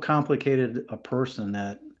was so complicated a person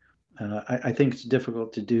that I think it's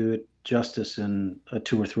difficult to do it justice in a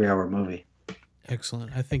 2 or 3 hour movie.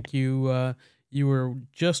 Excellent. I think you were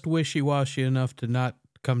just wishy-washy enough to not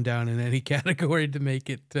come down in any category to make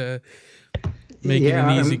it it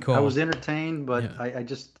an easy call. I was entertained, but Yeah. I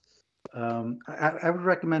just I would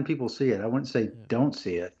recommend people see it. I wouldn't say don't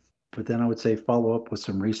see it, but then I would say follow up with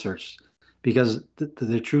some research, because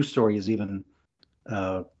the true story is even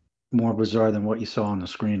more bizarre than what you saw on the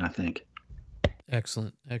screen, I think.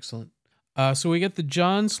 Excellent. So we got the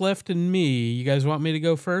Johns left and me. You guys want me to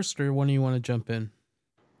go first, or one of you want to jump in?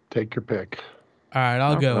 Take your pick. All right,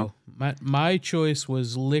 I'll Okay. go. My choice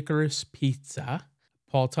was Licorice Pizza,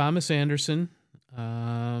 Paul Thomas Anderson,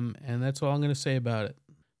 and that's all I'm going to say about it.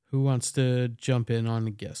 Who wants to jump in on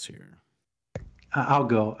the guess here? I'll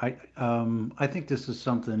go. I think this is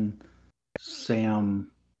something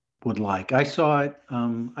Sam would like. I saw it.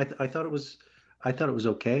 I thought it was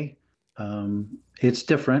okay. It's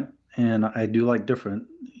different, and I do like different.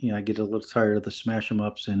 I get a little tired of the smash 'em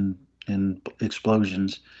ups and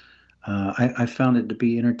explosions. I found it to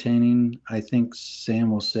be entertaining. I think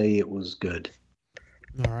Sam will say it was good.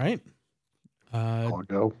 All right. I'll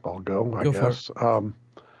go. I Go for guess.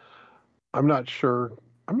 I'm not sure.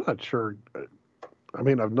 I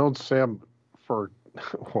mean, I've known Sam for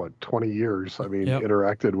 20 years. I mean, Yep.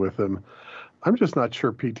 interacted with him. I'm just not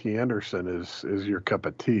sure P.T. Anderson is your cup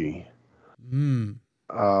of tea. So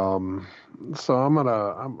I'm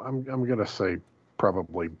gonna say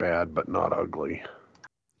probably bad, but not ugly.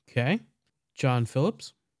 Okay. John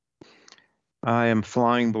Phillips. I am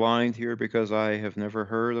flying blind here because I have never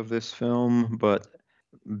heard of this film, but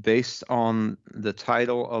based on the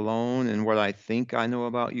title alone and what I think I know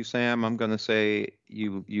about you, Sam, I'm going to say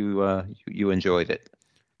you enjoyed it.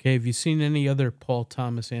 Okay. Have you seen any other Paul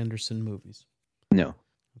Thomas Anderson movies? No,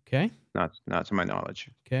 Okay. not to my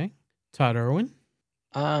knowledge. Okay. Todd Irwin.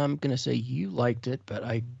 I'm going to say you liked it, but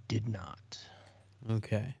I did not.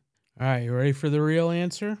 Okay. All right. You ready for the real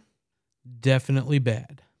answer? Definitely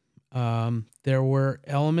bad. There were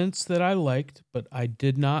elements that I liked, but I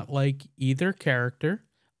did not like either character.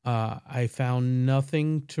 I found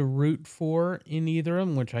nothing to root for in either of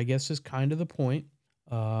them, which I guess is kind of the point.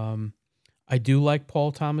 I do like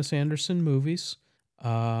Paul Thomas Anderson movies.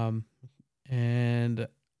 And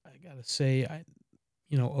I gotta say,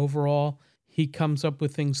 overall, he comes up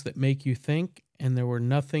with things that make you think, and there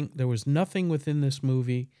was nothing within this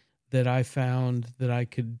movie that I found that I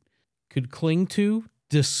could cling to,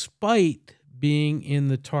 despite being in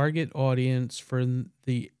the target audience for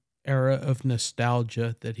the era of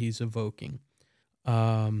nostalgia that he's evoking.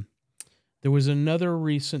 There was another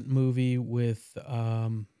recent movie with,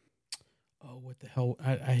 what the hell?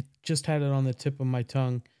 I just had it on the tip of my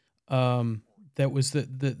tongue. That was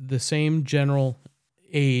the same general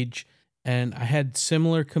age, and I had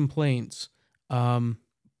similar complaints.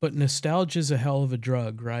 But nostalgia is a hell of a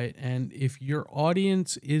drug, right? And if your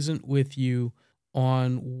audience isn't with you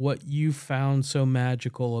on what you found so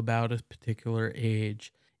magical about a particular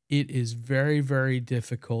age, it is very, very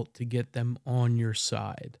difficult to get them on your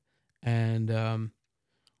side. And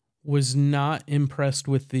was not impressed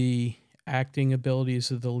with the acting abilities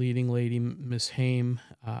of the leading lady, Miss Haim.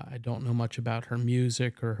 I don't know much about her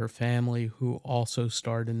music or her family, who also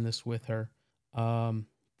starred in this with her.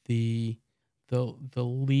 The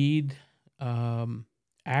lead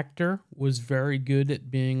actor was very good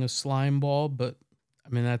at being a slime ball, but I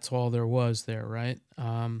mean that's all there was there, right?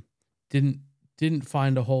 Didn't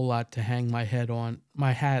find a whole lot to hang my hat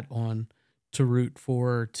on to root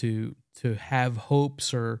for, to have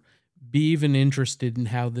hopes or be even interested in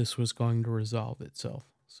how this was going to resolve itself.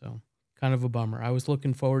 So kind of a bummer. I was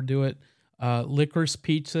looking forward to it. Licorice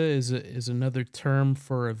Pizza is another term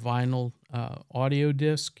for a vinyl audio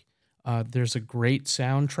disc. There's a great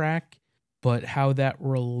soundtrack, but how that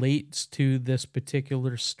relates to this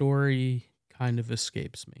particular story kind of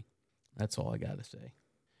escapes me. That's all I got to say.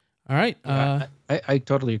 All right. I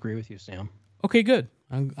totally agree with you, Sam. Okay, good.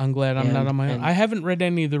 I'm glad I'm not on my own. And- I haven't read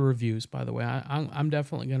any of the reviews, by the way. I'm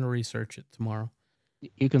definitely going to research it tomorrow.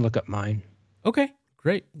 You can look up mine. Okay,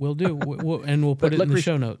 great. We'll do. We'll put But it in the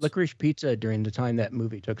show notes. Licorice Pizza, during the time that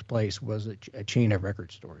movie took place, was a chain of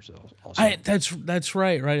record stores. Also. That's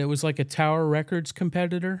right. It was like a Tower Records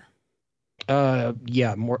competitor.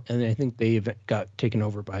 Yeah, more, and I think they got taken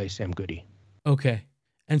over by Sam Goody. Okay,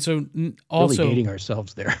 and so also really dating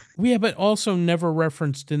ourselves there. Yeah, but also never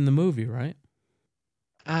referenced in the movie, right?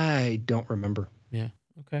 I don't remember. Yeah.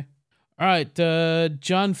 Okay. All right,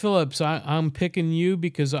 John Phillips. I'm picking you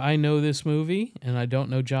because I know this movie and I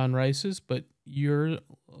don't know John Rice's, but yours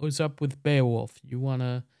was up with Beowulf. You want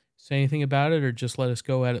to say anything about it, or just let us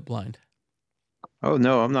go at it blind? Oh,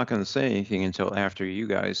 no, I'm not going to say anything until after you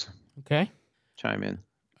guys Okay. chime in.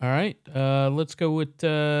 All right. Let's go with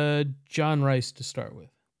John Rice to start with.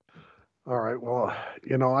 All right. Well,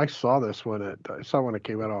 I saw this when it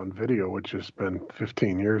came out on video, which has been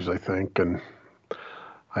 15 years, I think, and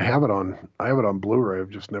I have it on Blu-ray. I've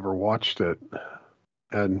just never watched it.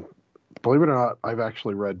 And believe it or not, I've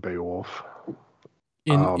actually read Beowulf.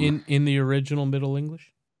 In the original Middle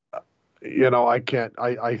English?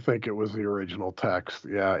 I think it was the original text.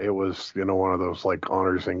 Yeah, it was, one of those like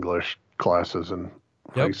honors English classes in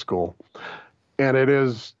high school. And it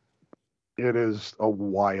is It is a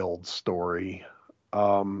wild story.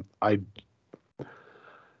 I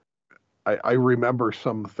remember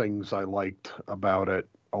some things I liked about it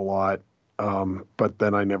a lot, but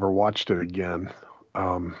then I never watched it again.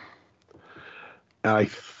 And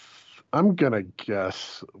I'm gonna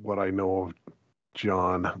guess what I know of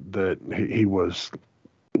John, that he was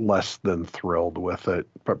less than thrilled with it,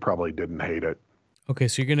 but probably didn't hate it. Okay,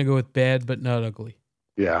 so you're going to go with bad but not ugly.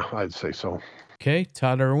 Yeah, I'd say so. Okay,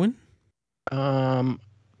 Todd Irwin?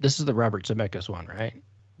 This is the Robert Zemeckis one, right?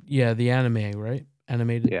 Yeah, the anime, right?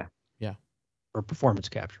 Animated? Yeah. Or performance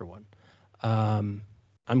capture one. I'm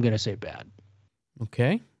going to say bad.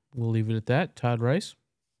 Okay, we'll leave it at that. Todd Rice?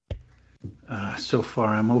 So far,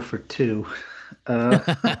 I'm 0 for 2.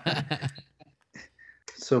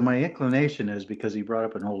 So my inclination is, because he brought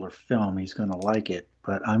up an older film, he's going to like it.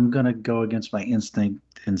 But I'm going to go against my instinct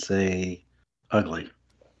and say ugly.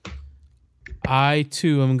 I,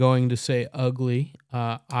 too, am going to say ugly.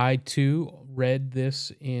 I, too, read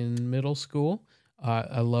this in middle school.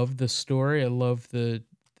 I love the story. I love the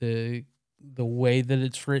way that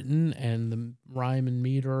it's written and the rhyme and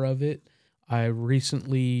meter of it. I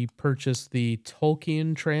recently purchased the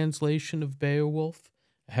Tolkien translation of Beowulf.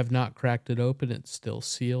 I have not cracked it open. It's still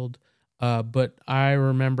sealed. But I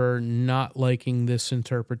remember not liking this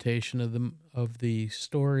interpretation of the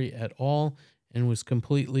story at all, and was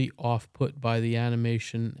completely off-put by the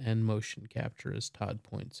animation and motion capture, as Todd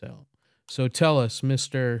points out. So tell us,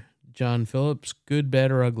 Mr. John Phillips, good,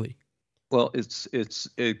 bad, or ugly? Well, it's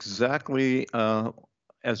exactly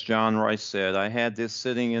as John Rice said. I had this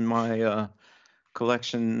sitting in my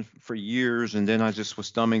collection for years, and then I just was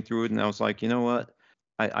thumbing through it, and I was like, you know what?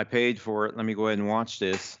 I paid for it. Let me go ahead and watch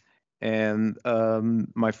this. And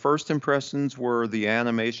my first impressions were the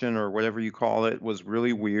animation, or whatever you call it, was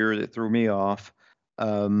really weird. It threw me off.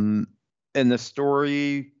 And the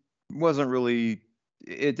story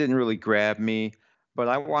it didn't really grab me. But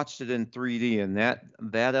I watched it in 3D, and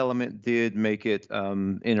that element did make it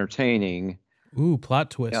entertaining. Ooh,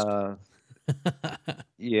 plot twist.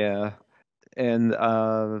 Yeah. And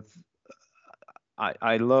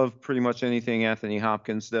I love pretty much anything Anthony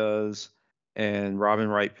Hopkins does, and Robin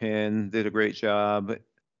Wright Penn did a great job.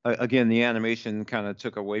 Again, the animation kind of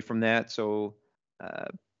took away from that, so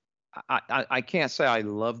I can't say I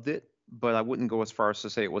loved it, but I wouldn't go as far as to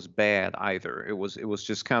say it was bad either. It was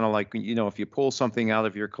just kind of like, if you pull something out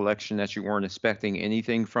of your collection that you weren't expecting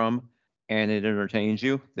anything from, and it entertains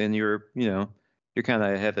you, then you're kind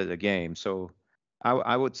of ahead of the game. So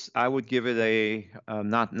I would give it a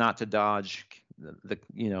not to dodge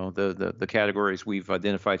the categories we've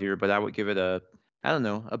identified here, but I would give it a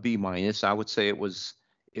B-. I would say it was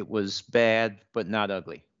bad but not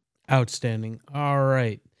ugly. Outstanding. All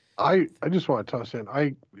right. I just want to toss in,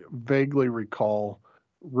 I vaguely recall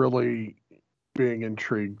really being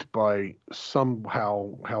intrigued by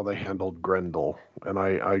somehow how they handled Grendel, and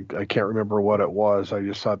I can't remember what it was. I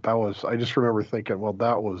just thought I just remember thinking, well,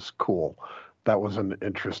 that was cool. That was an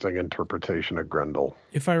interesting interpretation of Grendel.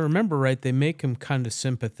 If I remember right, they make him kind of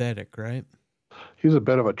sympathetic, right? He's a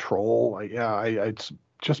bit of a troll. It's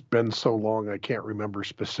just been so long, I can't remember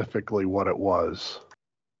specifically what it was.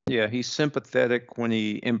 Yeah, he's sympathetic when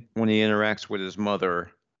he interacts with his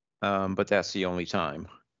mother, but that's the only time,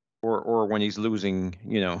 or when he's losing,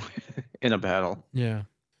 in a battle. Yeah.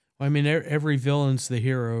 Well, I mean, every villain's the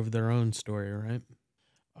hero of their own story, right?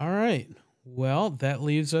 All right. Well, that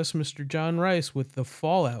leaves us, Mr. John Rice, with The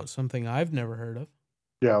Fallout, something I've never heard of.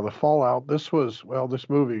 Yeah, The Fallout. This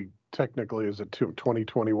movie technically is a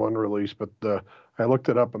 2021 release, but I looked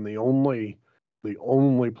it up, and the only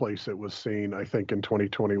place it was seen, I think, in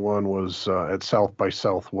 2021 was at South by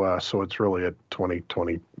Southwest. So it's really a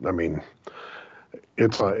 2020. I mean,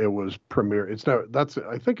 it was premiere. It's no. That's.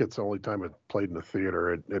 I think it's the only time it played in the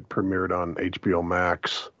theater. It premiered on HBO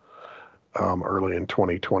Max early in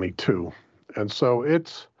 2022, and so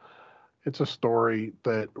it's a story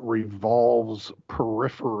that revolves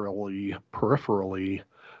peripherally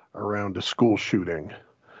around a school shooting.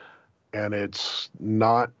 And it's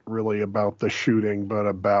not really about the shooting, but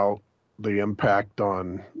about the impact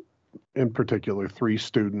on, in particular, 3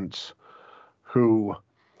 students who,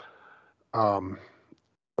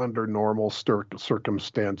 under normal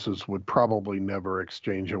circumstances, would probably never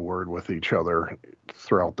exchange a word with each other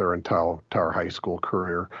throughout their entire high school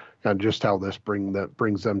career, and just how this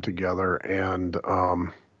brings them together, and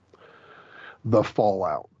the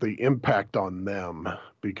fallout, the impact on them,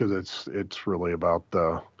 because it's really about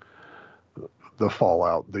the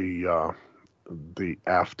fallout, the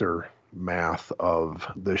aftermath of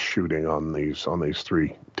this shooting on these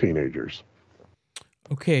 3 teenagers.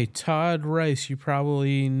 Okay, Todd Rice, you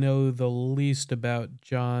probably know the least about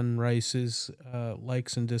John Rice's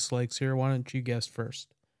likes and dislikes here. Why don't you guess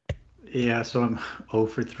first? Yeah, so I'm 0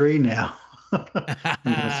 for 3 now. I'm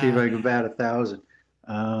gonna see if I can bat 1,000.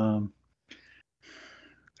 Um,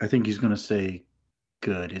 I think he's gonna say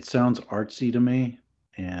good. It sounds artsy to me,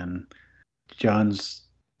 and John's,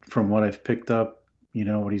 from what I've picked up,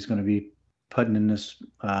 what he's gonna be putting in this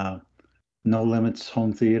No Limits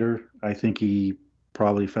home theater. I think he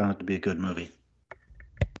probably found it to be a good movie.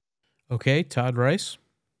 Okay, Todd Rice.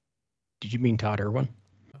 Did you mean Todd Irwin?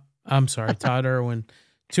 I'm sorry, Todd Irwin.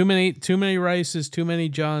 Too many Rices, too many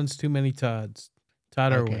Johns, too many Todds.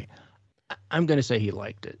 Todd Irwin. Okay. I'm going to say he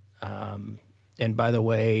liked it. And by the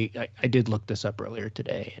way, I did look this up earlier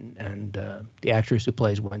today, and the actress who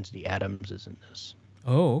plays Wednesday Addams is in this.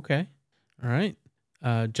 Oh, okay. All right.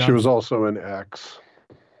 John. She was also in X.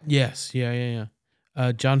 Yes. Yeah.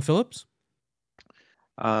 John Phillips.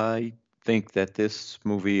 I think that this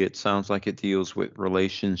movie, it sounds like it deals with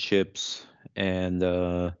relationships, and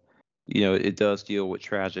it does deal with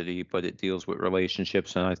tragedy, but it deals with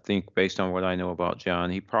relationships. And I think, based on what I know about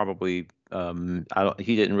John, he probably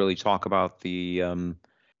he didn't really talk about the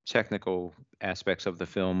technical aspects of the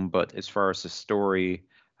film, but as far as the story,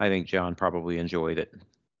 I think John probably enjoyed it.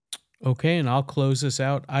 Okay, and I'll close this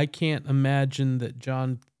out. I can't imagine that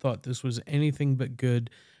John thought this was anything but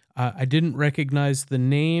good. I didn't recognize the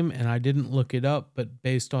name and I didn't look it up, but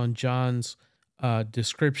based on John's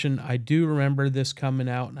description, I do remember this coming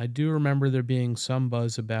out, and I do remember there being some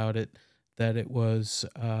buzz about it, that it was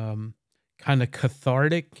kind of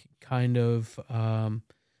cathartic, kind of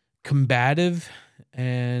combative,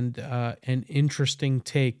 and an interesting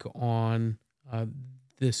take on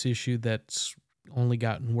this issue that's only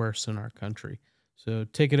gotten worse in our country. So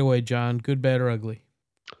take it away, John. Good, bad, or ugly?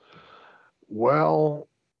 Well,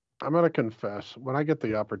 I'm going to confess, when I get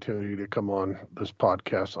the opportunity to come on this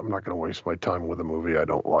podcast, I'm not going to waste my time with a movie I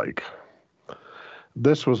don't like.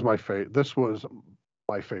 This was my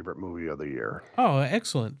favorite movie of the year. Oh,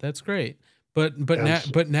 excellent. That's great. But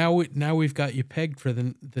now we've got you pegged for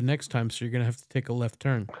the next time, so you're going to have to take a left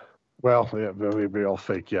turn. Well, yeah, maybe I'll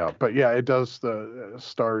fake you out. But yeah, it does. The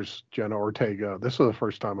stars Jenna Ortega. This was the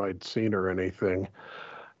first time I'd seen her in anything.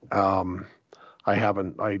 I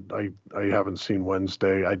haven't seen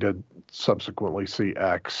Wednesday. I did subsequently see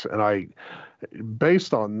X, and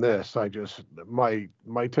based on this, my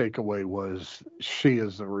takeaway was she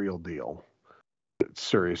is the real deal.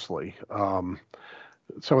 Seriously. Some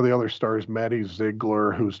of the other stars, Maddie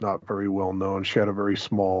Ziegler, who's not very well known, she had a very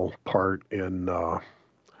small part in.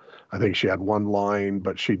 I think she had one line,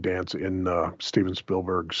 but she danced in Steven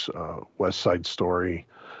Spielberg's West Side Story.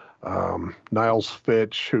 Niles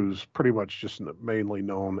Fitch, who's pretty much just mainly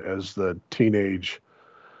known as the teenage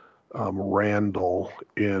Randall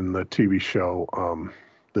in the TV show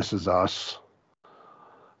This Is Us.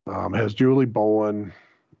 Has Julie Bowen,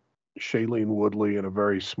 Shailene Woodley in a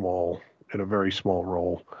very small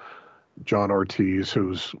role. John Ortiz,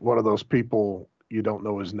 who's one of those people you don't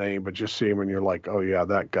know his name, but just see him and you're like, oh yeah,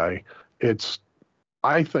 that guy.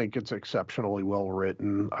 I think it's exceptionally well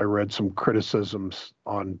written. I read some criticisms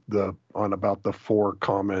on about the 4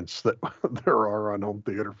 comments that there are on Home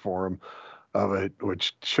Theater Forum of it,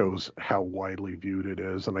 which shows how widely viewed it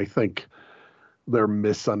is. And I think they're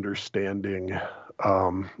misunderstanding.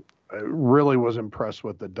 I really was impressed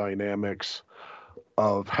with the dynamics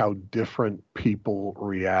of how different people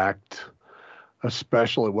react.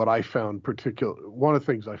 Especially one of the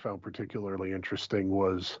things I found particularly interesting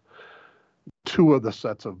was 2 of the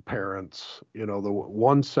sets of parents. The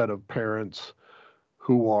one set of parents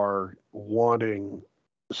who are wanting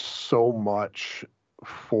so much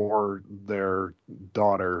for their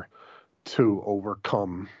daughter to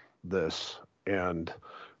overcome this and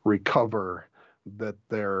recover, that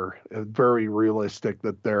they're very realistic,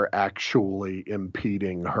 that they're actually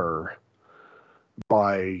impeding her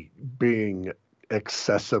by being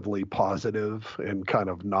excessively positive and kind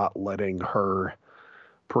of not letting her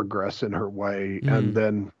progress in her way. And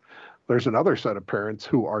then there's another set of parents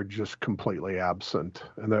who are just completely absent.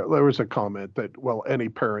 And there was a comment that, well,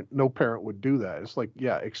 no parent would do that. It's like,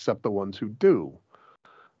 yeah, except the ones who do.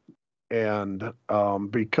 And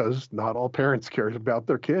because not all parents cares about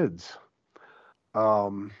their kids. Yeah,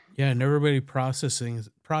 and everybody processes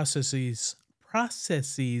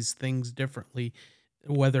things differently,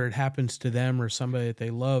 whether it happens to them or somebody that they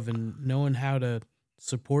love, and knowing how to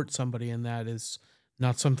support somebody in that is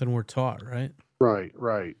not something we're taught, right?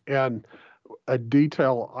 Right. And a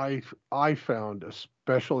detail I found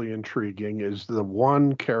especially intriguing is the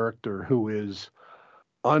one character who is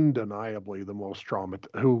undeniably the most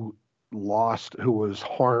who who was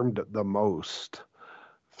harmed the most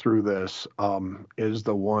through this, is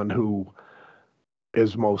the one who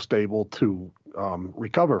is most able to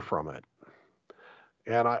recover from it.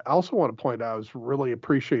 And I also want to point out, I was really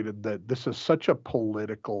appreciated that this is such a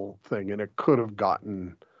political thing, and it could have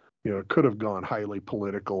gone highly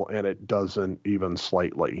political, and it doesn't even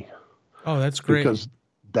slightly. Oh, that's great. Because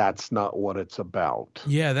that's not what it's about.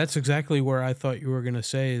 Yeah, that's exactly where I thought you were going to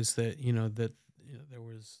say, is that, there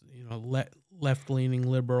was, left-leaning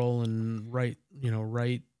liberal and right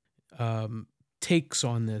takes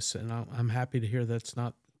on this. And I'm happy to hear that's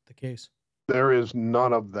not the case. There is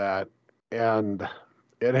none of that. And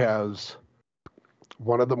it has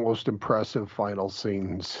one of the most impressive final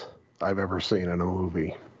scenes I've ever seen in a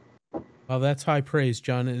movie. Well, that's high praise,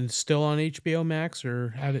 John. And it's still on HBO Max,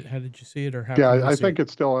 or how did you see it, or how? Yeah, I think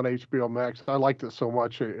it's still on HBO Max. I liked it so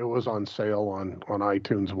much. It was on sale on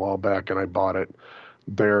iTunes a while back, and I bought it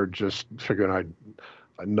there, just figuring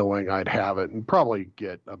knowing I'd have it and probably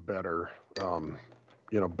get a better,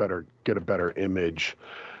 get a better image,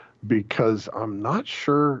 because I'm not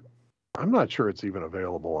sure it's even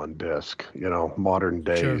available on disc, modern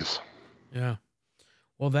days. Sure. Yeah.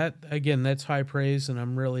 Well, that's high praise, and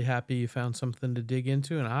I'm really happy you found something to dig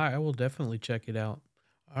into, and I will definitely check it out.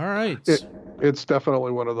 All right. It's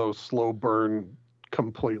definitely one of those slow burn,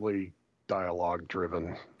 completely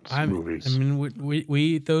dialogue-driven movies. I mean, we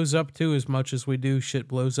eat those up too, as much as we do shit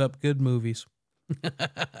blows up good movies.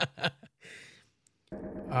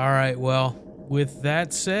 All right. Well, with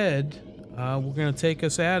that said, we're going to take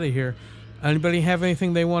us out of here. Anybody have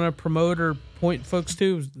anything they want to promote or point folks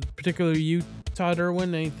to, particularly you, Todd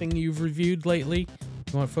Irwin? Anything you've reviewed lately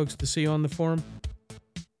you want folks to see on the forum?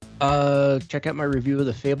 Check out my review of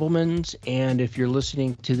The Fabelmans, and if you're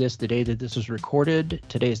listening to this the day that this is recorded,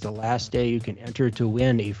 today is the last day you can enter to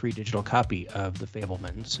win a free digital copy of The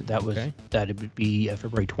Fabelmans. That would be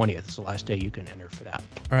February 20th. It's the last day you can enter for that.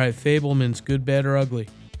 All right, Fabelmans, good, bad, or ugly?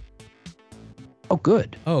 Oh,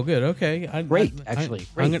 good. Oh, good. Okay. Great.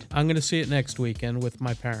 I'm going to see it next weekend with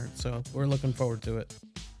my parents, so we're looking forward to it.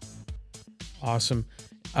 Awesome.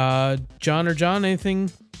 John, anything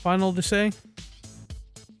final to say?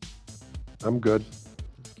 I'm good.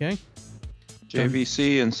 Okay.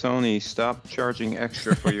 JVC and Sony, stop charging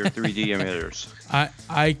extra for your 3D emitters.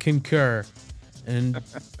 I concur. And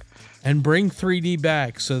bring 3D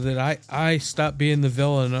back so that I stop being the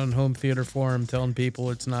villain on Home Theater Forum telling people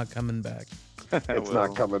it's not coming back. It's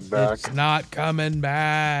not coming back. It's not coming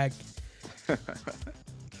back.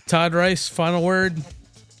 Todd Rice, final word.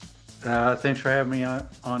 Thanks for having me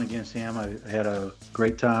on again, Sam. I had a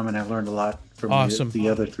great time, and I learned a lot from Awesome. the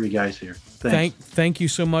other three guys here. Thanks. Thank you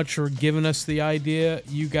so much for giving us the idea.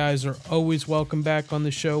 You guys are always welcome back on the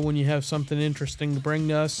show when you have something interesting to bring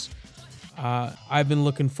to us. I've been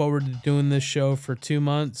looking forward to doing this show for 2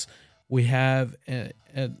 months. We have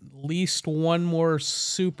at least one more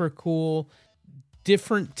super cool,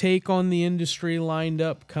 different take on the industry lined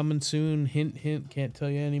up, coming soon. Hint, hint, can't tell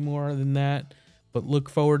you any more than that. But look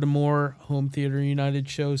forward to more Home Theater United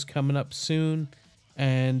shows coming up soon.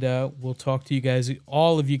 And we'll talk to you guys,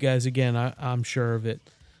 all of you guys again, I'm sure of it.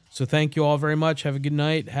 So thank you all very much. Have a good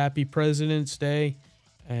night. Happy President's Day.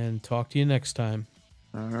 And talk to you next time.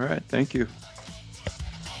 All right. Thank you.